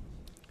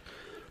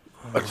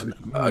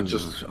 I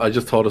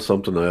just thought of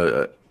something.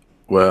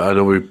 Well, I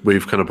know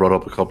we've kind of brought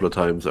up a couple of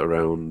times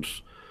around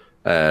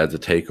the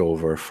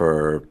takeover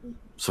for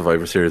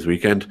Survivor Series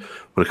weekend.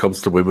 When it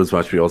comes to women's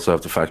match, we also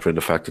have to factor in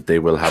the fact that they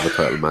will have a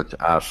title match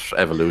at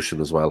Evolution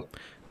as well.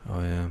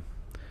 Oh yeah.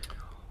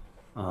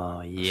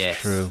 Oh yes.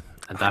 True.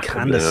 And that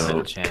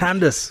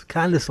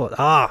Candice. What?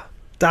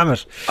 Damn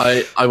it.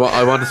 I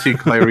want to see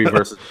Kyrie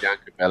versus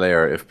Bianca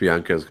Belair if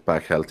Bianca is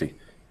back healthy.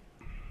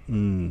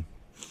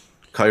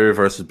 Kyrie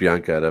versus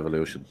Bianca at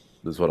Evolution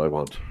is what I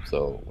want.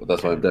 So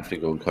that's why I'm definitely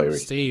going Kyrie.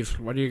 Steve,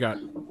 what do you got?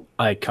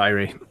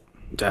 Kyrie.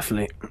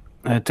 Definitely.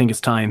 I think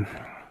it's time.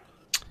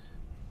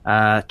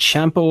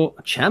 Ciampa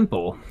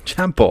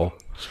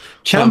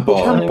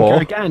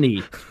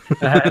Gargani.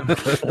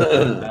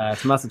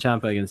 Tommaso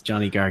Ciampa against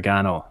Johnny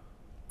Gargano.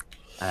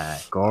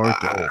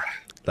 Gordo.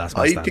 Last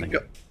man standing.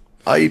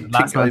 I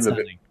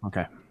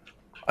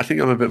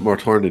think I'm a bit more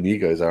torn than you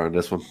guys are on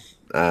this one.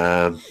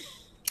 Because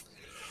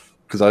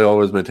I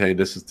always maintain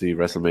this is the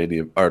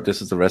WrestleMania, or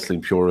this is the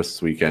wrestling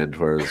purists weekend,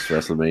 whereas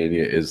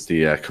WrestleMania is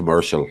the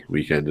commercial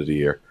weekend of the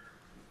year.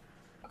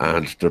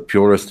 And the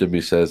purist in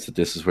me says that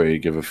this is where you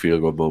give a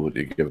feel-good moment,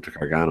 you give it to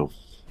Gargano.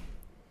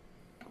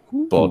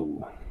 Ooh. But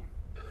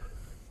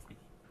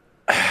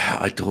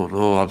I don't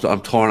know. I'm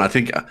torn. I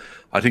think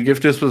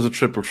if this was a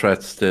triple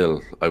threat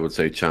still, I would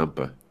say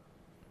Ciampa.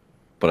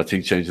 But I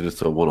think changing this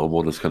to a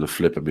one-on-one is kind of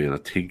flipping me, and I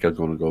think I'm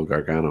going to go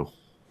Gargano.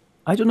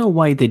 I don't know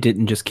why they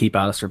didn't just keep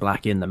Aleister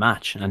Black in the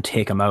match and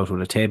take him out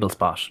with a table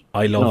spot.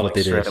 I love what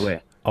they did.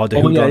 Away. Oh, the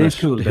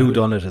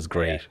whodunit is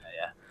great.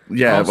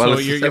 Yeah, also, well,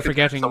 you're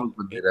forgetting out.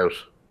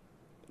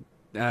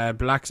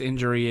 Black's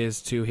injury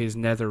is to his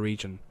nether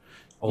region.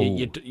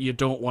 You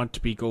don't want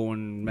to be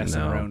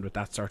messing around with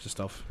that sort of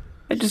stuff.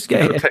 I just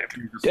get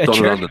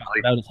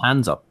without his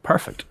hands up.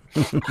 Perfect.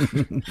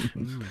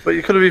 But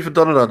you could have even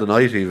done it on the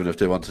night, even if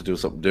they want to do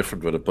something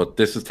different with it. But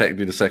this is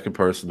technically the second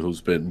person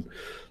who's been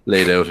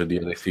laid out in the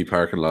NXT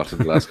parking lot in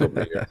the last couple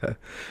of years.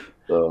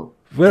 So,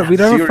 well, we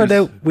never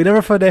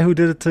found out who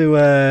did it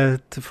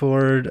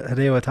for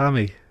Hideo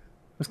Itami.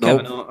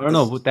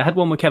 They had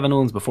one with Kevin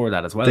Owens before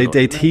that as well. They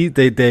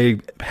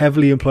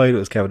heavily implied it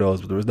was Kevin Owens,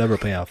 but there was never a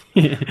payoff.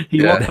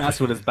 He walked past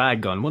with his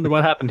bag gun. Wonder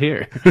what happened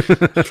here.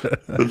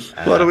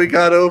 What do we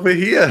got over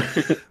here?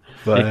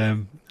 But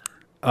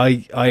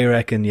I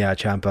reckon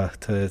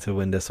Ciampa to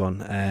win this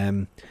one.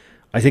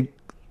 I think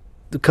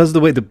because of the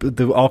way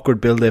the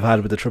awkward build they've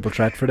had with the triple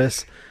threat for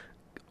this,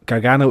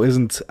 Gargano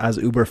isn't as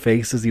uber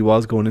face as he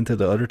was going into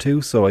the other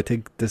two, so I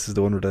think this is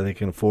the one where they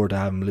can afford to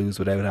have him lose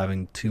without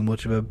having too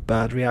much of a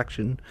bad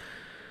reaction.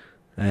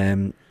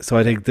 So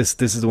I think this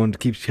is the one to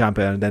keep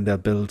Ciampa, and then they'll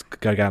build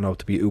Gargano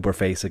to be uber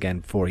face again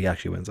before he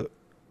actually wins it.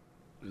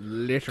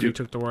 Literally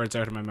took the words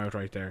out of my mouth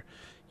right there.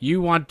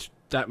 You want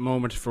that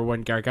moment for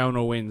when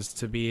Gargano wins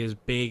to be as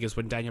big as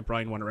when Daniel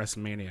Bryan won at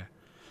WrestleMania.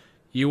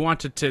 You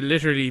want it to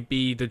literally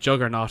be the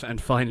juggernaut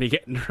and finally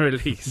getting the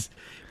release.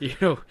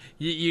 It would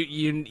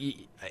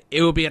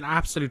be an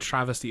absolute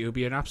travesty. It would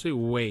be an absolute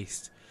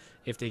waste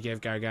if they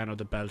gave Gargano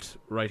the belt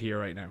right here,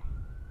 right now.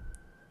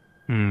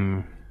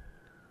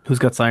 Who's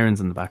got sirens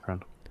in the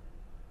background?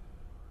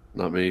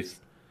 Not me. It's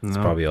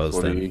probably us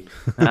then.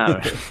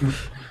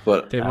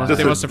 But they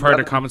must have heard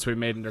the comments we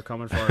made and they're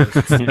coming for us.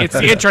 It's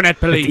the internet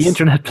police. The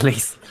internet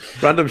police.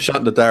 Random shot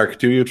in the dark.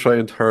 Do you try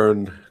and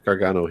turn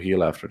Gargano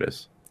heel after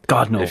this?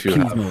 God, no.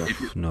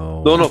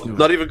 No,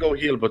 not even go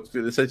heel, but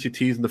essentially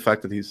teasing the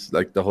fact that he's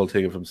like the whole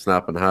thing of him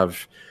snap and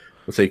have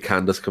let's say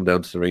Candace come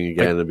down to the ring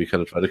again and we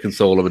kind of try to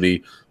console him and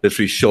he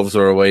literally shoves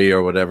her away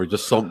or whatever,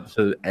 just something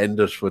to end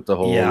it with the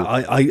whole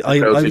I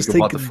was thinking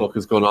what the fuck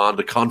is going on,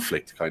 the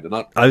conflict kind of.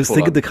 Not I was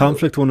thinking the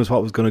conflict one was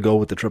what was going to go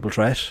with the triple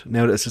threat.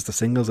 Now that it's just the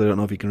singles, I don't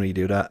know if you can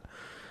redo that.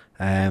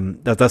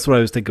 That's what I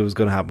was thinking was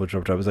going to happen with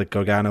triple threat. I was like,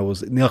 Gargano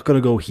was not going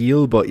to go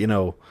heel, but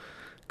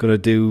going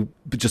to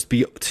just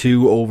be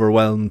too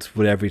overwhelmed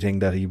with everything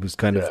that he was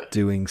kind of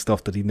doing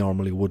stuff that he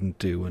normally wouldn't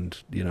do, and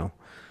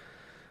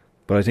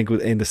But I think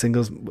in the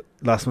singles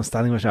last man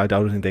standing match, I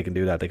don't think they can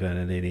do that. They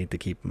need to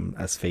keep him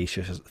as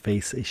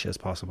face-ish as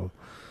possible.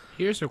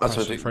 Here's a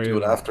question for you. Do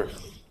it after.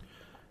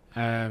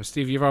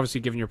 Steve, you've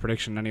obviously given your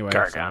prediction anyway.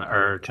 Gargano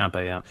or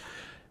Ciampa, yeah.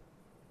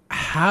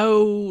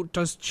 How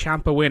does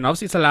Ciampa win?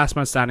 Obviously, it's a last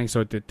man standing,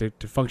 so the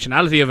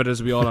functionality of it,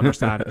 as we all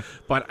understand.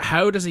 But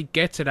how does he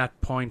get to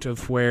that point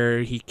of where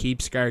he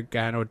keeps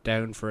Gargano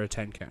down for a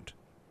 10 count?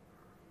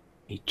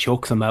 He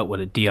chokes him out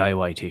with a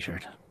DIY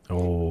t-shirt.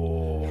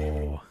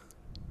 Oh,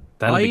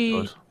 that'll be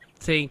good. I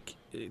think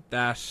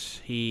that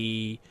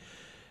he...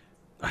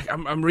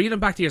 I'm reading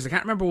back to years. I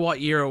can't remember what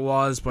year it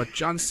was, but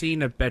John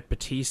Cena bet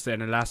Batista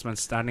in a last man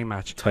standing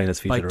match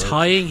by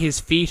tying his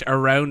feet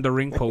around the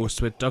ring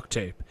post with duct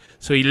tape,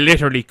 so he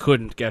literally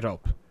couldn't get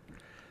up.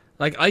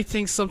 Like, I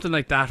think something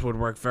like that would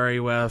work very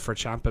well for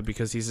Ciampa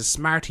because he's a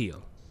smart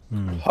heel.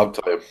 Hog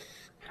time.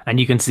 And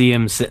you can see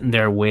him sitting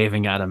there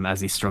waving at him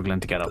as he's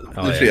struggling to get up.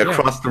 Literally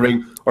across the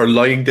ring or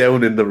lying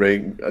down in the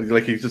ring,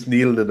 like he's just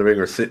kneeling in the ring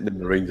or sitting in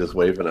the ring just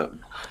waving at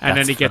him. And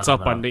then he gets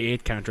up on the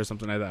 8 count or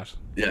something like that.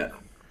 Yeah.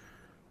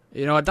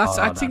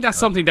 I think that's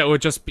something that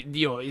would just be,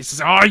 he says,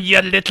 "Oh,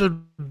 you little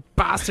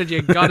bastard,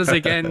 you got us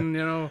again,"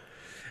 and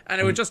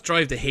it would just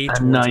drive the hate.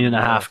 And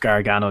 9.5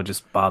 Gargano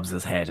just bobs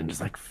his head and just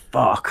like,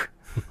 fuck.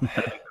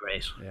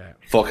 Great. Yeah.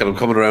 Fuck it, I'm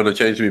coming around and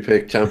changing my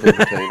pick. Champion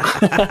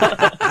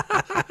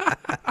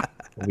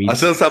I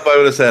still stand by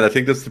what I said. I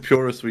think that's the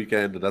purest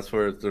weekend, and that's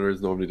where there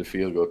is normally the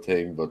feel good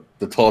thing. But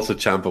the thoughts of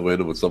Ciampa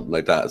winning with something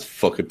like that is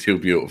fucking too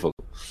beautiful.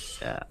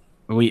 Yeah.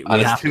 We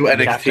have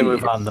to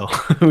move on, though.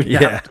 we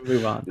have to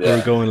move on.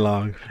 We're going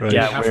long. Right.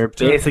 Yeah, we're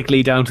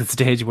basically down to the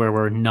stage where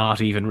we're not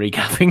even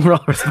recapping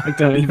Raw or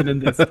SmackDown, even in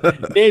this.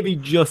 Maybe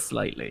just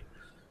slightly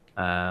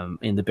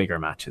in the bigger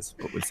matches.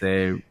 But we'll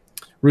say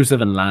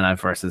Rusev and Lana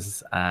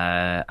versus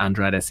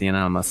Andrade Cien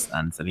Almas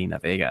and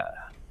Zelina Vega.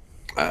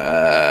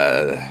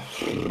 I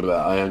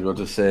am going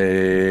to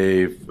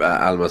say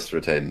Almas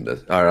retaining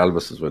this. Or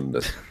Almas is winning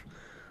this.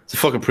 It's a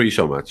fucking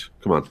pre-show match.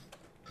 Come on.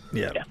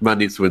 Yeah. Man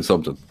needs to win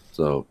something.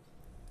 So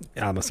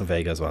Almas and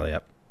Vega as well, yeah.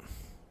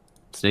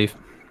 Steve?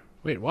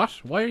 Wait, what?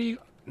 Why are you...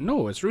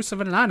 No, it's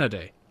Rusev and Lana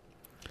Day.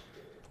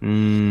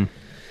 Nah,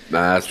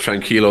 it's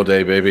Tranquilo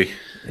Day, baby.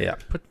 Yeah.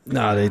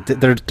 No,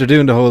 they're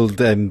doing the whole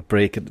teasing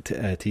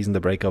the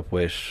breakup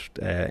with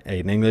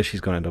Aiden English. He's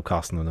going to end up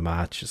costing them the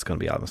match. It's going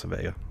to be Almas and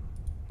Vega.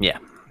 Yeah,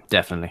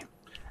 definitely.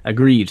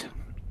 Agreed.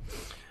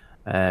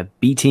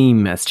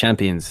 B-Team as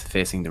champions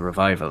facing the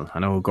Revival. I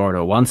know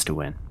Gordo wants to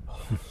win.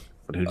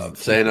 But who's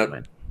saying it?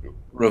 Win?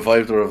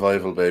 Revive the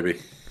Revival, baby.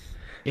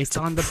 It's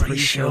on the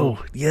pre-show.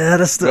 Yeah,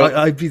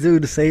 I'd be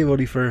doing the same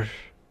only for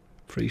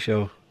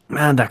pre-show.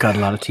 Man, that got a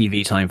lot of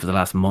TV time for the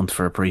last month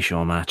for a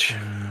pre-show match.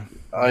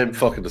 I'm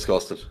fucking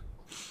disgusted.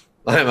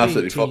 I am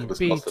absolutely fucking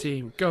disgusted.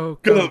 B-Team, go.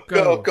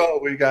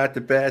 We got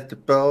the best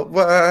of both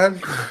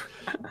worlds.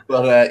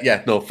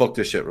 But fuck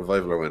this shit.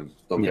 Revival or win.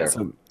 Don't care.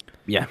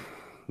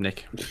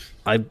 Nick.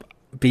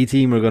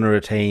 B-Team are going to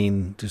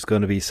retain. There's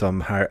going to be some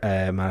Matt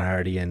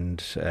Hardy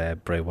and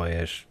Bray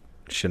Wyatt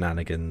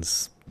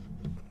shenanigans,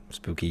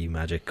 spooky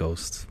magic,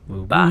 ghosts,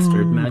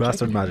 bastard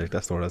magic.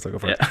 That's the word I was looking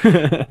for.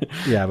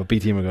 Yeah, but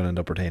B-Team are going to end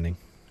up retaining.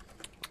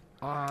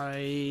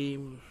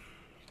 I'm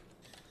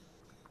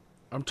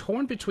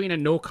torn between a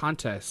no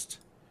contest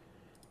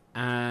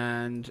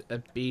and a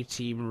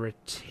B-Team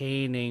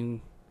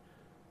retaining.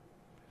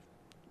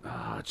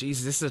 Oh,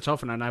 Jesus, this is a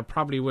tough one, and I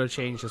probably will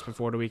change this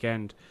before the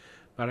weekend.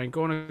 But I'm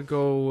going to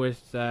go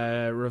with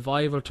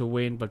Revival to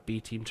win, but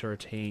B-Team to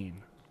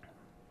retain.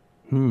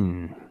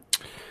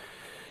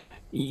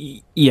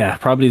 Yeah,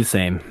 probably the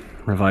same.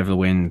 Revival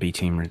win,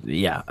 B-Team.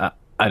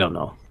 I don't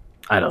know.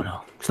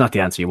 It's not the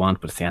answer you want,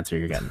 but it's the answer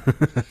you're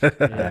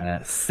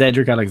getting.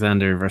 Cedric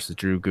Alexander versus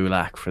Drew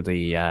Gulak for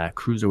the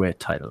Cruiserweight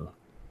title.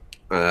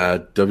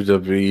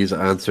 WWE's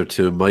answer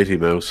to Mighty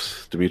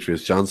Mouse,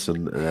 Demetrius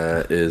Johnson,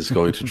 is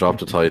going to drop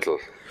the title.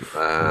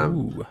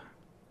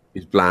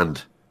 He's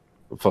bland.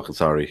 I'm fucking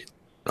sorry.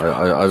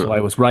 I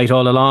was right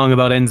all along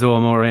about Enzo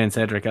Amore and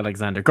Cedric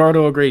Alexander.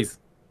 Gordo agrees.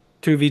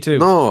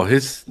 2v2.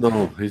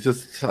 He's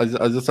just.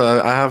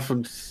 I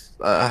haven't.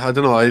 I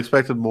don't know. I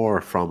expected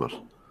more from it.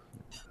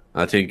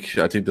 I think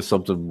there's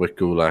something with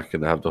Gulak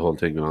and they have the whole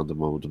thing on the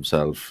moment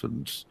himself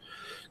and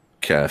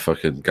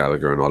fucking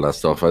Gallagher and all that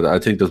stuff. I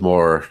think there's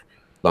more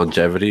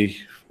longevity.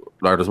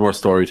 Like, there's more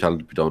storytelling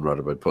to be done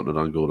rather by putting it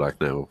on Gulak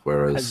now.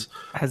 Whereas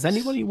has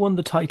anybody won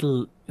the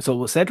title?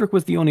 So Cedric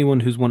was the only one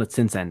who's won it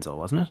since Enzo,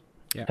 wasn't it?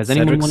 Yeah. Has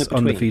anyone won it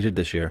between? Undefeated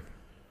this year.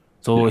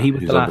 So he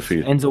was the last.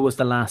 Undefeated. Enzo was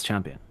the last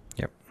champion.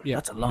 Yep. Yeah.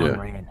 That's a long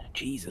reign.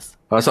 Jesus.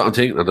 That's what I'm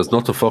thinking. And there's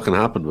nothing fucking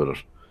happened with it.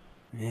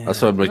 Yeah.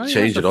 That's why I'm like,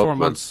 change it up, 4 man.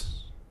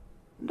 months.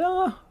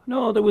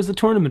 No, there was a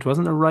tournament,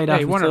 wasn't there? Right Yeah,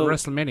 after. he won at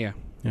WrestleMania.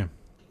 Yeah.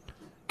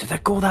 Did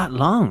that go that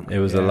long? It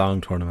was a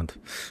long tournament.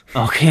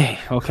 Okay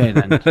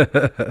then.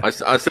 I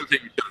still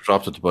think he should have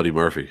dropped it to Buddy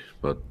Murphy,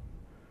 but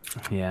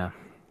Yeah.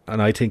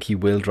 And I think he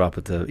will drop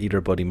it to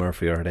either Buddy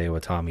Murphy or Hideo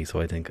Itami,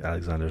 so I think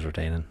Alexander's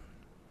retaining.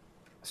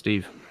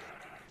 Steve.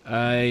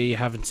 I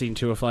haven't seen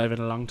 205 in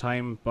a long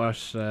time, but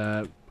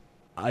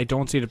I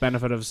don't see the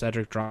benefit of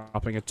Cedric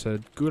dropping it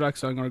to Gulak,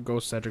 so I'm going to go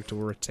Cedric to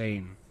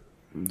retain.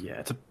 Yeah,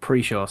 it's a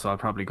pre-show, so I'll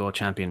probably go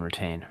champion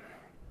retain.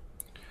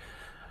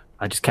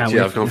 I just can't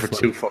yeah, wait. I've gone for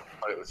 2 fucking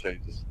title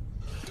changes.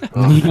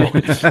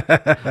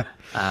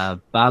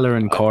 Balor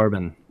and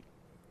Corbin.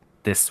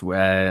 This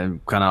kind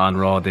of on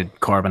Raw,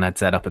 Corbin had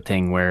set up a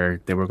thing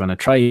where they were going to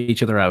try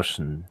each other out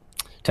and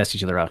test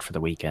each other out for the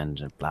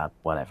weekend and blah,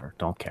 whatever.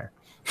 Don't care.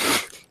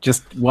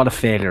 Just what a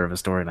failure of a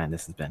storyline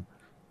this has been,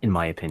 in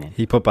my opinion.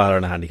 He put Balor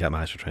in a handicap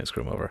match to try and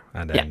screw him over,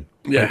 and then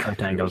then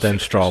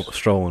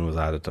Strowman was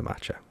added to the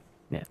match.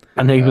 Yeah,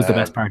 and he was the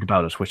best part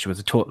about it, which was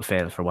a total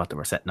fail for what they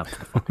were setting up for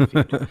the fucking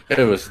feud.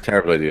 It was a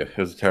terrible idea.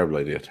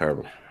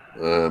 Terrible.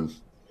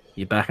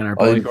 You backing our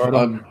boy,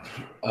 Gordon?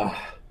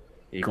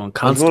 You going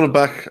constant? I'm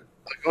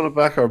going to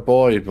back our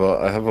boy,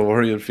 but I have a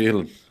worrying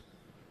feeling.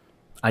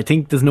 I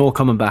think there's no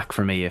coming back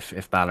for me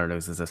if Balor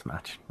loses this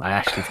match. I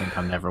actually think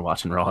I'm never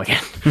watching Raw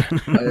again.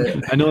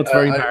 I know it's a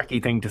very marky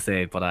thing to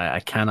say, but I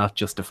cannot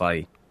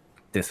justify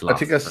this loss. I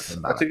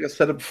think I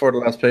said it before the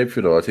last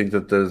pay-per-view, though. I think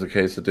that there's a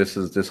case that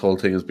this whole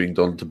thing is being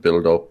done to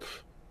build up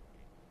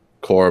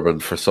Corbin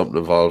for something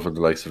involving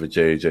the likes of a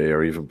JJ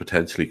or even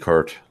potentially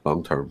Kurt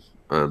long term,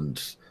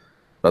 and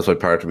that's why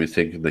part of me is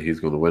thinking that he's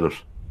going to win it.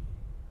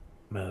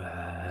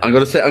 I'm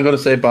going to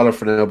say Balor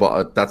for now,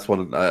 but that's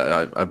one.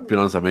 I'll be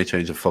honest, I may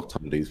change a fuck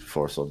ton of these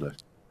before Sunday.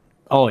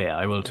 Oh yeah,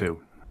 I will too.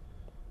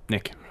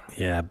 Nick.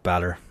 Yeah,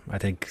 Balor. I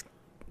think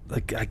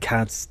I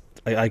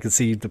can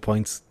see the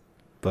points,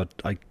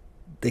 but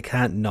they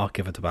can't not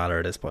give it to Balor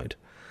at this point.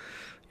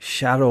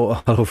 Shadow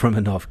all over him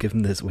enough. Give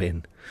him this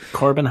win.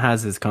 Corbin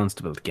has his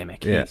constable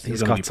gimmick. Yeah,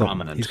 he's got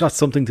prominent. He's got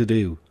something to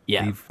do.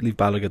 Yeah, leave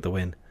Balor get the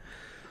win.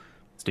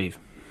 Steve.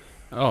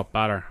 Oh,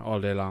 Balor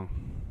all day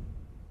long.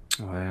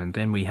 And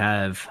then we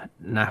have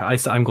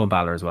I'm going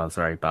Balor as well.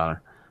 Sorry,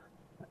 Balor.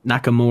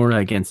 Nakamura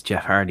against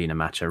Jeff Hardy in a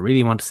match I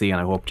really want to see, and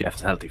I hope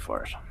Jeff's healthy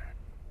for it.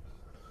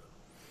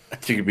 I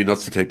think it'd be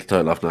nuts to take the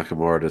title off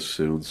Nakamura this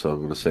soon, so I'm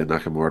going to say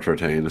Nakamura to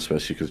retain,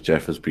 especially because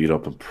Jeff is beat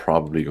up and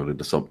probably going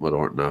into something with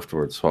Orton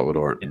afterwards. What with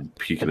Orton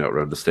peeking out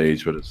around the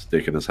stage with his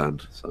dick in his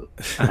hand. So.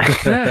 I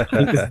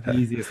think it's the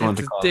easiest one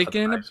to call. Dick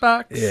in a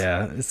box.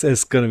 Yeah,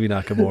 it's going to be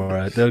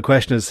Nakamura. The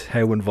question is,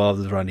 how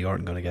involved is Randy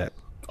Orton going to get?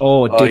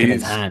 Oh, dick in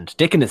his hand.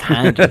 Dick in his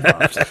hand.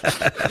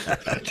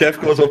 Jeff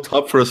goes up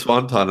top for a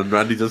swanton and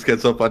Randy just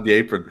gets up on the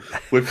apron,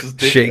 whips his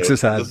dick shakes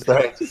out, his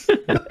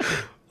hand.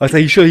 I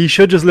think he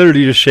should just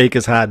literally just shake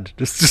his hand.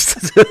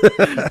 Just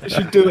I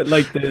should do it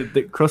like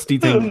the crusty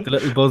thing with the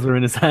little buzzer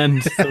in his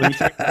hand. So he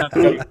shakes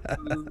his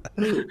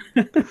hand.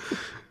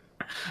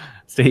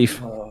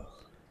 Steve.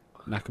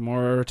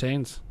 Nakamura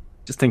retains.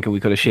 Just thinking we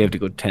could have shaved a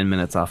good 10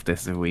 minutes off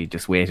this if we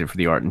just waited for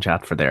the Orton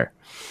chat for there.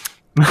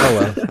 Oh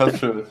well. That's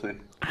true.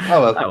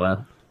 Oh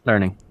well.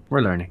 Learning.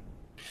 We're learning.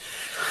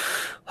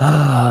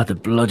 The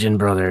Bludgeon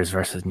Brothers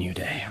versus New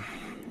Day.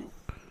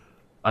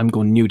 I'm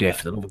going New Day,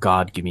 for the love of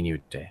God, give me New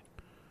Day.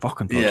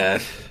 Fucking Bludgeon. Yeah.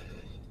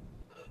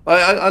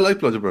 I like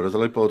Bludgeon Brothers. I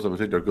like both of them. I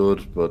think they're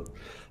good, but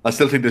I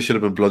still think there should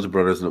have been Bludgeon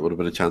Brothers and it would have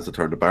been a chance to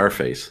turn the bar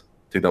face.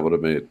 I think that would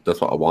have been, that's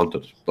what I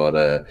wanted.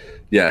 But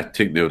yeah, I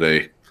think New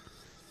Day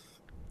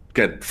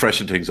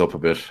freshen things up a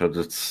bit.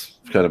 That's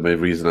kind of my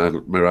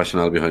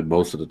rationale behind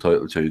most of the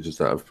title changes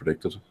that I've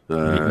predicted. You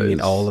mean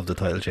all of the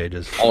title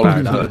changes? All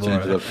of the title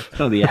changes.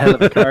 No, the hell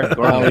of a card.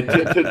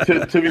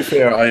 To be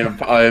fair, I am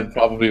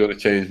probably going to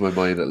change my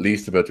mind at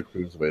least about the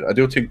cruiserweight. I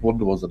do think one of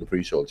the ones on the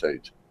pre-show will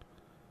change.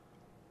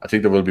 I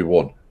think there will be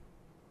one.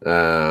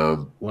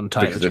 One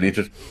title. Because they need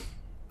to.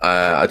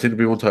 I think there'll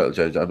be one title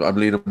change. I'm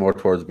leaning more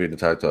towards being the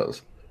tag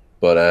titles,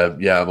 but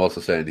yeah, I'm also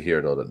saying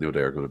here though that New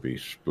Day are going to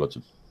beat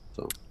Bludgeon.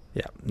 So.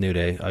 Yeah, New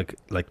Day.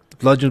 Like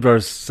Bludgeon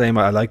Brothers, same.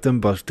 I like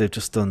them, but they've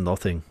just done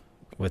nothing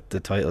with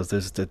the titles.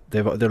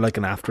 They're like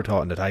an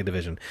afterthought in the tag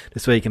division.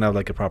 This way, you can have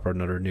like a proper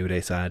another New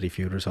Day Sanity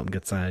feud or something.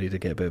 Get Sanity to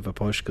get a bit of a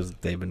push because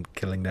they've been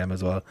killing them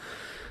as well.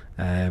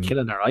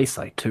 Killing their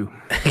eyesight too.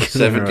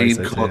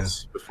 17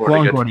 cuts before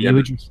they get to the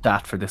end. Your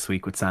stat for this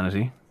week with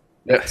Sanity.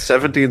 Yeah,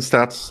 17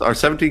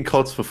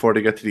 cuts before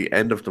they get to the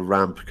end of the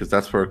ramp, because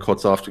that's where it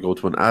cuts off to go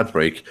to an ad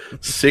break.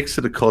 6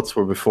 of the cuts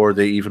were before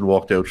they even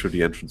walked out through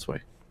the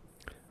entranceway.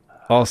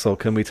 Also,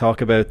 can we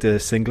talk about the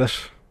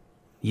singlet?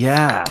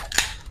 Yeah.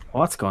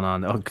 What's going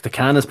on? Oh, the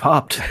can has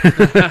popped.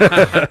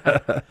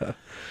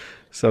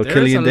 So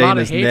Killian Dane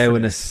is now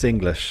in a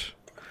singlet.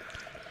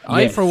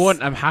 I, for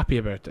one, am happy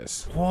about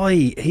this.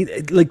 Why?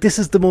 This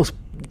is the most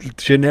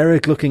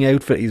generic looking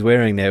outfit he's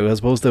wearing now, as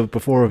opposed to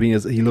before he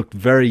looked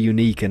very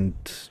unique and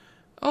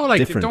Oh, like,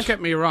 different. don't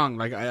get me wrong.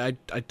 Like, I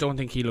don't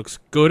think he looks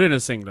good in a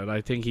singlet.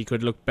 I think he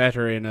could look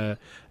better in a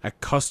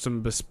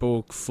custom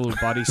bespoke full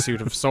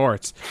bodysuit of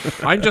sorts.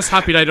 I'm just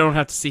happy that I don't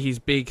have to see his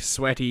big,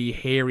 sweaty,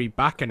 hairy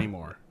back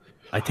anymore.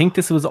 I think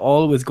this was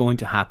always going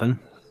to happen.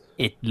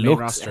 It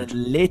looked a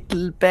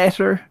little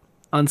better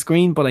on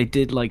screen, but I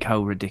did like how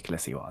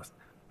ridiculous he was.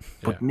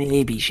 But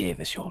maybe shave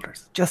his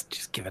shoulders.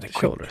 Just give it a quick...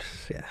 Shoulders,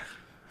 yeah.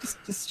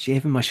 Just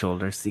shaving my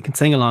shoulders. You can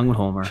sing along with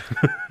Homer.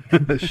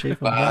 Shaving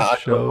my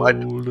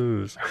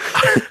shoulders.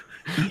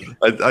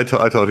 I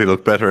thought he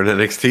looked better in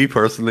NXT,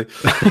 personally.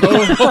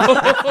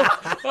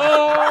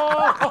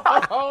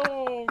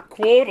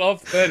 Quote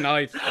of the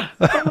night.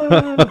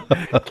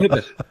 Clip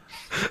it.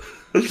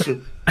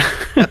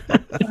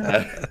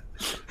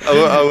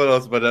 I will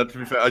also, but to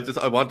be fair,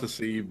 I want to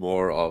see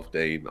more of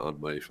Dane on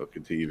my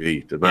fucking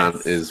TV. The man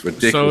is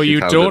ridiculous. So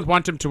you don't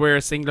want him to wear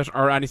a singlet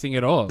or anything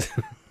at all?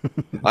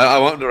 I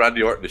want him to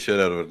Randy Orton the shit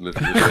out of it.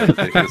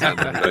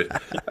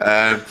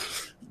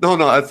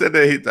 No, I'd say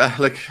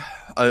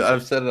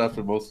I've said it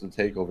after most of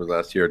the takeovers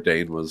last year.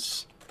 Dane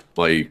was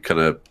my kind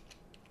of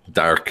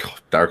dark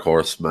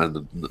horse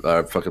man,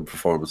 fucking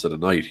performance of the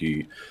night.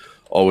 He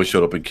always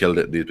showed up and killed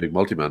it in these big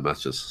multi-man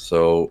matches.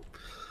 So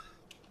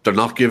they're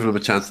not giving him a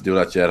chance to do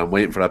that yet. I'm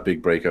waiting for that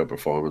big breakout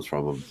performance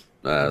from him.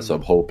 So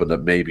I'm hoping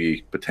that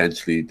maybe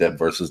potentially them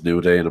versus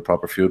New Day in a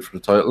proper feud for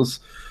the titles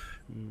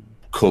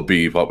could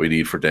be what we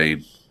need for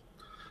Dane.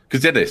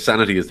 Because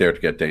sanity is there to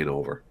get Dane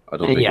over. I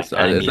don't think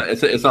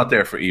it's not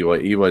there for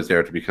EY. EY is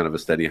there to be kind of a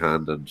steady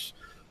hand and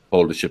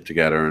hold the ship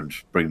together and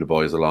bring the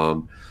boys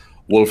along.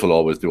 Wolf will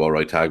always do all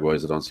right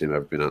tag-wise. I don't see him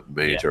ever being at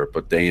major,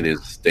 but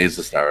Dane's the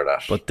star of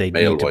that. But they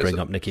need to bring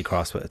up Nikki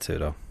Cross with it too,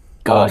 though.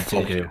 God,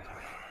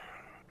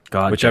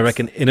 which I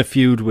reckon in a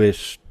feud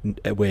with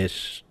the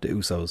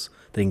Usos,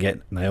 they can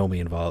get Naomi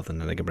involved and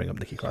then they can bring up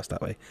Nikki Cross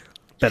that way.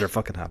 Better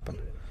fucking happen.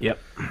 Yep.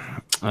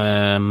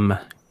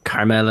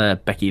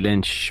 Carmella, Becky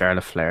Lynch,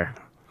 Charlotte Flair.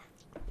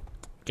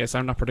 Guess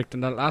I'm not predicting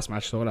that last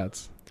match, though,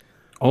 lads.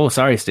 Oh,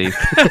 sorry, Steve.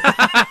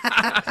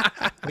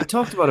 We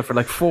talked about it for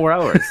like 4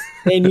 hours.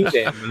 Hey, New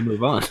Day, I'm going to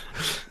move on.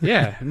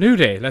 Yeah, New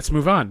Day, let's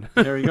move on.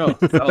 There we go.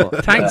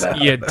 Thanks,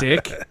 you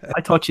dick.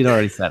 I thought you'd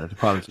already said it.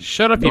 Apologies.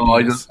 Shut up, you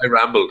I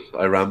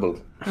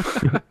rambled.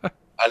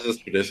 As is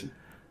tradition.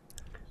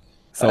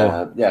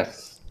 So,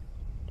 yes.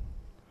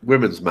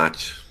 Women's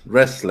match,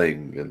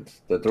 wrestling, and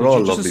they're all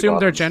lovely. Did you just assume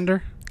their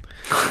gender?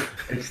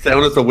 It's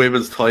down as a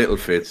women's title,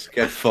 Fitz.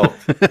 Get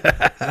fucked.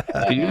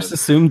 You just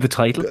assumed the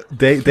title?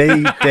 They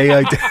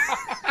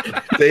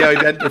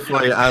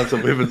identify as a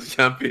women's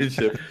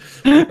championship.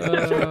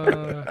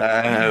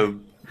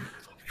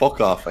 Fuck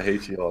off! I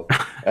hate you all.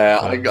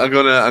 I'm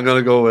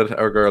gonna go with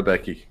our girl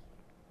Becky.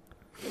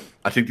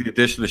 I think the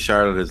addition of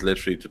Charlotte is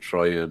literally to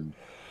try and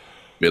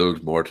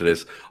build more to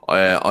this.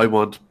 I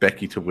want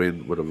Becky to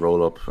win with a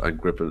roll up and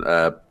gripping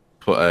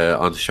put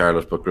on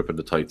Charlotte, but gripping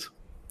the tights.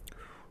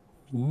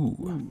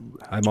 Ooh.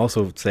 I'm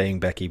also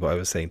saying Becky, but I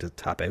was saying to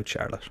tap out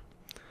Charlotte.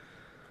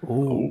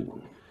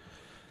 Ooh.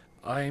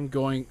 I'm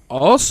going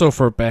also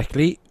for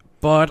Becky,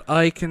 but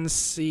I can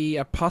see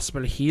a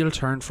possible heel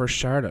turn for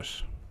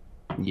Charlotte.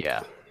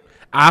 Yeah.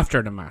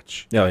 After the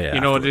match. Oh, yeah. You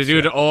know, they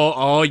do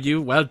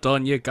you, well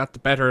done, you got the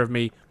better of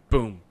me.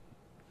 Boom.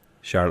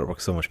 Charlotte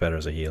works so much better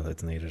as a heel,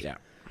 it's needed. Yeah.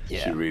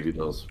 She really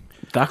does.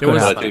 That could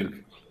happen. I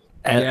think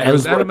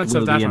there's elements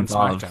of that on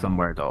involved SmackDown.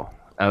 somewhere, though.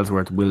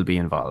 Ellsworth will be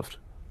involved.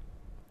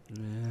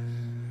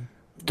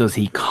 Does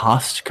he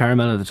cost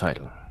Carmella the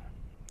title?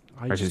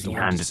 Or does he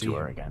hand it to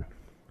her again?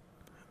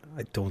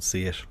 I don't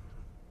see it.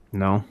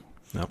 No?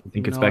 No. I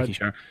think it's Becky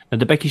Charlotte. Now,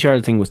 the Becky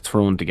Charlotte thing was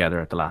thrown together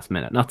at the last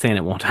minute. Not saying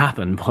it won't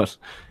happen, but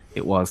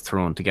it was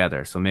thrown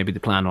together. So maybe the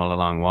plan all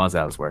along was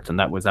Ellsworth, and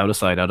that was out of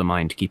sight, out of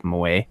mind to keep him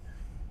away.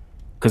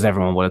 Because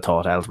everyone would have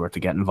thought Ellsworth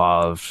to get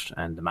involved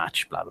and the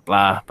match, blah, blah,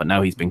 blah. But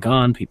now he's been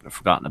gone. People have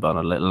forgotten about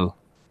it a little.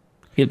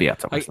 He'll be at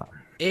SummerSlam.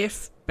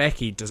 If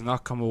Becky does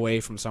not come away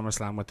from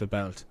SummerSlam with the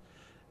belt,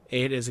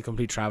 it is a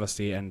complete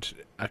travesty and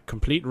a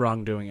complete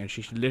wrongdoing, and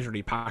she should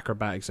literally pack her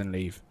bags and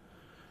leave.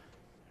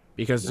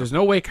 Because there's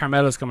no way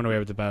Carmella's coming away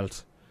with the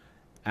belt.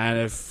 And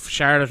if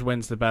Charlotte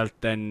wins the belt,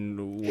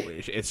 then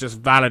it's just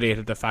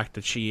validated the fact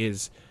that she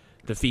is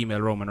the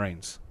female Roman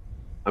Reigns.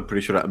 I'm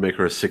pretty sure that would make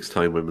her a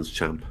 6-time women's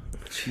champ.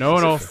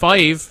 No,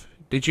 5.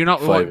 Did you not?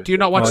 Do you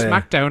not watch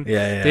SmackDown?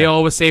 Yeah. They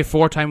always say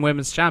 4-time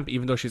women's champ,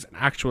 even though she's an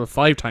actual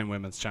 5-time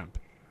women's champ.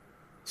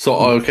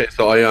 So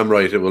so I am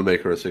right. It will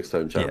make her a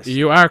 6-time champ. Yes.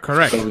 You are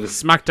correct.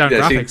 SmackDown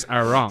graphics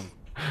are wrong.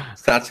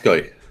 Stats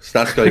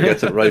guy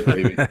gets it right,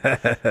 baby.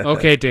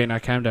 Okay, Dana,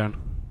 calm down.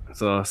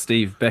 So,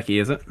 Steve, Becky,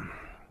 is it?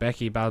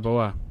 Becky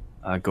Balboa.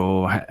 I'll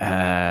go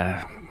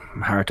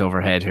heart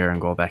over head here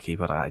and go Becky,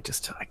 but I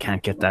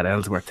can't get that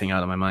Ellsworth thing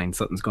out of my mind.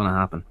 Something's going to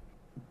happen.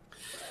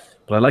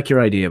 But I like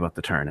your idea about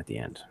the turn at the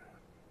end.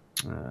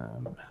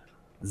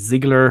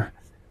 Ziggler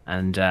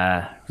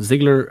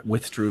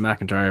with Drew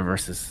McIntyre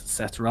versus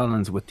Seth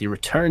Rollins with the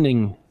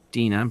returning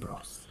Dean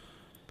Ambrose.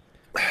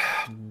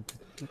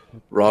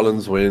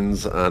 Rollins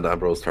wins and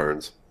Ambrose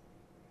turns.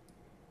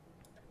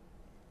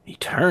 He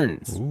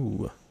turns.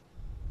 Ooh.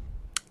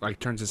 like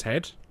turns his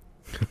head.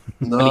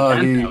 No,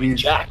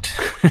 he's jacked.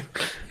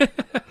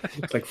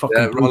 It's like fucking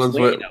yeah, Bruce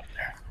Wayne out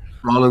there.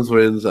 Rollins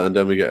wins, and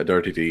then we get a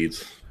Dirty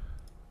Deeds.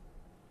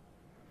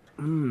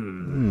 They've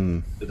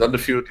done the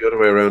feud the other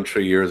way around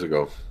 3 years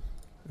ago.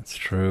 That's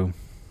true.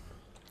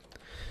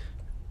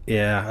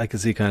 Yeah, I can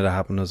see kind of that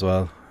happen as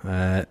well.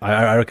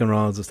 I reckon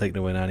Rollins is taking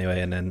the win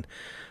anyway, and then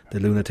the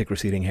lunatic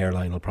receding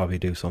hairline will probably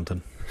do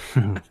something.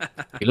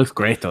 He looks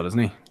great though, doesn't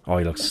he? Oh,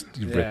 he looks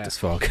ripped as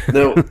fuck.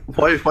 Now,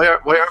 why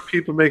aren't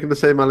people making the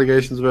same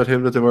allegations about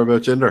him that they were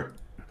about Jinder?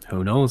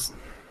 Who knows?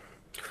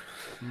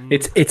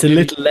 It's a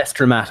little less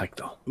dramatic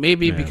though.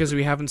 Maybe because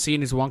we haven't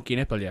seen his wonky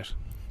nipple yet.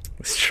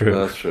 It's true.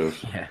 That's true.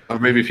 Yeah. Or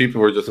maybe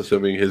people were just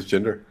assuming his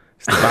gender.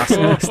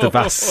 It's the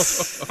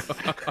Vass.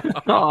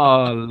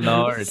 Oh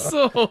Lord.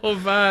 So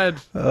bad.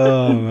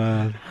 Oh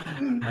man.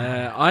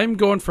 I'm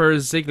going for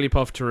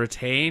Zigglypuff to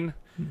retain.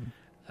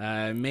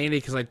 Mainly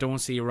because I don't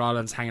see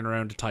Rollins hanging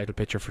around the title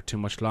picture for too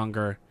much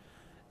longer.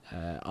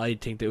 I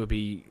think that it would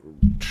be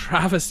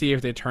travesty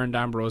if they turned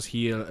Ambrose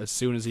heel as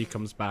soon as he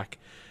comes back.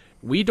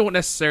 We don't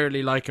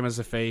necessarily like him as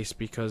a face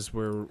because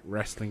we're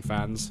wrestling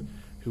fans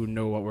who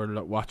know what we're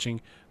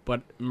watching.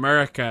 But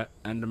America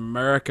and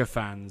America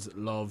fans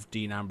love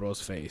Dean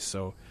Ambrose face.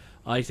 So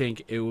I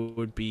think it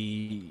would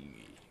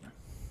be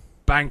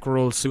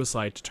bankroll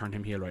suicide to turn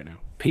him heel right now.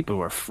 People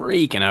were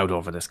freaking out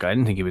over this guy. I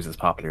didn't think he was as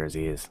popular as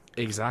he is.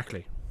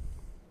 Exactly.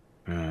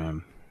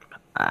 I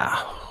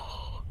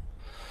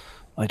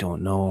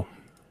don't know.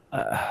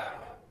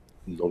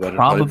 No better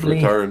time for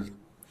return.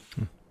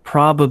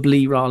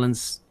 Probably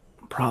Rollins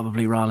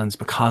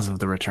because of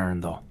the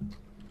return, though.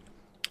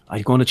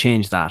 I'm going to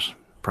change that,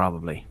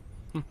 probably.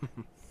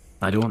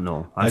 I don't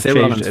know. I've say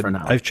Rollins for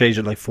now. I've changed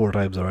it like 4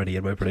 times already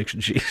in my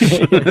prediction sheet.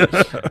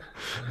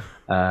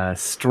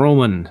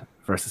 Strowman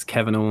versus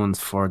Kevin Owens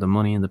for the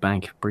Money in the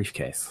Bank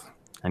briefcase.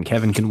 And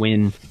Kevin can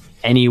win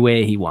any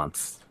way he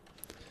wants.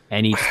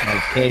 Any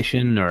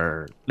disqualification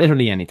or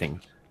literally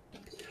anything.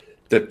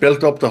 They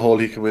built up the whole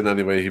he can win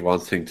any way he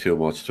wants thing too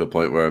much to a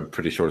point where I'm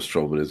pretty sure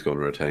Strowman is going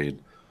to retain.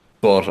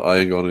 But I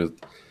am going to,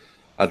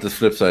 at the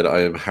flip side,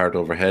 I am hard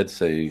over head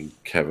saying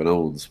Kevin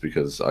Owens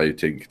because I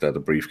think that a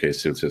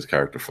briefcase suits his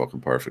character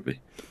fucking perfectly.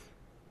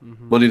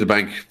 Mm-hmm. Money in the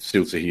Bank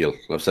suits a heel.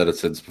 I've said it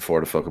since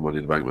before the fucking Money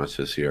in the Bank match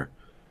this year.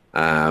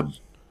 I'm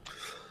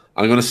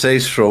going to say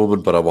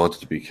Strowman, but I want it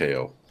to be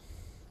KO.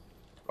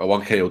 I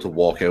want KO to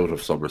walk out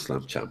of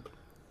SummerSlam champ.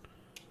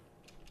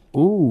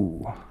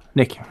 Ooh,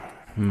 Nick.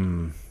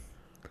 I'm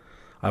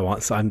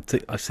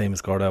same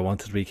as Gordo. I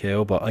wanted to be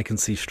KO, but I can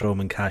see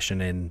Strowman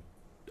cashing in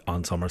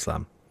on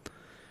SummerSlam.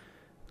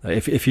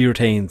 If he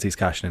retains, he's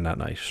cashing in that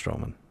night.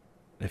 Strowman,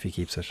 if he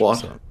keeps it.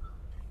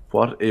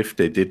 What if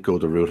they did go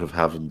the route of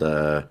having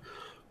the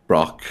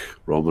Brock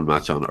Roman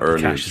match on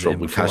early and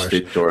Strowman cashed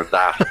in during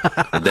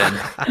that, and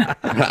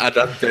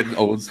then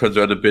Owens turns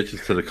around and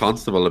bitches to the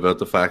constable about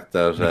the fact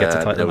that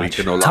he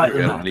can no longer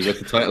get him and he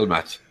gets a title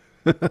match.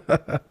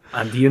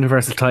 And the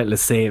Universal title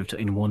is saved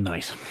in one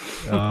night.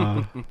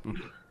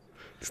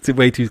 It's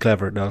way too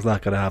clever. No, it's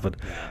not going to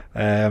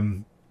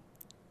happen.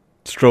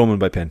 Strowman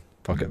by pin.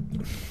 Fuck it.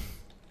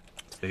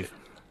 Steve.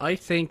 I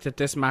think that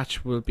this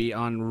match will be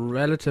on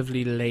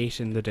relatively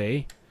late in the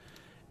day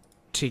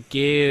to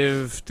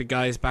give the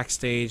guys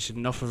backstage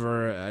enough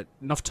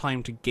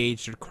time to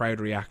gauge their crowd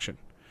reaction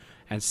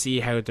and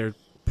see how they're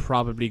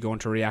probably going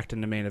to react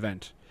in the main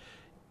event.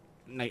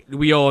 Like,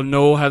 we all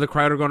know how the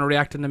crowd are going to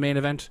react in the main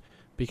event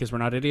because we're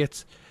not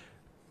idiots.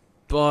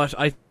 But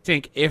I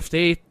think if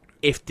they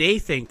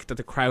think that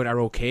the crowd are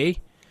okay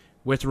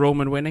with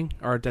Roman winning,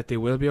 or that they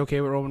will be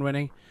okay with Roman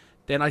winning,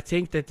 then I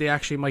think that they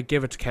actually might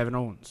give it to Kevin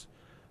Owens.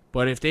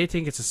 But if they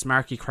think it's a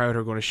smarky crowd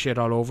who are going to shit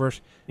all over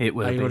it,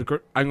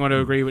 I'm going to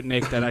agree with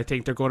Nick that I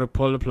think they're going to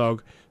pull the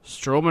plug.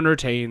 Strowman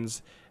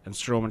retains and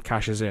Strowman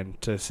cashes in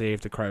to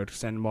save the crowd,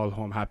 send them all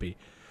home happy.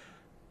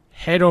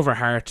 Head over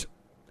heart,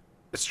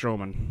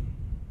 Strowman.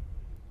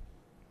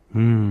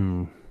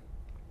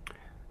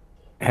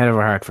 Head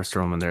over heart for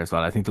Strowman there as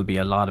well. I think there'll be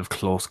a lot of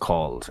close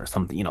calls or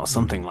something,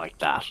 something like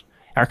that.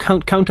 Our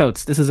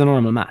countouts. This is a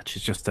normal match.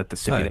 It's just that the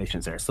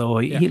stipulations there, so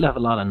he'll have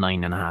a lot of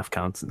 9.5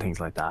 counts and things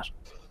like that.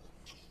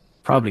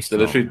 Probably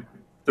still. The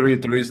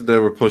reason they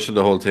were pushing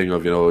the whole thing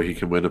of he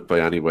can win it by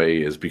any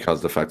way is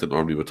because the fact that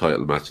normally with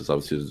title matches,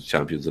 obviously, there's a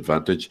champion's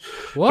advantage.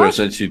 What? They're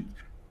essentially.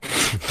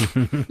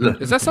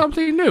 Is that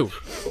something new?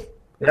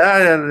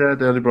 Yeah.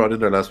 They only brought it in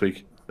there last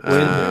week.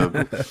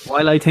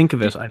 While I think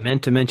of it, I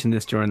meant to mention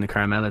this during the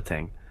Carmella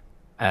thing.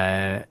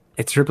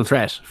 It's triple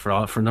threat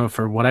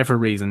for whatever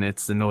reason.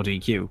 It's the no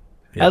DQ.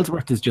 Yeah.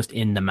 Ellsworth is just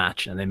in the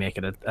match, and they make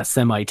it a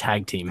semi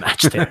tag team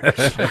match there.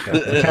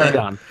 Carry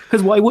on,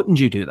 because why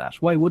wouldn't you do that?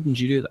 Why wouldn't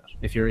you do that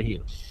if you're a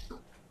heel?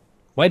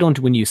 Why don't,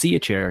 when you see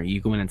a chair,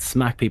 you go in and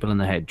smack people in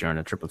the head during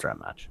a triple threat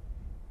match?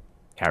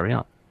 Carry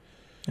on.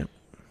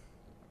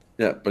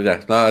 Yeah, but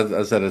as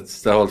I said,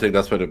 it's the whole thing.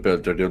 That's why they're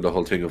doing the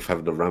whole thing of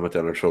having to ram it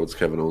down our throats.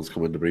 Kevin Owens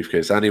come in the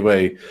briefcase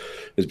anyway,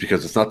 is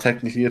because it's not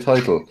technically a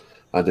title,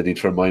 and they need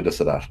to remind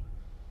us of that.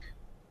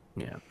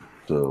 Yeah.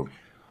 So,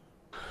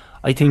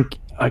 I think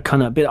I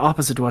kind of a bit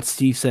opposite to what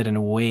Steve said in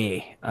a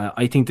way.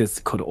 I think this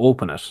could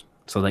open it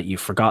so that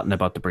you've forgotten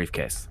about the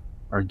briefcase,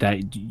 or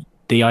that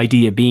the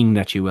idea being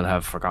that you will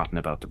have forgotten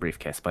about the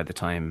briefcase by the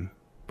time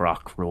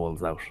Brock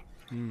rolls out.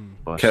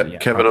 But,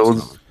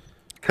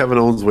 Kevin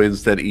Owens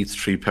wins, then eats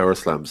 3 power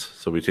slams,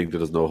 so we think that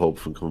there's no hope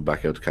from coming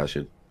back out to cash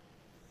in.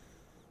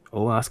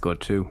 Oh, that's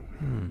good too.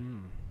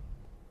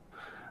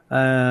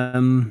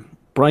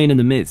 Brian and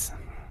the Miz.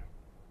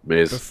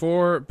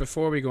 Before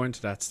we go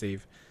into that,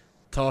 Steve,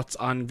 thoughts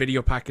on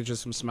video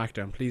packages from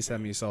SmackDown? Please tell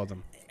me you saw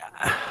them.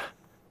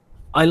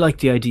 I like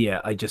the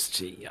idea. I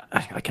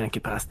can't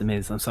get past the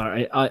Miz. I'm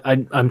sorry.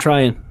 I'm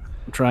trying.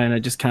 I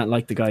just can't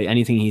like the guy.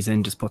 Anything he's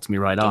in just puts me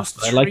right off.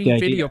 Those I like the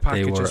video idea.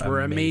 packages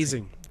were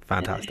amazing.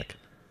 Fantastic.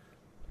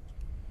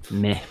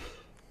 Meh.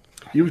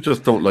 You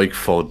just don't like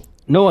fun.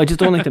 No, I just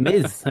don't like the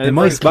Miz. In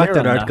my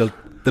SmackDown article,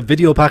 the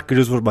video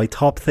packages were my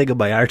top thing in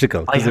my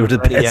article because they were the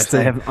best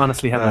thing. I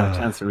honestly haven't had a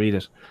chance to read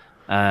it.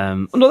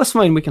 No, that's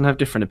fine. We can have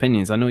different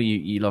opinions. I know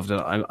you loved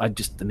it. I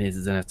just, the Miz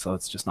is in it, so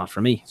it's just not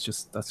for me. That's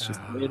just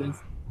the way it is.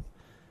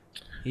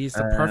 He's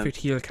the perfect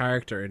heel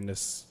character in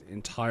this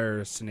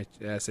entire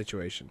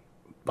situation.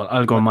 But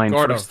I'll go mine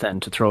first then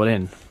to throw it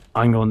in.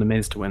 I'm going the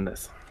Miz to win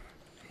this.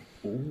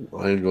 I'm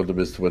going the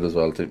Miz to win as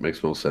well. I think it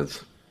makes most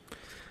sense.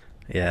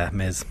 Yeah,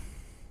 Miz.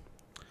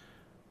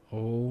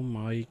 Oh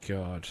my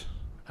god.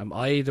 Am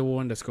I the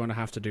one that's going to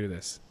have to do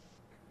this?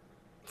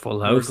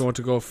 Full house? We're going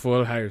to go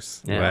full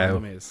house. Yeah.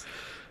 Wow.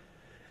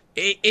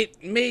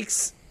 It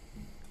makes...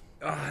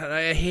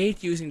 I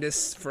hate using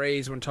this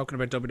phrase when talking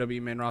about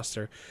WWE main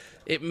roster.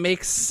 It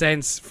makes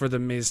sense for the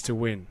Miz to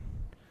win.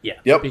 Yeah.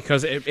 Yep.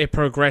 Because it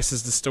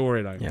progresses the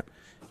storyline. Yep.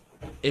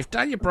 If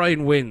Daniel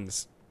Bryan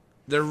wins,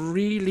 there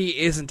really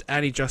isn't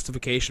any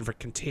justification for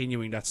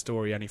continuing that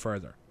story any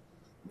further.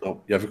 No,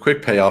 you have a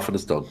quick payoff and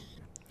it's done.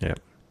 Yeah.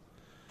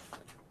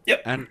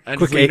 Yep. And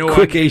quick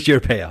 8-year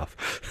payoff.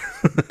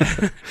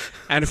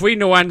 And if we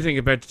know anything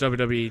about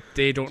WWE,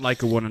 they don't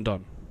like a one and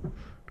done.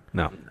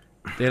 No.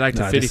 They like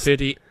to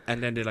 50-50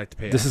 and then they like to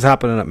pay This off. is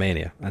happening at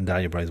Mania and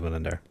Daniel Bryan's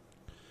winning there.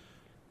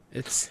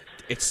 It's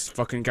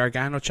fucking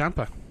Gargano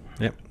Ciampa.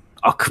 Yep.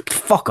 Oh,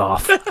 fuck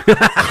off.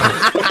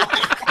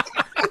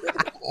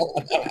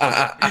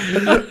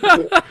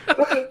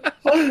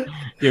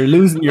 You're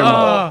losing your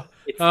mind.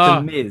 It's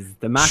the Miz.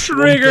 The match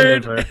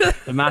triggered. Won't deliver.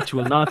 The match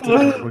will not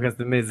deliver because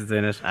the Miz is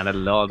in it, and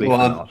it'll all be Go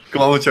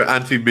on with your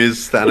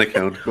anti-Miz stan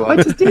account. Go on.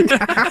 I just did.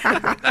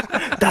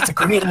 That's a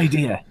great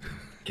idea.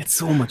 Get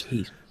so much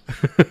heat.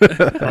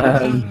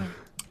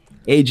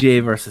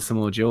 AJ versus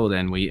Samoa Joe.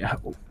 Then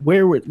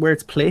where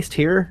it's placed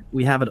here,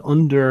 we have it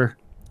under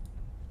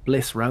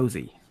Bliss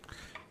Rousey.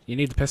 You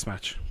need the piss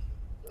match.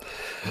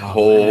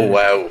 Oh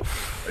wow!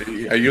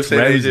 Are you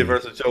saying AJ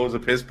versus Joe is a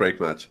piss break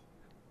match?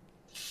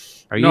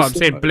 I'm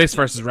saying Bliss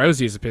versus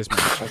Rousey is a piss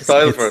match.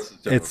 Styles versus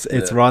Joe.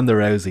 It's Ronda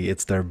Rousey.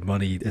 It's their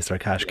money. It's their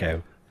cash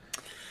cow.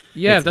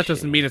 Yeah, that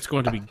doesn't mean it's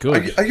going to be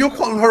good. Are you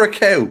calling her a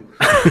cow?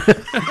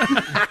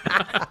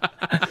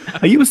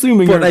 Are you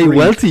assuming But you're a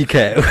wealthy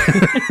cow?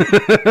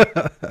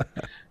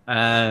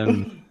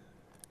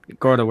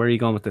 Gordo, where are you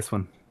going with this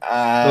one?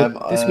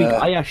 This week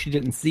I actually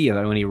didn't see it.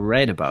 I only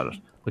read about it.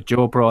 But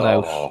Joe brought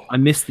out... I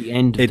missed the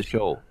end of the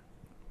show.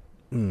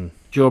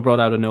 Joe brought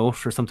out a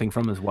note or something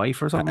from his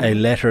wife or something. A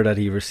letter that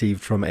he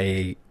received from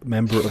a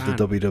member of the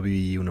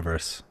WWE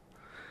universe.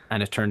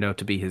 And it turned out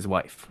to be his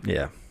wife.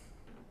 Yeah.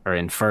 Or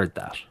inferred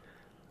that.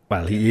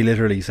 Well, he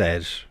literally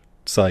said,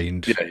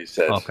 signed. Yeah, he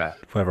said. Okay.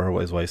 Whoever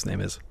his wife's name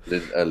is.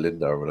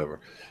 Linda or whatever.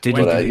 Did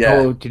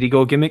he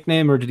go gimmick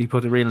name or did he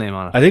put a real name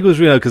on it? I think it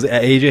was real because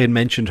AJ had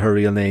mentioned her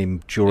real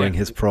name during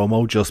his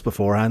promo just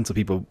beforehand, so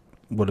people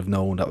would have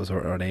known that was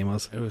what her name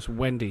was. It was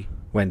Wendy.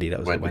 That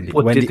was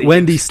Wendy.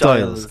 Wendy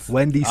Styles.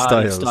 Wendy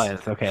Styles.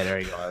 Okay, there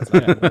you go.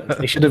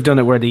 They should have done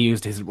it where they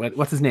used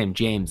what's his name?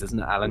 James, isn't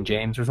it? Alan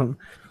James or something?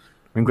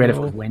 I mean, great if it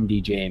was Wendy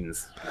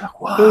James.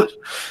 What?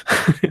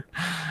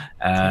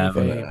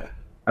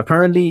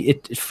 Apparently,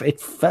 it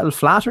fell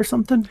flat or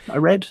something. I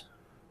read.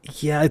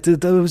 Yeah, it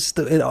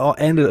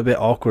ended a bit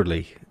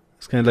awkwardly.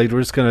 It's kind of like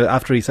we're just kind of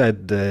after he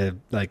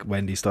said like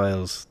Wendy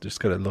Styles, just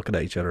kind of looking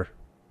at each other,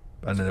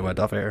 and then it went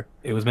off air.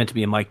 It was meant to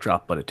be a mic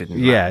drop, but it didn't.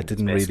 Yeah, it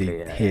didn't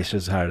really hit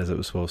as hard as it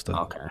was supposed to.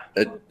 Okay.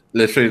 It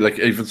literally, like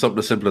even something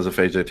as simple as if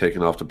AJ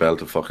taking off the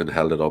belt and fucking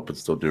held it up and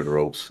stood near the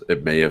ropes,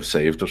 it may have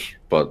saved it.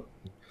 But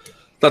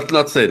not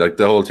to say like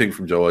the whole thing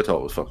from Joe, I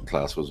thought was fucking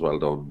class, was well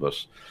done.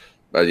 But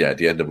yeah,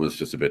 the ending was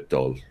just a bit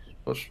dull.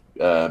 But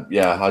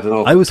yeah, I don't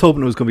know. I was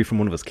hoping it was going to be from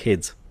one of his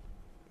kids.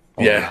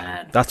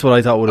 Yeah, that's what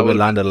I thought would have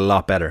landed a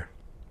lot better.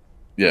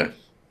 Yeah,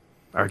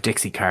 or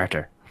Dixie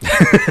Carter.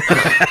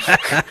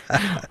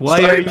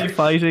 Why are you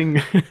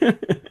fighting?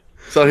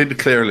 Saw him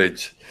declare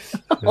Lynch.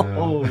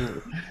 Yeah,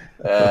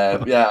 I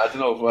don't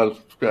know. Well,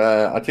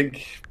 I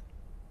think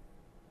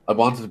I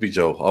wanted to be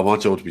Joe. I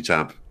want Joe to be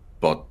champ,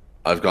 but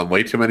I've gone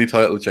way too many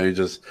title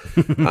changes,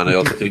 and I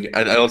also think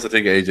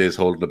AJ is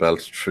holding the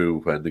belt true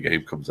when the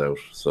game comes out.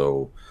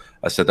 So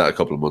I said that a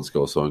couple of months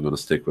ago. So I'm going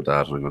to stick with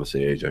that, and I'm going to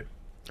say AJ.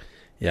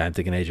 Yeah, I'm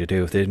thinking AJ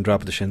too. If they didn't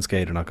drop the Shinsuke,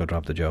 they're not going to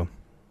drop the Joe.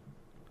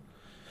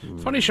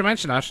 Funny you should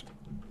mention that.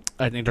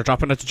 I think they're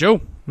dropping it to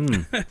Joe.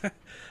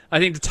 I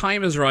think the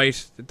time is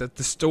right. That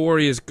the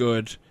story is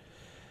good.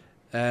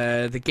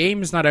 The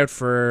game is not out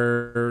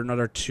for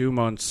another 2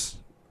 months.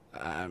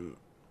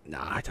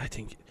 I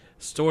think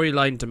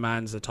storyline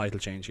demands a title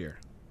change here.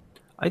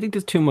 I think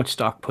there's too much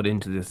stock put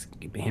into this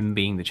him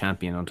being the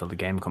champion until the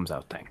game comes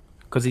out thing,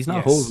 because he's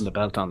not holding the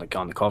belt on the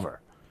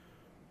cover.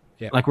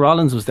 Yeah, like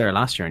Rollins was there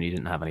last year and he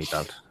didn't have any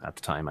belt at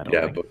the time. I don't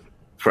think. But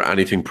for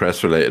anything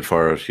press related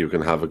for it, you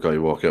can have a guy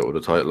walk out with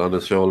a title on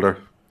his shoulder.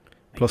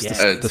 Plus,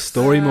 the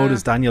story mode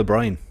is Daniel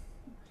Bryan.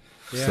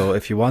 Yeah. So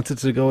if you wanted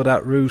to go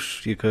that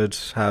route, you could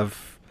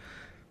have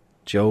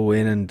Joe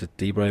win and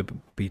D-Bry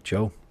beat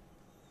Joe.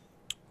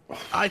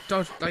 I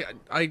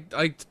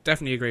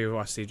definitely agree with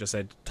what Steve just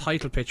said.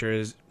 Title picture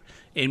is,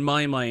 in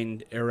my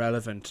mind,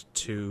 irrelevant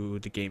to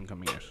the game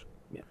coming out.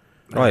 Yeah,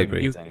 I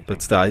agree.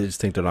 But still, I just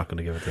think they're not going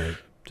to give it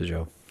to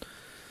Joe.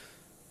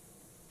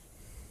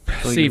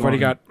 Steve, what do you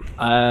got?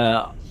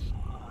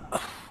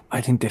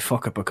 I think they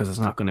fuck it because it's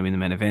not going to be in the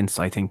main event.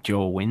 So I think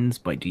Joe wins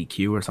by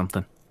DQ or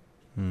something.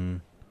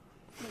 Bring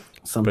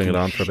it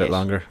on for a bit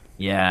longer.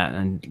 Yeah,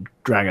 and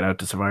drag it out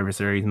to Survivor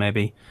Series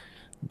maybe.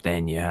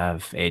 Then you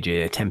have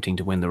AJ attempting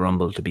to win the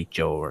Rumble to beat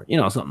Joe, or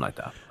something like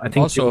that. I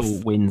think also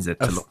Joe wins it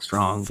to look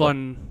strong.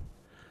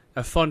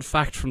 A fun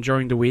fact from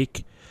during the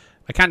week.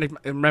 I can't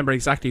remember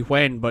exactly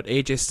when, but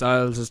AJ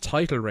Styles'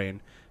 title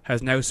reign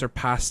has now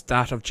surpassed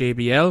that of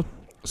JBL.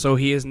 So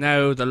he is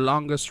now the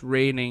longest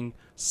reigning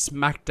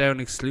SmackDown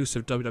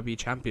exclusive WWE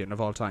champion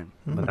of all time.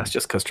 But that's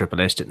just because Triple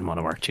H didn't want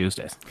to work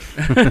Tuesdays.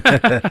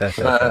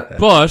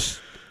 But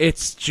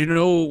it's,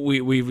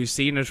 we've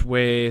seen it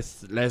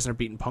with Lesnar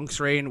beating Punk's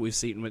reign. We've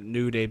seen it with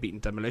New Day beating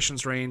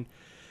Demolition's reign.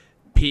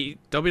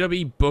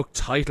 WWE booked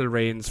title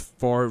reigns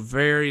for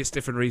various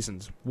different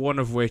reasons, one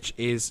of which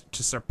is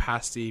to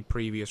surpass the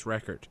previous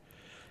record.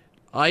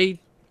 I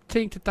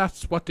think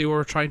that's what they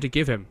were trying to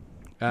give him.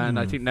 And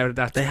I think now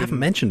that they haven't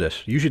mentioned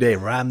it. Usually they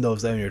ram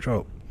those down your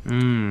throat.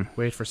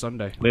 Wait for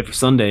Sunday.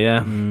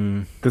 Yeah.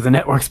 There's a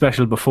network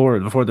special before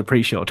the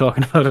pre-show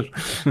talking about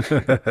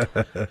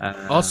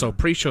it. Also,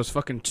 pre-show's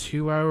fucking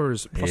 2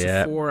 hours plus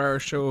a 4-hour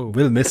show.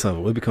 We'll miss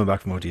him. We'll be coming back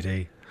from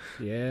OTT.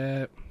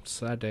 Yeah,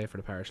 sad day for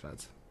the parish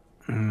lads.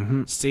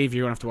 Steve,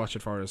 you're gonna have to watch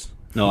it for us.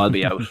 No, I'll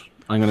be out.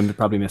 I'm gonna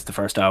probably miss the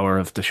first hour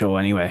of the show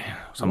anyway.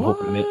 So I'm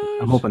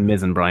hoping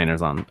Miz and Brian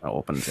is on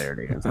opens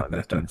early. So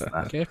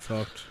Get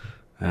fucked.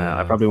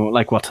 I probably won't.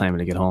 Like, what time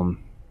will I get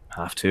home?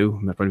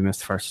 2:30. I'll probably miss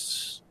the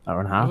first hour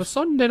and a half. It was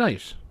Sunday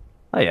night.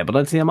 Oh yeah, but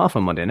I'd see I'm off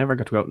on Monday. I never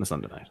got to go out on a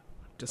Sunday night.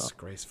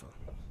 Disgraceful.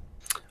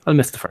 I'll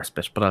miss the first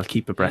bit, but I'll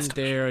keep abreast.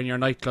 And there in your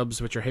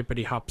nightclubs with your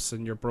hippity hops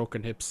and your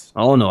broken hips.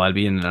 Oh no, I'll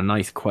be in a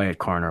nice quiet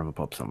corner of a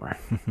pub somewhere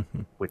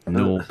with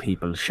no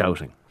people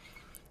shouting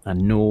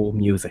and no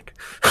music.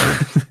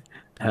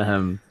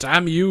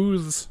 Damn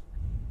yous.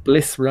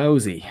 Bliss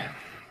Rousey.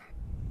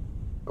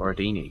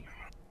 Gordini.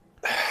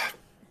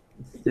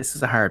 This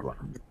is a hard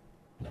one.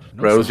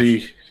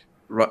 Rousey,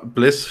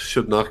 Bliss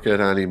should not get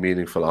any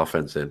meaningful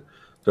offense in.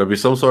 There'll be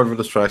some sort of a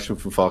distraction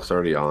from Fox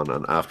early on,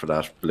 and after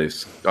that,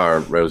 Bliss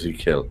or Rousey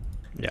kill.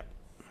 Yeah,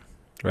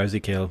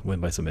 Rousey kill, win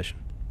by submission.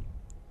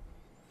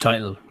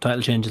 Title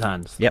changes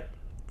hands. Yep.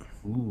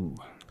 Ooh.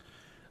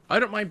 I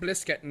don't mind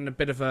Bliss getting a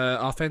bit of a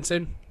offense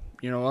in.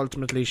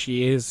 Ultimately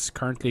she is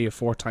currently a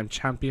 4-time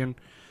champion.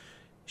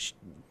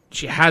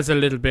 She has a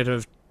little bit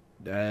of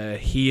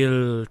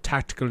heel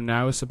tactical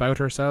nous about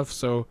herself,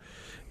 so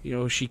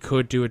she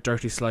could do a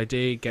dirty slide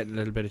day, get a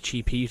little bit of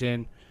cheap heat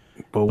in.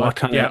 But what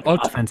kind of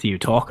offense are you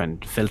talking?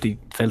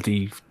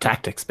 Filthy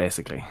tactics,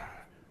 basically.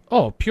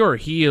 Oh, pure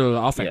heel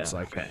offense, Yeah,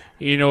 like okay.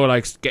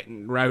 like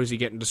getting Rousey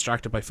getting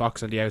distracted by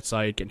Fox on the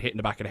outside, getting hit in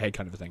the back of the head,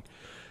 kind of a thing.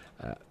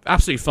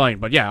 Absolutely fine,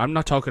 but yeah, I'm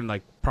not talking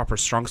like proper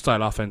strong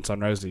style offense on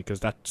Rousey, because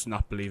that's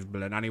not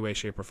believable in any way,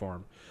 shape, or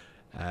form.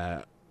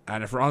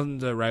 And if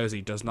Ronda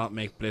Rousey does not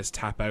make Bliss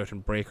tap out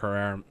and break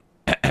her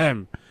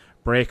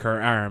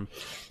arm,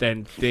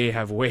 then they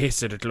have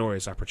wasted a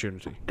glorious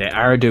opportunity. They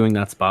are doing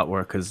that spot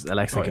work because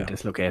Alexa can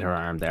dislocate her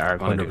arm. They are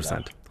going to do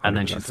that. And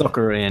then she'll suck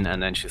her in,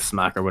 and then she'll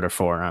smack her with her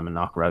forearm and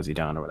knock Rousey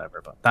down or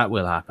whatever. But that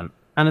will happen,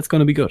 and it's going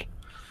to be good.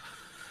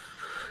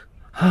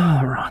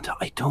 Ronda,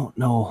 I don't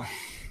know.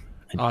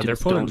 They're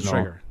pulling the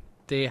trigger.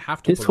 They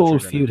have to. This whole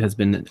feud has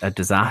been a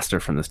disaster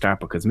from the start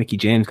because Mickie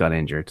James got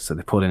injured, so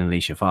they put in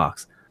Alicia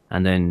Fox.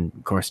 And then,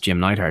 of course, Jim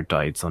Neidhart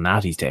died, so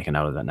Natty's taken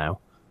out of it now.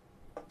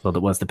 So that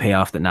was the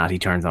payoff that Natty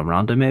turns on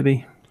Ronda,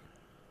 maybe?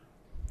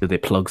 Did they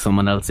plug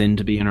someone else in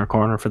to be in her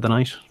corner for the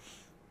night?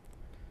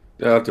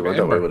 Yeah, they went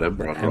that way with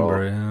Ember on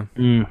Raw.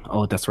 Yeah.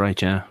 Oh, that's right,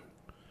 yeah.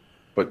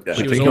 But yeah,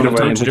 She I was think over either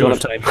time way, to do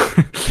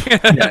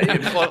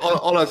it.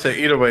 all I'd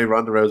say, either way,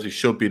 Ronda Rousey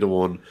should be the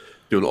one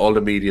doing all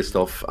the media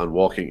stuff and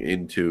walking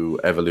into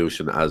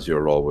Evolution as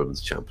your Raw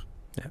Women's Champ.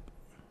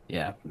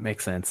 Yeah,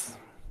 makes sense.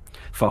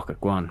 Fuck it,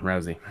 go on,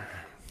 Rousey.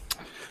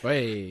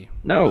 Way.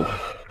 No.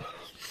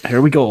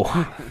 Here we go.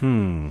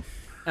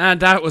 And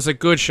that was a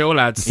good show,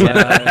 lads.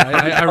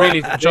 I really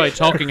enjoyed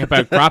talking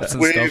about craps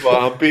and We stuff.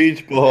 want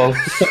beach balls.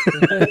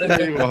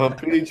 We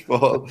want beach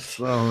balls.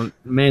 So,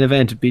 main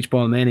event, Beach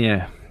Ball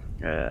Mania.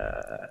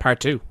 Part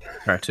 2.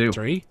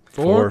 3,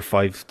 4,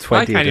 5, I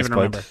 20 can't at this even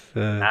point.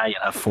 remember. You'll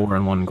have 4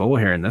 in one go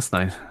here in this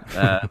night.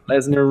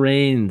 Lesnar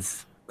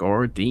Reigns,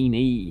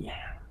 Gordini.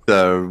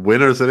 The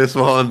winners of this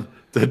one,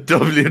 the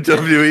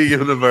WWE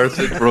Universe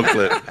in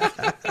Brooklyn.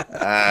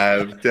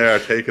 They are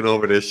taking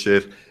over this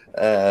shit.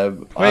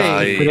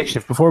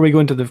 Prediction before we go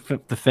into the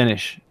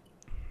finish.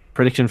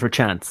 Prediction for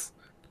Chance.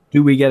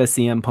 Do we get a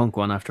CM Punk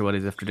one after what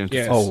he's after doing?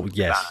 Yes. Oh,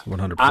 yes,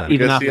 100%.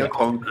 Even Yes, after CM the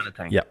Punk. kind of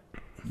thing. Yeah.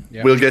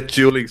 We'll get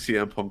dueling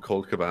CM Punk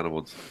Colt Cabana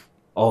ones.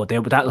 Oh,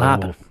 that'll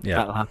happen. yeah.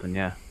 That'll happen.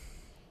 Yeah.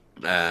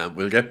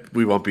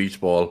 We want beach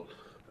ball.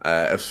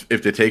 If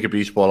they take a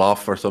beach ball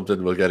off or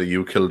something, we'll get a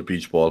you killed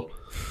beach ball.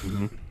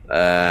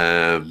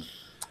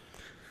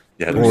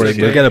 Yeah, Boring.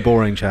 We'll get a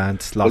boring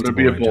chance. Lots There'll of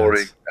be a boring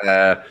boring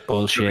chance.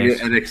 Bullshit.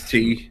 there'll be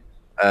NXT,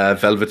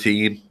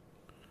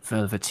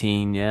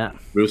 Velveteen, yeah.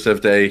 Rusev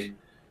Day,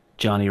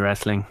 Johnny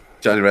Wrestling.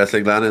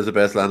 Lana is the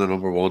best. Lana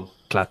 #1.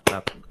 Clap,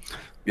 clap.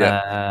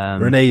 Yeah.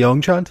 Renee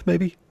Young chant,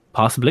 maybe?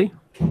 Possibly.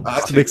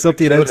 To mix up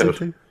the announcing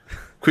thing.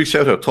 Quick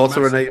shout out. Thoughts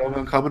of Renee Young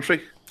on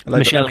commentary? I like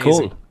Michelle that.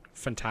 Cole.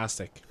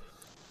 Fantastic.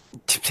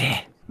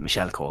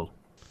 Michelle Cole.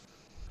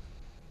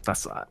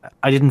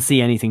 I didn't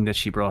see anything that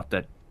she brought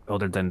that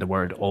other than the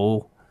word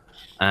 "oh."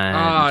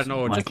 And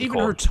No, just Michael even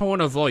Cole. her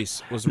tone of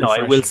voice was No, I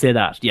refreshing. will say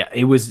that. Yeah,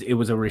 it was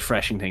a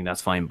refreshing thing.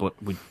 That's fine, but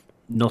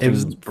nothing. It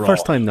was brought.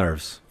 first time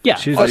nerves. Yeah,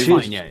 She's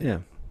fine. Yeah.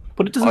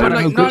 But it doesn't I matter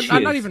like- how Like, good not, she I'm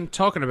is. not even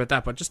talking about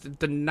that, but just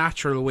the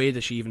natural way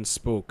that she even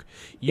spoke.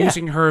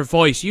 Using her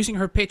voice, using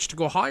her pitch to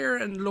go higher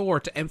and lower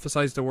to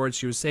emphasize the words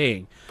she was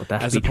saying. But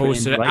that's As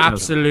opposed to the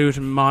absolute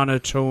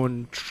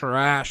monotone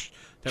trash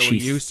that we're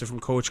She's- used to from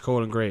Coach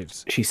Cole and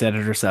Graves. She said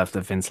it herself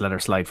that Vince let her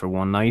slide for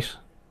one night.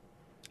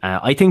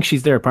 I think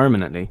she's there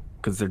permanently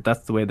because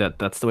that's the way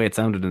it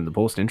sounded in the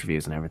post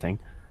interviews and everything.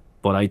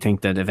 But I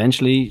think that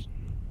eventually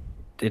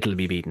it'll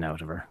be beaten out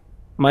of her.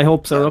 My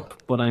hopes are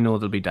up, but I know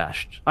they'll be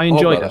dashed. I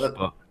enjoyed well, it,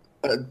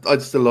 but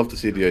I'd still love to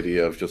see the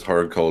idea of just her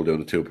and Cole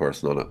doing a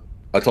 2-person on it.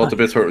 I thought the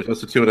bits where it was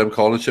just the two of them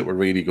calling shit were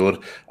really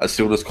good. As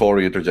soon as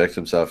Corey interjects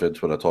himself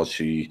into it, I thought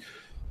she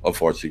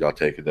unfortunately got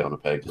taken down a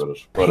peg with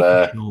it.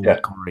 But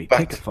Corey, back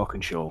pick to- a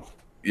fucking show.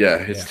 yeah,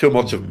 it's too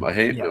much of him. I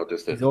hate him now.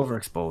 This He's thing.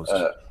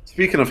 overexposed.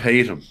 Speaking of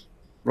hate him,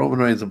 Roman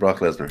Reigns and Brock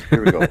Lesnar.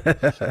 Here we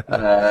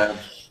go.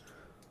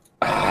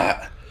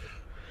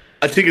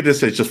 I think at this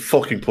stage, just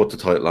fucking put the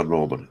title on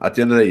Roman. At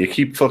the end of the day, you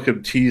keep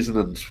fucking teasing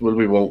and will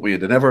we, won't we?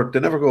 And they never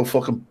go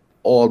fucking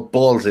all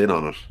balls in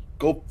on it.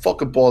 Go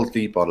fucking balls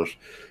deep on it.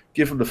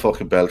 Give him the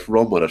fucking belt.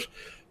 Run with it.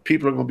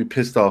 People are going to be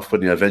pissed off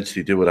when you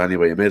eventually do it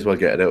anyway. You may as well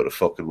get it out of the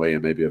fucking way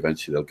and maybe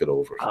eventually they'll get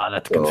over it.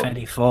 Let the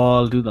confetti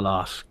fall. Do the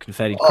lot.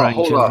 Confetti crying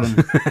hold children.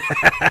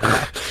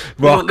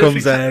 Rock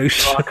comes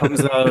out. Rock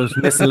comes out.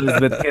 Miss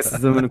Elizabeth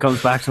kisses him and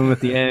comes back to him at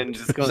the end.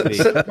 It's going to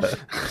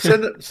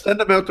be. Send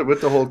them out there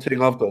with the whole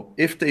thing of though.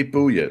 If they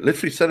boo you,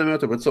 literally send them out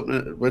there with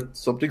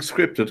something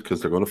scripted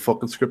because they're going to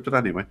fucking script it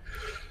anyway.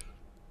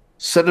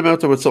 Send them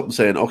out there with something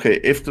saying, okay,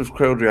 if the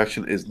crowd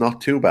reaction is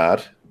not too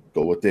bad,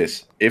 go with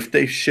this. If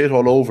they shit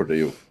all over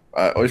you,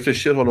 or if they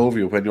shit all over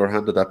you when you're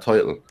handed that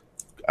title,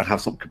 and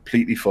have something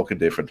completely fucking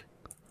different,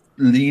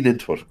 lean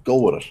into it. Go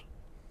with it.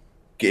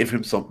 Give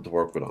him something to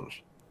work with on it.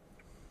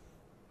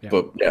 Yeah.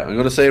 But yeah, I'm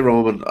going to say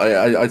Roman.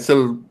 I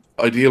still,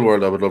 ideal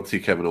world, I would love to see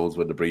Kevin Owens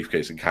win the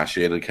briefcase and cash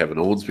in, and Kevin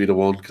Owens be the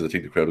one because I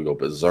think the crowd will go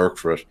berserk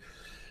for it.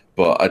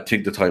 But I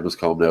think the time has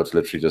come now to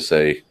literally just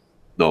say,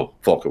 no,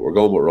 fuck it, we're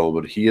going with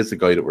Roman. He is the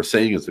guy that we're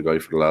saying is the guy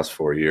for the last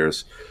 4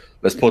 years.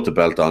 Let's put the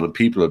belt on, and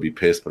people will be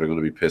pissed, but they're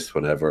going to be pissed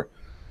whenever.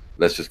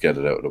 Let's just get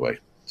it out of the way.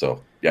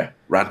 So yeah,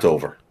 rant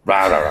over.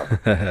 Rah, rah,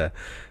 rah.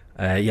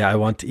 Yeah, I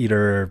want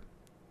either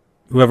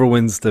whoever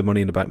wins the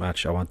Money in the Bank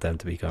match, I want them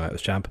to become out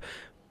as champ.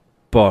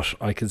 But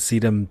I can see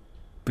them,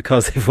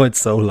 because they've went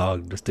so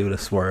long, just doing a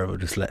swerve or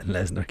just letting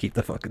Lesnar keep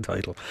the fucking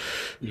title.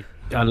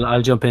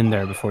 I'll jump in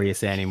there before you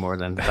say any more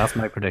then. That's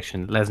my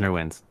prediction. Lesnar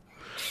wins.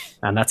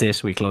 And that's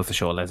it. We close the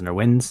show. Lesnar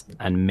wins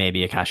and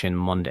maybe a cash in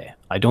Monday.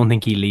 I don't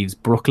think he leaves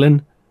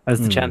Brooklyn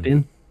as the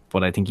champion,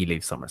 but I think he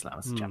leaves SummerSlam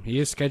as the champion. He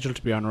is scheduled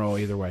to be on Raw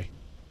either way.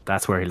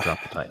 That's where he'll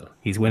drop the title.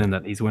 He's winning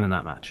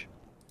that match.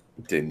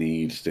 They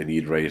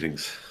need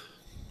ratings.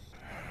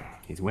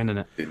 He's winning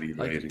it. They need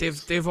Like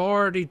ratings. they've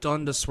already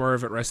done the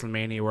swerve at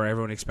WrestleMania where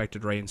everyone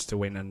expected Reigns to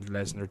win and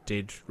Lesnar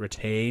did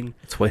retain.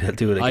 That's why they'll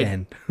do it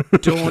again.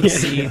 Don't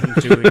see them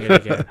doing it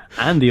again.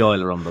 And the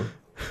Oil Rumble.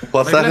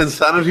 What's Like, that let's-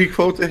 insanity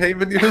quote that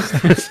Heyman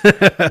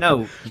used?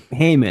 No,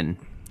 Heyman.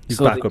 He's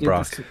So back they with did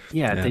Brock. this-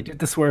 they did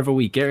the swerve a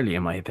week early,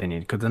 in my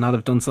opinion. Could they not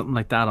have done something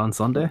like that on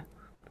Sunday?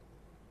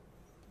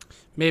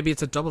 Maybe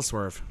it's a double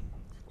swerve.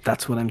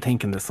 That's what I'm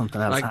thinking. There's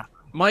something else Like happening.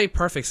 my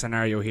perfect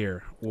scenario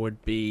here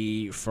would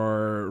be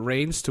for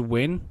Reigns to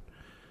win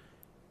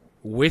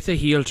with a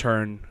heel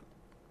turn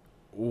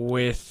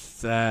with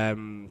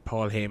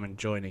Paul Heyman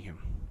joining him.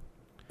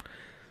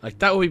 Like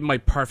that would be my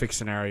perfect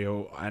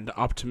scenario and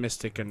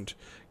optimistic and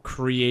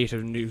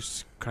creative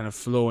news kind of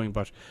flowing,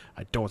 but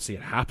I don't see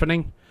it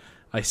happening.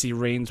 I see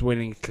Reigns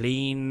winning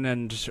clean,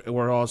 and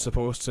we're all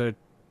supposed to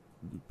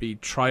be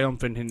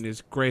triumphant in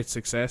his great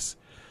success,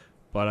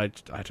 but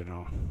I don't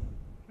know.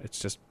 It's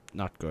just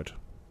not good.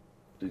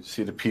 Did you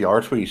see the PR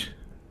tweet?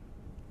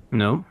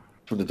 No.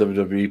 From the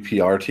WWE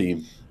PR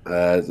team.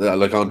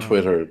 Like on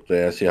Twitter,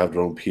 they actually have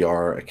their own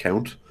PR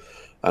account.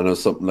 And it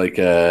was something like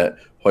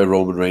why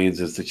Roman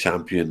Reigns is the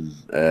champion.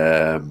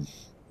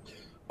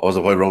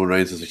 Also, why Roman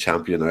Reigns is the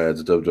champion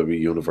the WWE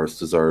Universe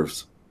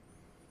deserves.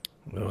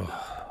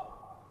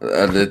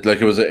 And it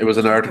was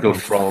an article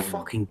from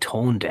fucking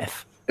tone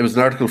deaf. It was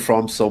an article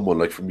from someone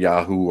like from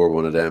Yahoo or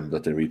one of them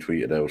that they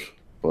retweeted out.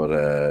 But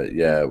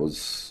it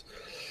was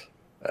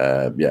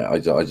I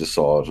just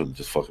saw it and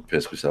just fucking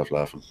pissed myself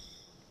laughing.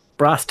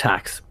 Brass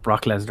tacks,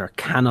 Brock Lesnar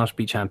cannot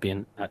be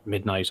champion at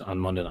midnight on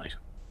Monday night.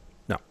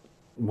 No.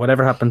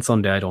 Whatever happened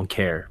Sunday, I don't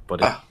care,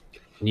 but it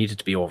needed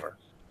to be over.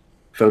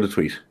 Found a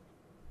tweet.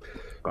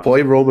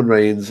 Why Roman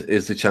Reigns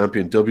is the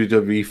champion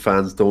WWE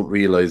fans don't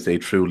realise they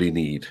truly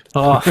need.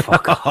 Oh,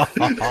 fuck off.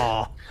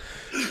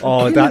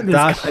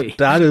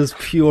 that is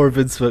pure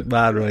Vince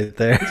McMahon right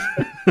there.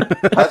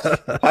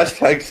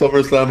 Hashtag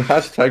Summerslam,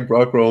 hashtag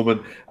Brock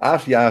Roman,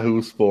 at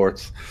Yahoo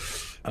Sports.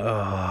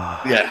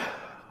 Yeah.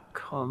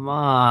 Come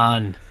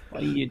on.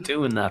 What are you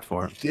doing that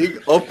for?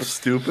 Dig up,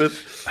 stupid.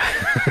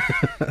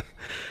 Saying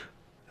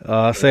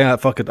that,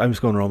 fuck it, I'm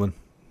just going Roman.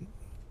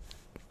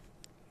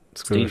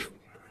 Screw it.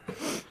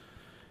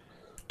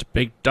 The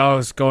big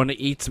dog's going to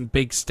eat some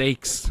big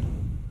steaks.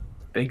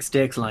 Big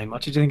steaks line.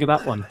 What did you think of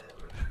that one?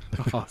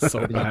 Oh,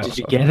 so bad. Did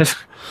you get it?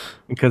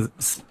 Because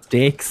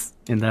steaks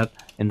in that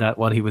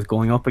what he was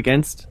going up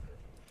against,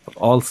 but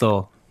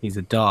also he's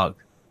a dog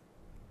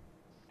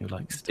who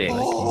likes steak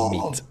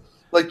meat.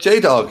 Like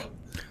J-Dog.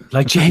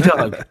 Like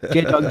J-Dog.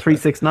 J-Dog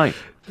 369.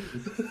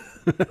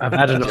 I've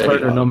added a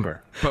further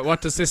number. But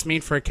what does this mean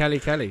for Kelly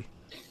Kelly?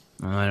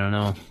 I don't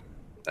know.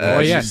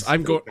 Yes,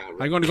 I'm going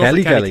to go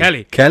Kelly for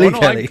Kelly Kelly.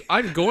 Kelly.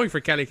 I'm going for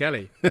Kelly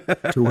Kelly.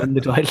 To win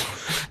the title.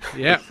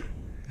 Yeah.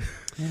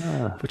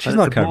 Yeah, but she's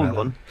not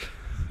Carmella.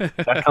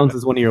 That counts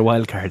as one of your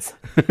wild cards.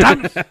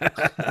 Damn it.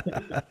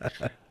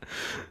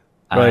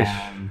 Right.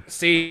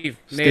 Steve,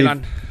 nail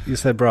on. You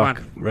said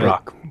Brock. Right.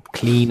 Brock.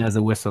 Clean as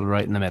a whistle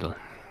right in the middle.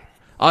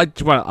 I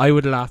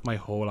would laugh my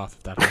whole off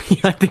if that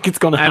happened. I think it's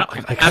going to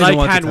happen. I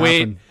can't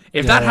wait.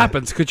 If that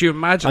happens, could you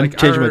imagine our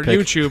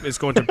YouTube is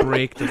going to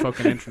break the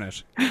fucking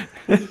internet?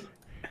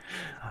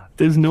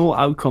 There's no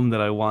outcome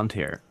that I want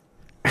here.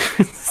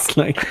 It's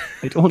like,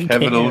 I don't care.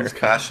 Kevin Owens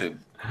cash-in.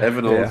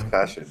 Evan Owens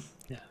cash-in.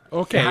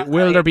 Okay,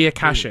 will there be a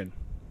cash-in?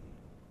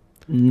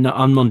 No,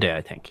 on Monday,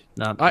 I think.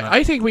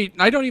 I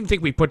don't even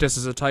think we put this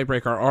as a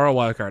tiebreaker or a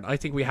wildcard. I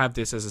think we have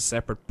this as a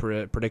separate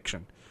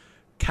prediction.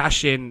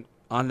 Cash-in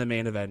on the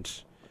main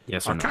event.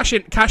 Yes or no?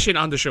 Cash in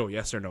on the show,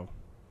 yes or no?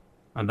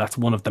 And that's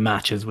one of the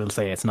matches. We'll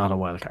say it's not a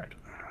wild card.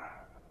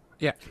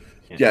 Yeah.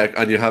 Yeah,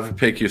 and you have a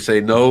pick. You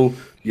say no,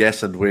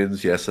 yes, and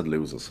wins, yes, and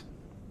loses.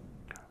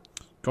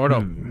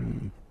 Gordo.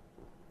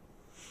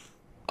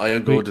 I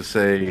am going to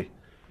say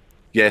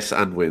yes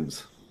and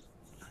wins.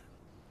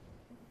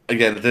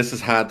 Again, this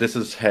is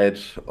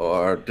head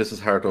or this is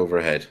heart over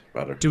head,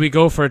 rather. Do we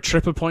go for a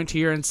triple point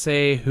here and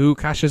say who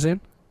cashes in?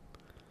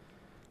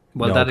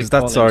 Well, no,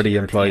 that's already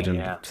implied in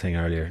the thing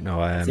earlier.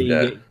 No, so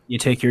you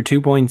take your 2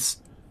 points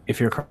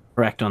if you're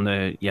correct on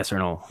the yes or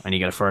no, and you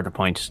get a further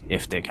point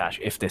if they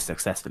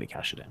successfully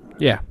cash it in.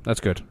 Yeah, that's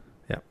good.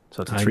 Yeah,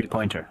 so it's a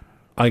 3-pointer.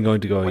 I'm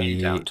going to go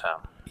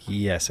downtown.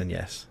 Yes and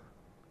yes.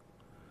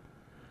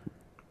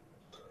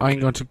 I'm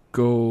going to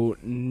go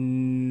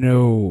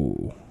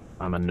no.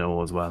 I'm a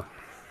no as well.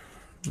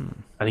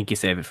 I think you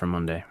save it for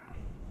Monday.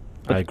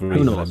 But I agree.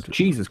 Who knows?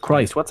 Jesus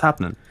Christ, what's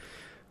happening?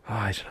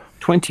 I don't know.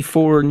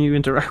 24 new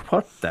interact.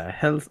 What the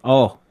hell?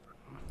 Oh,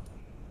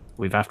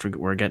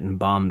 we're getting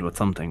bombed with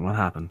something. What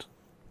happened?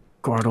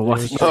 Gordo,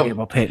 what's you say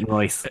about Peyton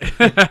Royce?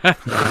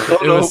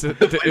 It was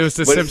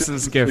the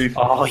Simpsons gif.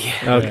 Oh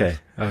yeah.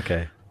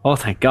 Okay. Oh,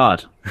 thank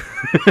God.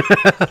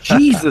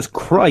 Jesus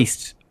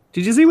Christ!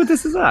 Did you see what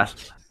this is at?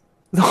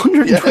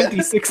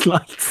 126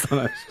 likes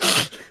on it.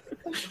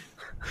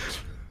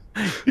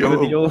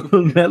 The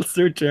old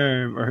Meltzer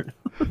term.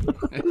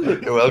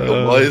 You're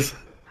welcome, boys.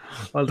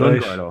 Well done,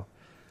 Gordo.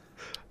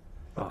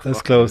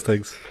 Let's close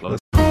things.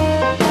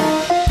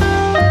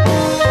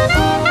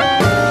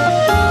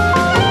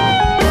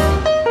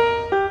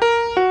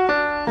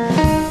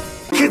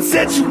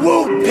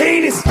 Consensual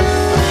penis.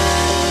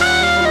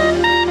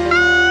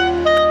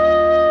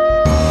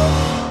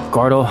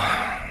 Gordo,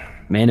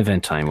 main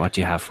event time. What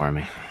do you have for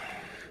me?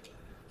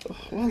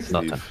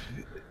 Nothing.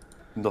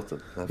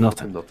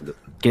 Nothing.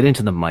 Get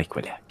into the mic,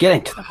 will you? Get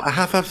into the mic. I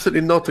have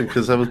absolutely nothing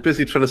because I was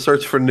busy trying to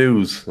search for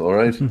news. All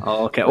right.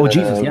 Oh, okay. Oh,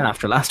 Jesus! Yeah,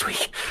 after last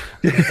week.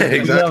 Yeah,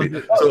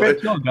 exactly.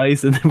 Great job,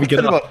 guys, and then we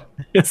get off.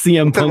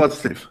 CM Punk.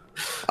 Steve,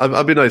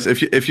 I'll be nice.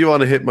 If you want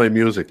to hit my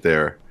music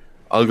there,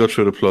 I'll go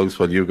through the plugs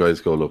while you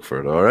guys go look for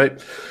it. All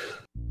right.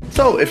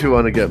 So, if you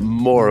want to get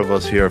more of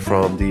us here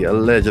from the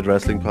Alleged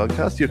Wrestling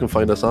Podcast, you can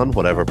find us on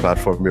whatever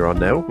platform you're on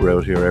now. We're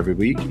out here every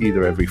week,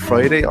 either every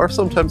Friday or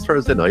sometimes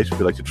Thursday night if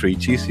you like to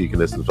treat you, so you can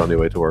listen to it on your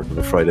way to work on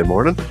a Friday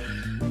morning.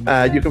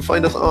 You can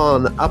find us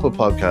on Apple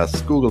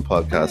Podcasts, Google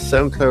Podcasts,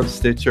 SoundCloud,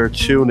 Stitcher,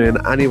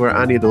 TuneIn, anywhere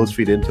any of those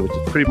feed into, which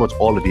is pretty much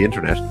all of the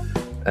internet.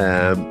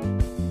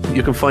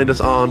 You can find us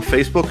on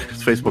Facebook.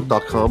 It's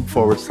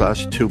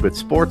facebook.com/2bit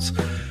sports.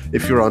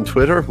 If you're on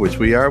Twitter, which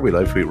we are, we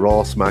live tweet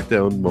Raw,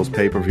 SmackDown, most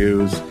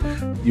pay-per-views.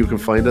 You can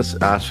find us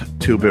at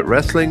 2bit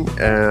wrestling.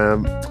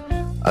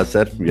 As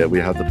said, yeah, we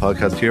have the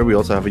podcast here. We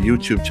also have a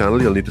YouTube channel.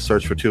 You'll need to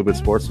search for 2bit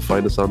sports to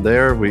find us on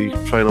there. We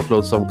try and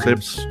upload some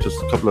clips, just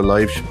a couple of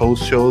live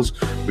post shows.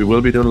 We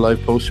will be doing a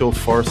live post show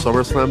for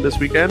SummerSlam this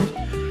weekend.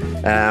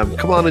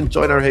 Come on and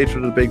join our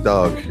hatred of the big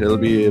dog. It'll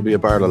be a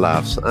barrel of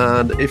laughs.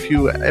 And if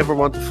you ever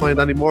want to find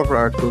any more of our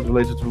articles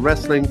related to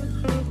wrestling,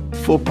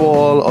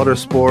 football, other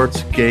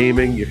sports,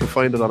 gaming, you can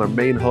find it on our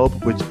main hub,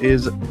 which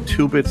is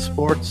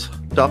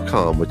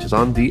 2bitsports.com, which is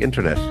on the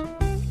internet.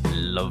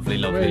 Lovely.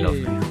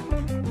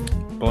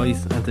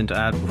 Boys, anything to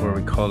add before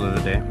we call it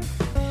a day?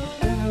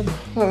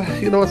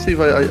 You know what, Steve,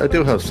 I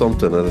do have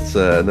something, and it's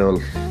a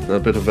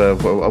bit of a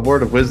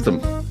word of wisdom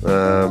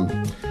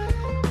from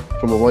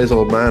a wise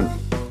old man,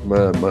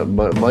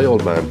 my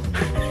old man.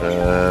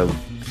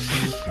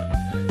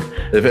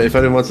 If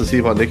anyone wants to see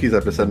what Nikki's, I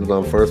have to send it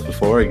on first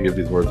before I give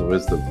these words of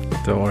wisdom.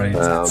 Don't worry,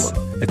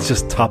 it's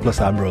just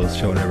topless Ambrose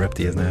showing how ripped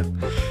he is now.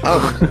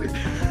 Oh.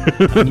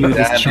 I knew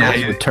this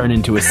chat would turn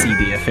into a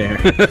CD affair.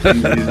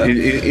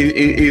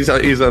 He's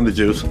on the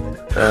juice.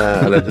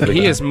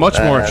 He is much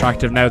more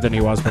attractive now than he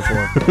was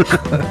before.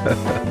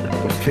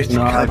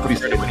 No, I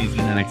prefer it when he's in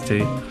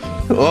NXT.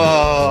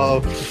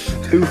 Oh,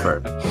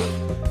 super.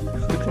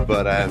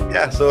 But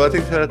yeah, so I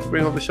think to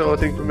bring up the show, I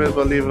think we may as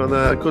well leave it on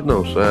a good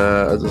note.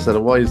 As I said,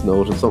 a wise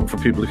note, and something for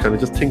people to kind of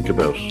just think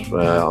about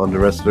on the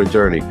rest of their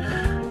journey.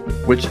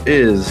 Which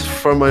is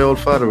from my old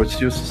father,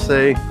 which used to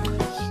say,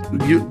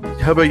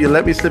 how about you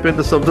let me slip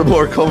into something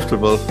more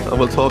comfortable and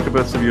we'll talk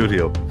about some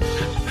Yu-Gi-Oh.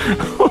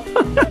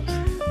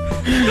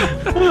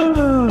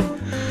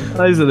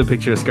 I just had a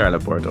picture of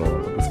Scarlett Bordeaux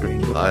on the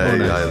screen.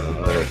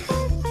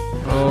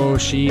 Oh,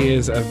 she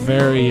is a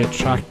very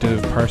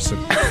attractive person.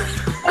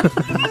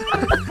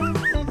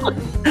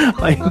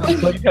 I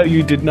like how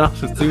you did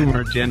not assume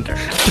her gender.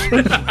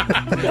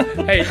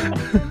 Hey,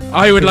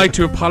 I would like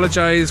to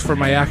apologise for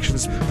my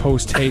actions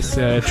post-haste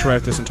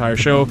throughout this entire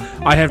show.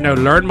 I have now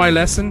learned my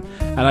lesson,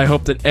 and I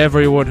hope that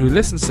everyone who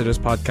listens to this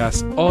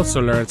podcast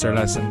also learns their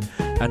lesson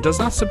and does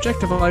not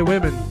subjectify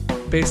women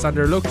based on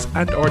their looks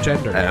and or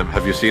gender.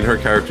 Have you seen her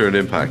character in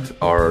Impact,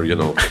 or in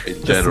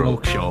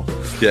general? Smoke show.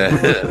 Yeah.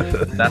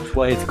 That's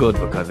why it's good,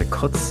 because it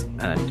cuts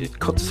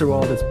through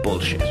all this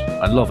bullshit.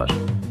 I love it.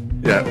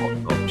 Yeah.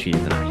 She's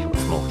an actual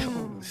smoke show.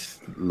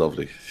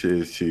 Lovely.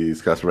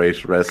 She's got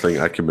great wrestling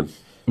acumen.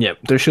 Yeah,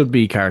 there should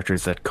be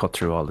characters that cut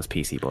through all this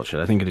PC bullshit.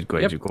 I think it'd go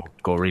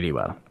really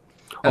well.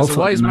 As a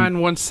wise man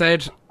once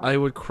said, I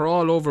would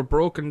crawl over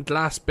broken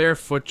glass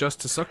barefoot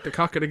just to suck the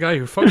cock of the guy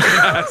who fucked me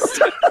last.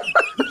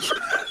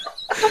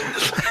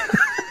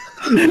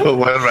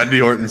 While Randy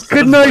Orton's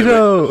good night, I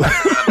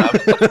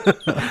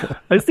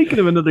was thinking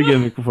of another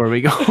gimmick before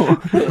we go.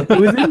 It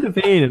was in the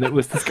vein, and it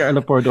was the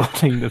Scarlett Bordeaux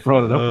thing that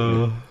brought it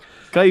up.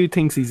 Guy who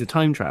thinks he's a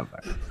time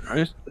traveler,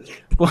 right?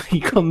 But he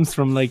comes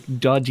from like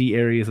dodgy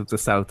areas of the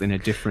South in a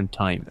different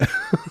time,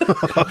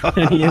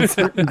 and he has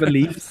certain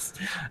beliefs.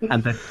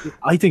 And that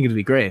I think it'd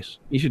be great.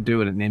 You should do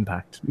it in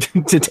Impact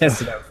to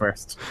test it out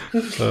first.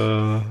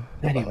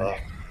 Anyway,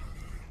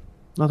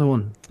 another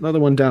one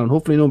down.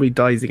 Hopefully nobody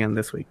dies again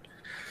this week.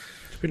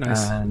 Be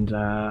nice. And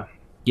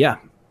yeah,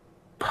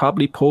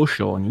 probably post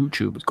show on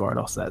YouTube, as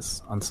Gordo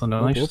says, on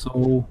Sunday night.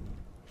 So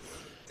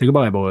say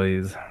goodbye,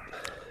 boys.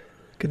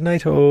 Good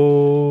night,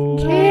 oh.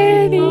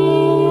 Kenny.